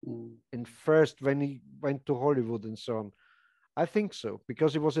in first, when he went to Hollywood and so on. I think so,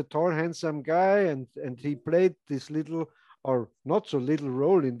 because he was a tall, handsome guy, and he played this little or not so little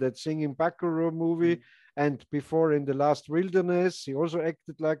role in that singing Buckaroo movie. And before, in The Last Wilderness, he also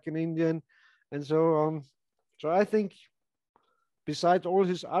acted like an Indian. And so on. So I think, besides all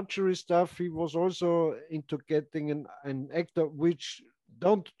his archery stuff, he was also into getting an actor, which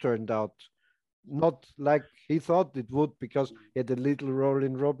don't turned out not like he thought it would, because he had a little role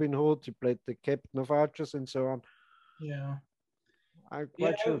in Robin Hood. He played the captain of archers and so on. Yeah, I'm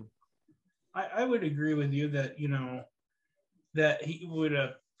quite sure. I would agree with you that that he would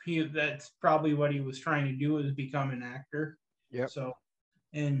have. That's probably what he was trying to do, is become an actor. Yeah. So,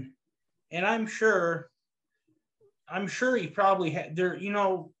 and I'm sure he probably had there,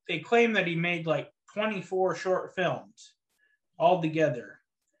 they claim that he made like 24 short films altogether.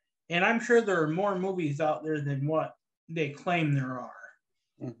 And I'm sure there are more movies out there than what they claim there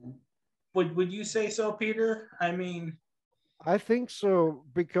are. Would you say so, Peter? I mean, I think so,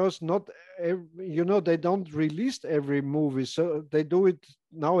 because they don't release every movie. So they do it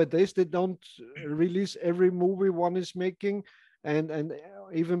nowadays. They don't release every movie one is making. And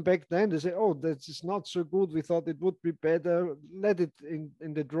even back then, they say, "Oh, that is not so good. We thought it would be better. Let it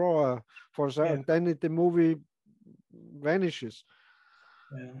in the drawer for some." And then the movie vanishes.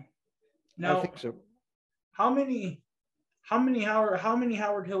 Yeah. Now, I think so. How many how many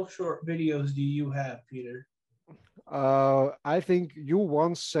Howard Hill short videos do you have, Peter? I think you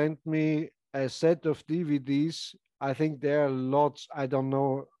once sent me a set of DVDs. I think there are lots. I don't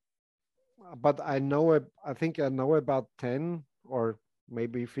know, but I think I know about 10 or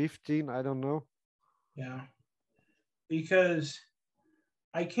maybe 15. I don't know. Yeah, because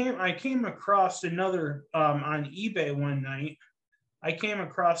I came across another on eBay one night. I came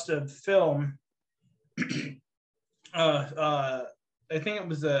across a film. I think it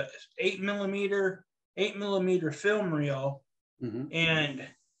was a 8mm film reel, and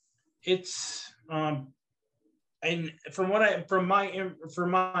it's and from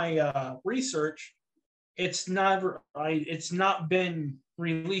my research, it's not been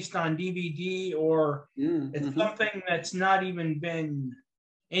released on DVD, or it's something that's not even been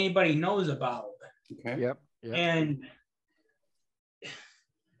anybody knows about. Okay. Yep. And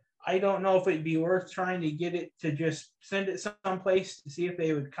I don't know if it'd be worth trying to get it to just send it someplace to see if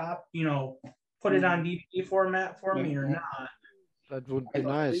they would put it on DVD format for me or not. That would be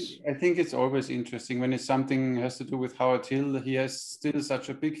nice. I think it's always interesting when it's something has to do with Howard Hill. He has still such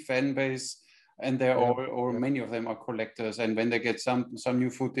a big fan base, and they're all many of them are collectors. And when they get some new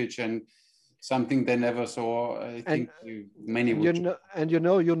footage and something they never saw, I think many would.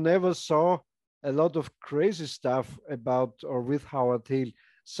 You never saw a lot of crazy stuff about or with Howard Hill.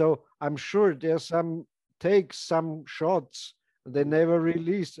 So I'm sure there's some takes, some shots they never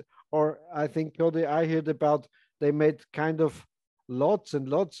released. Or I think, Cody, I heard about they made kind of lots and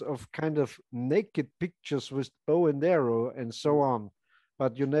lots of kind of naked pictures with bow and arrow and so on,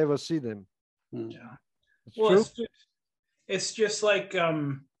 but you never see them. Yeah. It's true. It's just like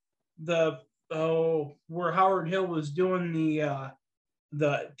where Howard Hill was doing the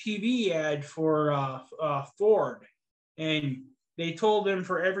TV ad for Ford, and they told him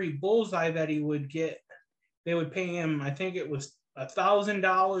for every bullseye that he would get, they would pay him, I think it was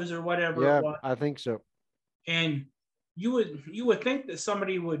 $1,000 or whatever it was. I think so. And you would think that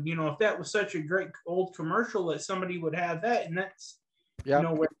somebody would, if that was such a great old commercial, that somebody would have that, and that's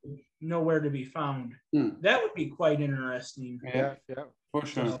nowhere to be found. That would be quite interesting. Yeah, for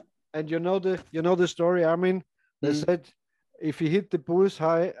sure. And you know the story, I mean, they said if he hit the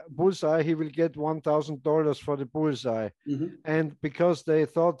bullseye, he will get $1,000 for the bullseye. And because they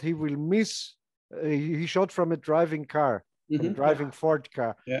thought he will miss, he shot from a driving car, from a driving Ford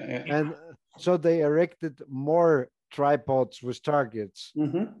car. And so they erected more tripods with targets.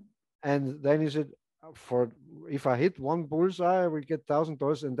 And then he said, if I hit one bullseye, I will get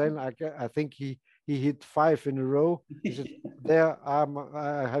 $1,000. And then I think he hit 5 in a row. He said, "There,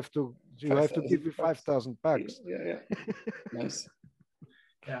 you have to give me $5,000." Yeah. Nice.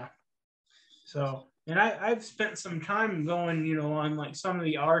 Yeah. So, and I've spent some time going, on like some of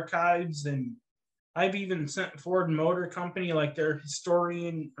the archives, and I've even sent Ford Motor Company, like their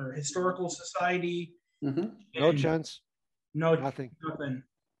historian or historical society. No chance. Nothing.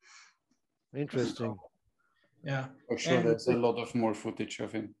 Interesting. Yeah. For sure, there's a lot of more footage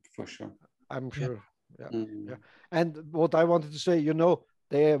of him, for sure. I'm sure. Yeah. And what I wanted to say,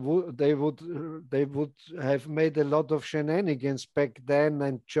 they would have made a lot of shenanigans back then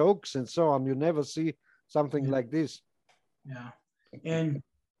and jokes and so on. You never see something like this. Yeah. And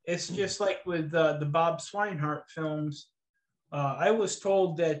it's just like with the Bob Swinehart films. I was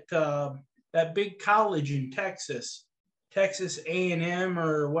told that that big college in Texas A&M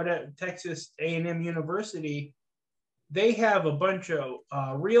or whatever, Texas A&M University, they have a bunch of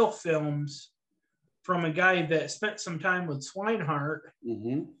real films from a guy that spent some time with Swinehart.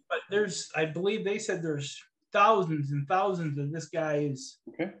 But I believe they said there's thousands and thousands of this guy's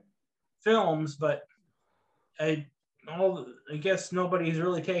films, but I guess nobody's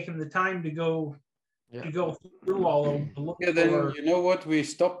really taken the time to go through all of them. Then you know what? We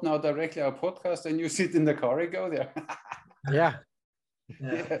stop now directly our podcast, and you sit in the car and go there. Yeah.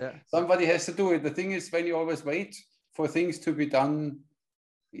 Somebody has to do it. The thing is, when you always wait for things to be done,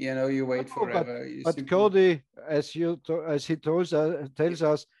 you wait forever. But Cody, as he tells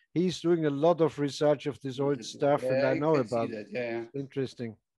us, he's doing a lot of research of this old stuff, and I know about it. Yeah.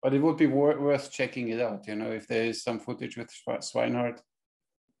 Interesting. But it would be worth checking it out, if there is some footage with Swinehart.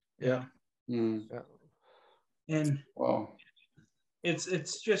 Yeah. And wow,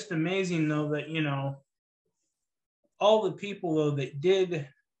 it's just amazing though that all the people though that did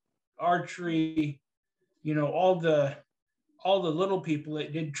archery, all the little people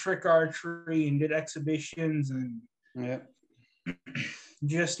that did trick archery and did exhibitions, and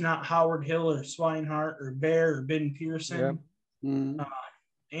just not Howard Hill or Swinehart or Bear or Ben Pearson,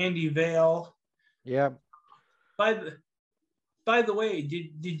 Andy Vale. Yeah. By the way,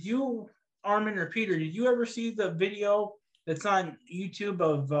 did you, Armin or Peter, did you ever see the video that's on YouTube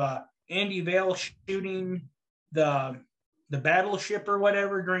of Andy Vale shooting the battleship or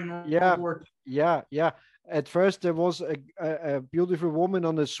whatever during World War II. Yeah. At first there was a beautiful woman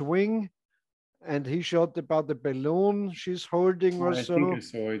on a swing, and he shot about the balloon she's holding or so. I think I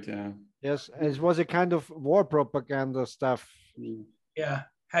saw it, yeah. Yes, it was a kind of war propaganda stuff. Yeah.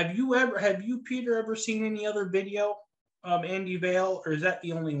 Have you, Peter, ever seen any other video of Andy Vale, or is that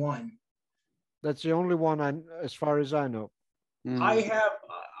the only one? That's the only one, as far as I know. I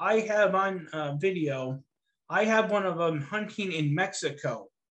have on video. I have one of them hunting in Mexico.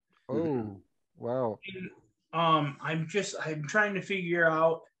 Oh, wow. And, I'm trying to figure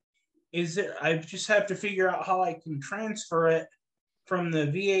out, I just have to figure out how I can transfer it from the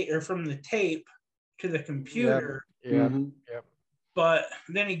V8 or from the tape to the computer. Yeah. But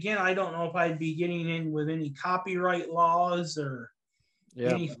then again, I don't know if I'd be getting in with any copyright laws or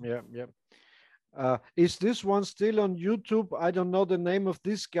anything. Yeah. Is this one still on YouTube? I don't know the name of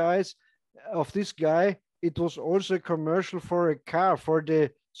this guy. It was also a commercial for a car, for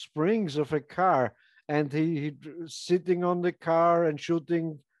the springs of a car, and he sitting on the car and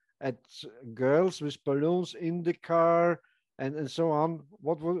shooting at girls with balloons in the car and so on.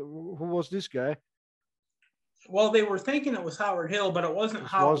 Who was this guy? Well, they were thinking it was Howard Hill, but it wasn't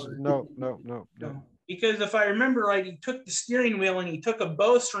Howard. No. Because if I remember right, he took the steering wheel and he took a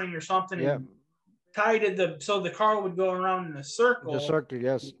bowstring or something and tied it so the car would go around in a circle. The circle,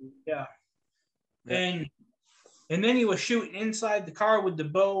 yes. Yeah. And then he was shooting inside the car with the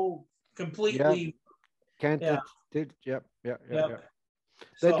bow completely canted. Yep.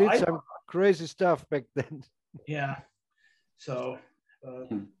 They did some crazy stuff back then. Yeah. So,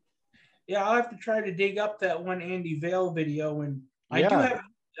 I'll have to try to dig up that one Andy Vale video, and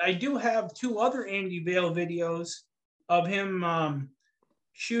I do have two other Andy Vale videos of him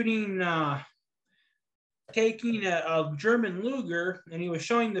shooting, taking a German Luger, and he was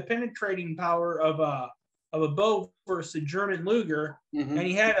showing the penetrating power of a bow versus a German Luger, and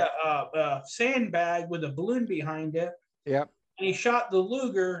he had a sandbag with a balloon behind it. Yeah. And he shot the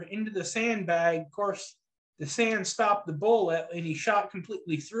Luger into the sandbag. Of course, the sand stopped the bullet, and he shot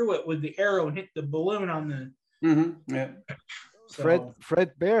completely through it with the arrow and hit the balloon on the. So,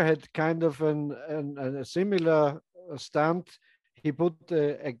 Fred Bear had kind of a similar stunt. He put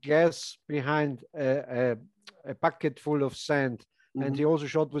a gas behind a bucket full of sand, and he also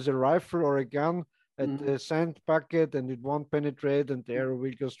shot with a rifle or a gun at the sand bucket, and it won't penetrate, and the arrow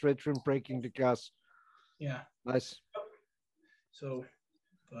will go straight from breaking the glass. Yeah. Nice. So,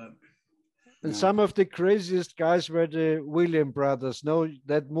 but. And some of the craziest guys were the Williams brothers. No,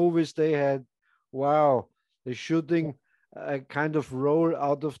 that movies they had, wow, they're shooting a kind of roll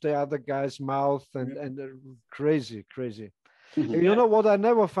out of the other guy's mouth and crazy. You know what I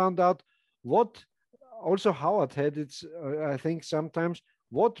never found out? What also Howard had, it's I think sometimes,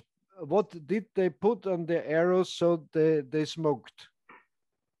 what did they put on the arrows so they smoked?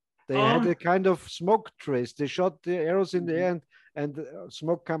 They had a kind of smoke trace. They shot the arrows in the air, and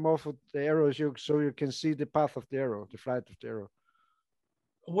smoke come off of the arrows, so you can see the path of the arrow, the flight of the arrow.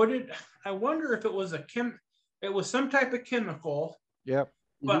 I wonder if it was it was some type of chemical. Yeah.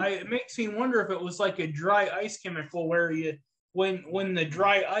 But it makes me wonder if it was like a dry ice chemical where when the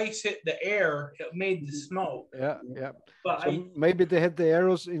dry ice hit the air, it made the smoke. Yeah. But so maybe they had the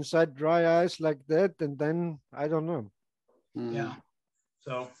arrows inside dry ice like that, and then I don't know. Yeah.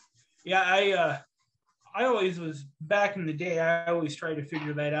 So, I always was, back in the day, I always tried to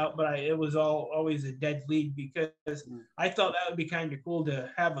figure that out, but it was always a dead lead because I thought that would be kind of cool to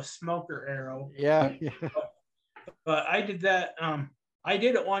have a smoker arrow. Yeah. But I did that. I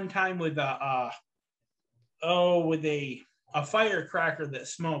did it one time with a firecracker that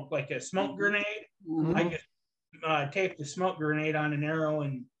smoked, like a smoke grenade. I just taped the smoke grenade on an arrow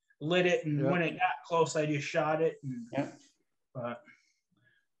and lit it, and when it got close, I just shot it. But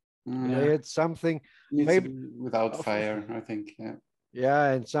they had something maybe without fire, I think.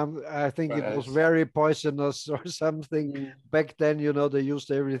 And I think it was very poisonous or something. Back then, they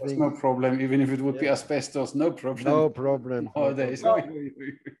used everything. No problem, even if it would be asbestos, no problem. No problem. Nowadays.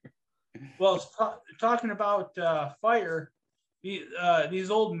 Well, talking about fire, these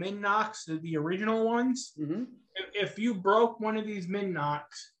old Min-Nox, the original ones, if you broke one of these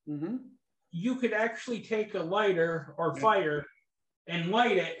Min-Nox, you could actually take a lighter or fire and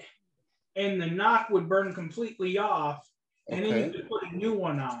light it, and the knock would burn completely off, and then you could put a new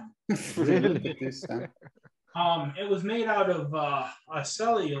one on. Really? It was made out of a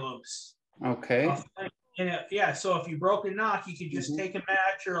cellulose. Okay. So if you broke a knock, you could just take a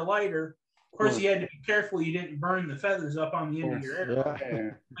match or a lighter. Of course, you had to be careful you didn't burn the feathers up on the end of your arrow.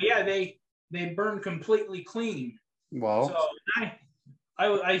 But they burn completely clean. Wow. So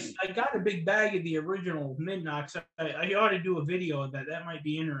I got a big bag of the original mid-nocks. I ought to do a video of that. That might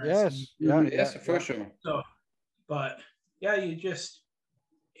be interesting. Yes, yeah, yes, for sure. So, but yeah,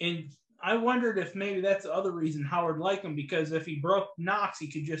 and I wondered if maybe that's the other reason Howard liked them, because if he broke knocks, he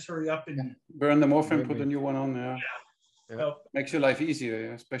could just hurry up and burn them off and put a new one on. Yeah. So, makes your life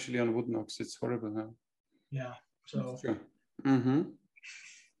easier, especially on wood knocks. It's horrible. Huh? Yeah. So. Sure.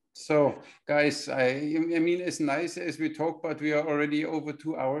 So, guys, I mean, as nice as we talk, but we are already over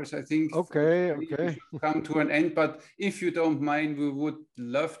 2 hours. I think. Okay. We should come to an end. But if you don't mind, we would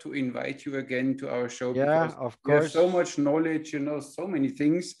love to invite you again to our show. Yeah, because of you have course. so much knowledge, you know, so many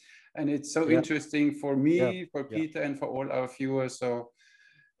things, and it's so interesting for me, for Peter, and for all our viewers. So,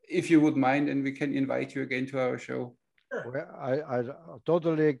 if you would mind, and we can invite you again to our show. Well, I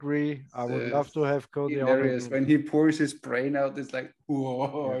totally agree. I would love to have Cody hilarious on. When he pours his brain out, it's like,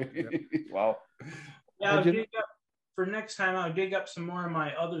 whoa. Wow. Yeah, for next time, I'll dig up some more of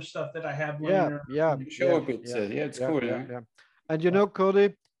my other stuff that I have. Show a bit. Yeah, it's cool. And you know,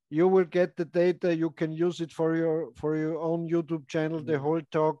 Cody, you will get the data. You can use it for your own YouTube channel, the whole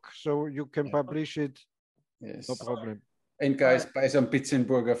talk, so you can publish it. Yes, no problem. And guys, buy some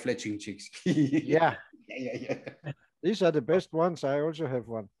Bitzenburger fletching chicks. Yeah. These are the best ones. I also have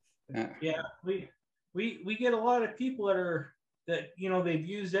one. Yeah, we get a lot of people that you know, they've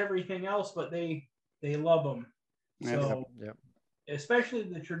used everything else, but they love them. So especially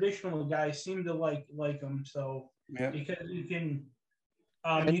the traditional guys seem to like them. So because you can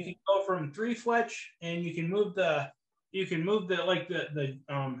go from 3 fletch, and you can move the like the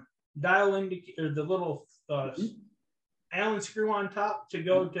dial indicator, or the little Allen screw on top, to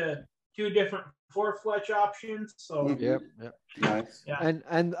go to 2 different 4 fletch options. So nice.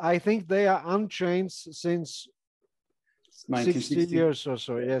 And I think they are unchanged since 60 years or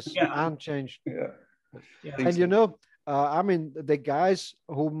so. Yes, unchanged. And you know, I mean, the guys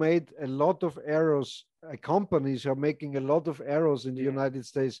who made a lot of arrows, companies are making a lot of arrows in the United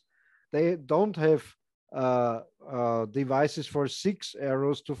States. They don't have devices for 6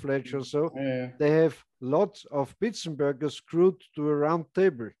 arrows to fletch or so. They have lots of Bitzenbergers screwed to a round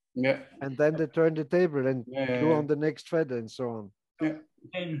table. And then they turn the table and glue on the next feather and so on.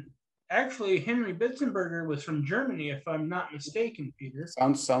 And actually, Henry Bitzenberger was from Germany, if I'm not mistaken, Peter.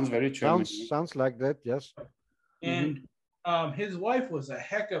 Sounds very German. Sounds like that, yes. And his wife was a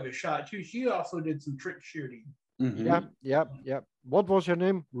heck of a shot too. She also did some trick shooting. Yeah. What was her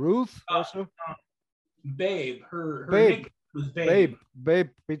name? Ruth also? Babe. Her Babe. nickname was Babe. Babe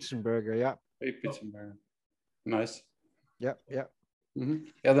Bitzenberger, Babe Bitzenberger. Nice. Yeah.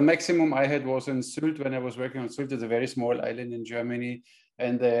 Yeah, the maximum I had was in Sylt when I was working on Sylt. It's a very small island in Germany.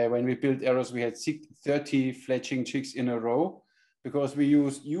 And when we built arrows, we had 30 fletching chicks in a row, because we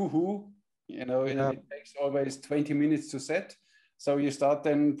used Yoo-hoo, you know, and it takes always 20 minutes to set. So you start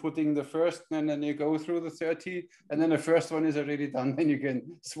then putting the first, and then you go through the 30, and then the first one is already done. Then you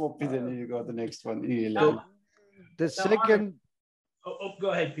can swap it, and then you got the next one. The second.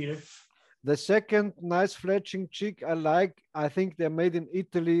 Go ahead, Peter. The second nice fletching chick I like, I think they're made in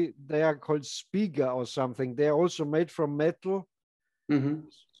Italy. They are called Spiga or something. They're also made from metal.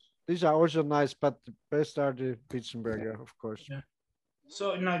 These are also nice, but the best are the Bitzenberger, of course.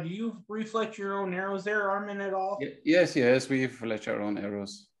 So now, do you reflect your own arrows there, Armin, at all? Yes, we fletch our own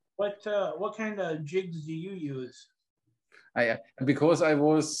arrows. What kind of jigs do you use? Because I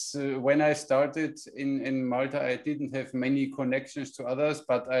was, when I started in Malta, I didn't have many connections to others,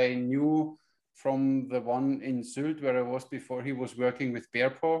 but I knew from the one in Sylt where I was before, he was working with bear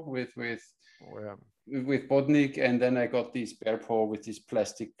paw, with Bodnik, and then I got these bear paw with these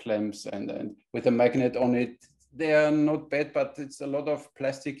plastic clamps and with a magnet on it. They are not bad, but it's a lot of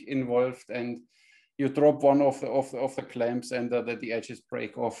plastic involved, and you drop one of the clamps, and the edges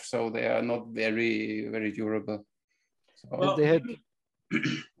break off, so they are not very, very durable. Well,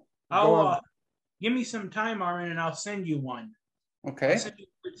 give me some time, Armin, and I'll send you one. Okay. I'll send you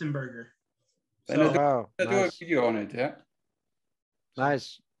Bitzenberger. I'll do a video on it. Yeah.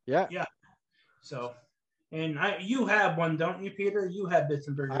 Nice. Yeah. So, and you have one, don't you, Peter? You have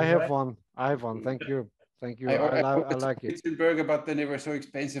Bitzenberger. I have one. Thank you. I like it. Bitzenberger, but then they were so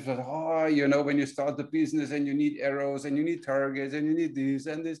expensive. That, you know, when you start the business and you need arrows and you need targets and you need this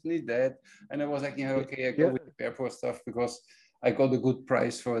and this, need that. And I was like, okay, I go with the bear paw stuff because I got a good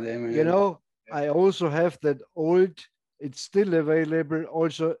price for them. You know, I also have that old, it's still available,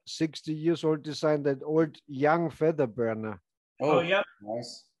 also 60 years old design, that old young feather burner. Oh yeah.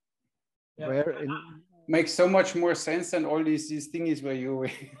 Nice. Where makes so much more sense than all these things where you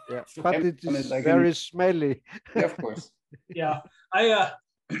but it is like very smelly. Yeah, of course. Yeah,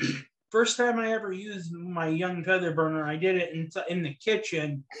 first time I ever used my young feather burner, I did it in the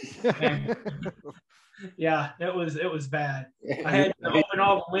kitchen. And yeah, it was bad. I had to open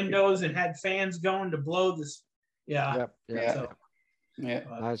all the windows and had fans going to blow this. Yeah.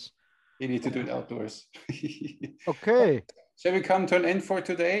 Nice. You need to do it outdoors. Okay. Shall we come to an end for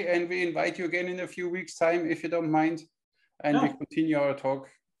today? And we invite you again in a few weeks' time, if you don't mind. And we continue our talk.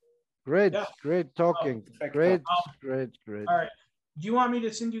 Great, great talking. Great. All right. Do you want me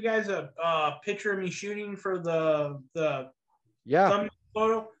to send you guys a picture of me shooting for the thumbnail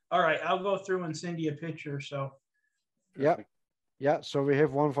photo? All right, I'll go through and send you a picture. So yeah. So we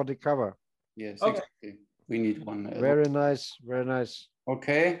have one for the cover. Yes, exactly. We need one. Very nice, very nice.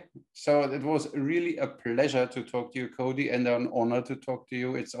 Okay, so it was really a pleasure to talk to you, Cody, and an honor to talk to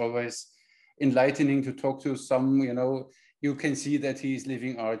you. It's always enlightening to talk to some, you can see that he's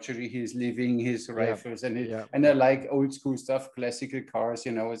living archery, he's living his rifles, and I like old school stuff, classical cars,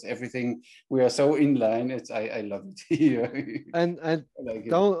 it's everything. We are so in line. I love it. and like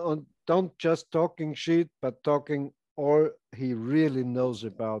don't just talking shit, but talking all he really knows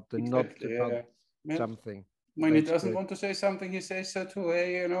about and not about something. When he doesn't want to say something, he says so too.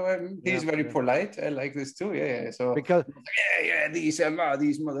 He's very polite. I like this too. So because these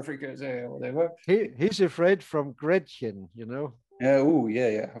motherfuckers, whatever. He's afraid from Gretchen,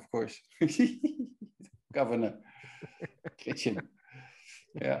 Of course. Governor Gretchen.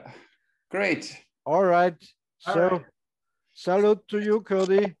 Yeah, great. All right. Salute to you,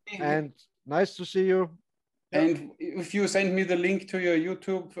 Cody, and nice to see you. And if you send me the link to your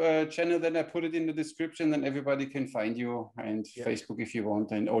YouTube channel, then I put it in the description, and everybody can find you, and Facebook if you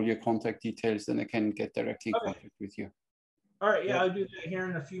want, and all your contact details, then I can get directly in contact with you. All right, I'll do that here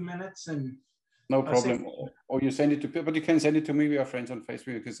in a few minutes, and no problem. Or you send it to people, but you can send it to me. We are friends on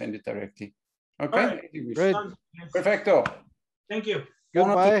Facebook. You can send it directly. Okay. Right. Great. Perfecto. Thank you.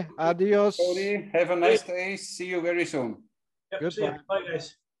 Goodbye. Adios. Cody, have a nice day. See you very soon. Goodbye. Bye,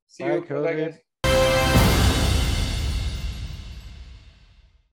 guys. See you. Bye, guys.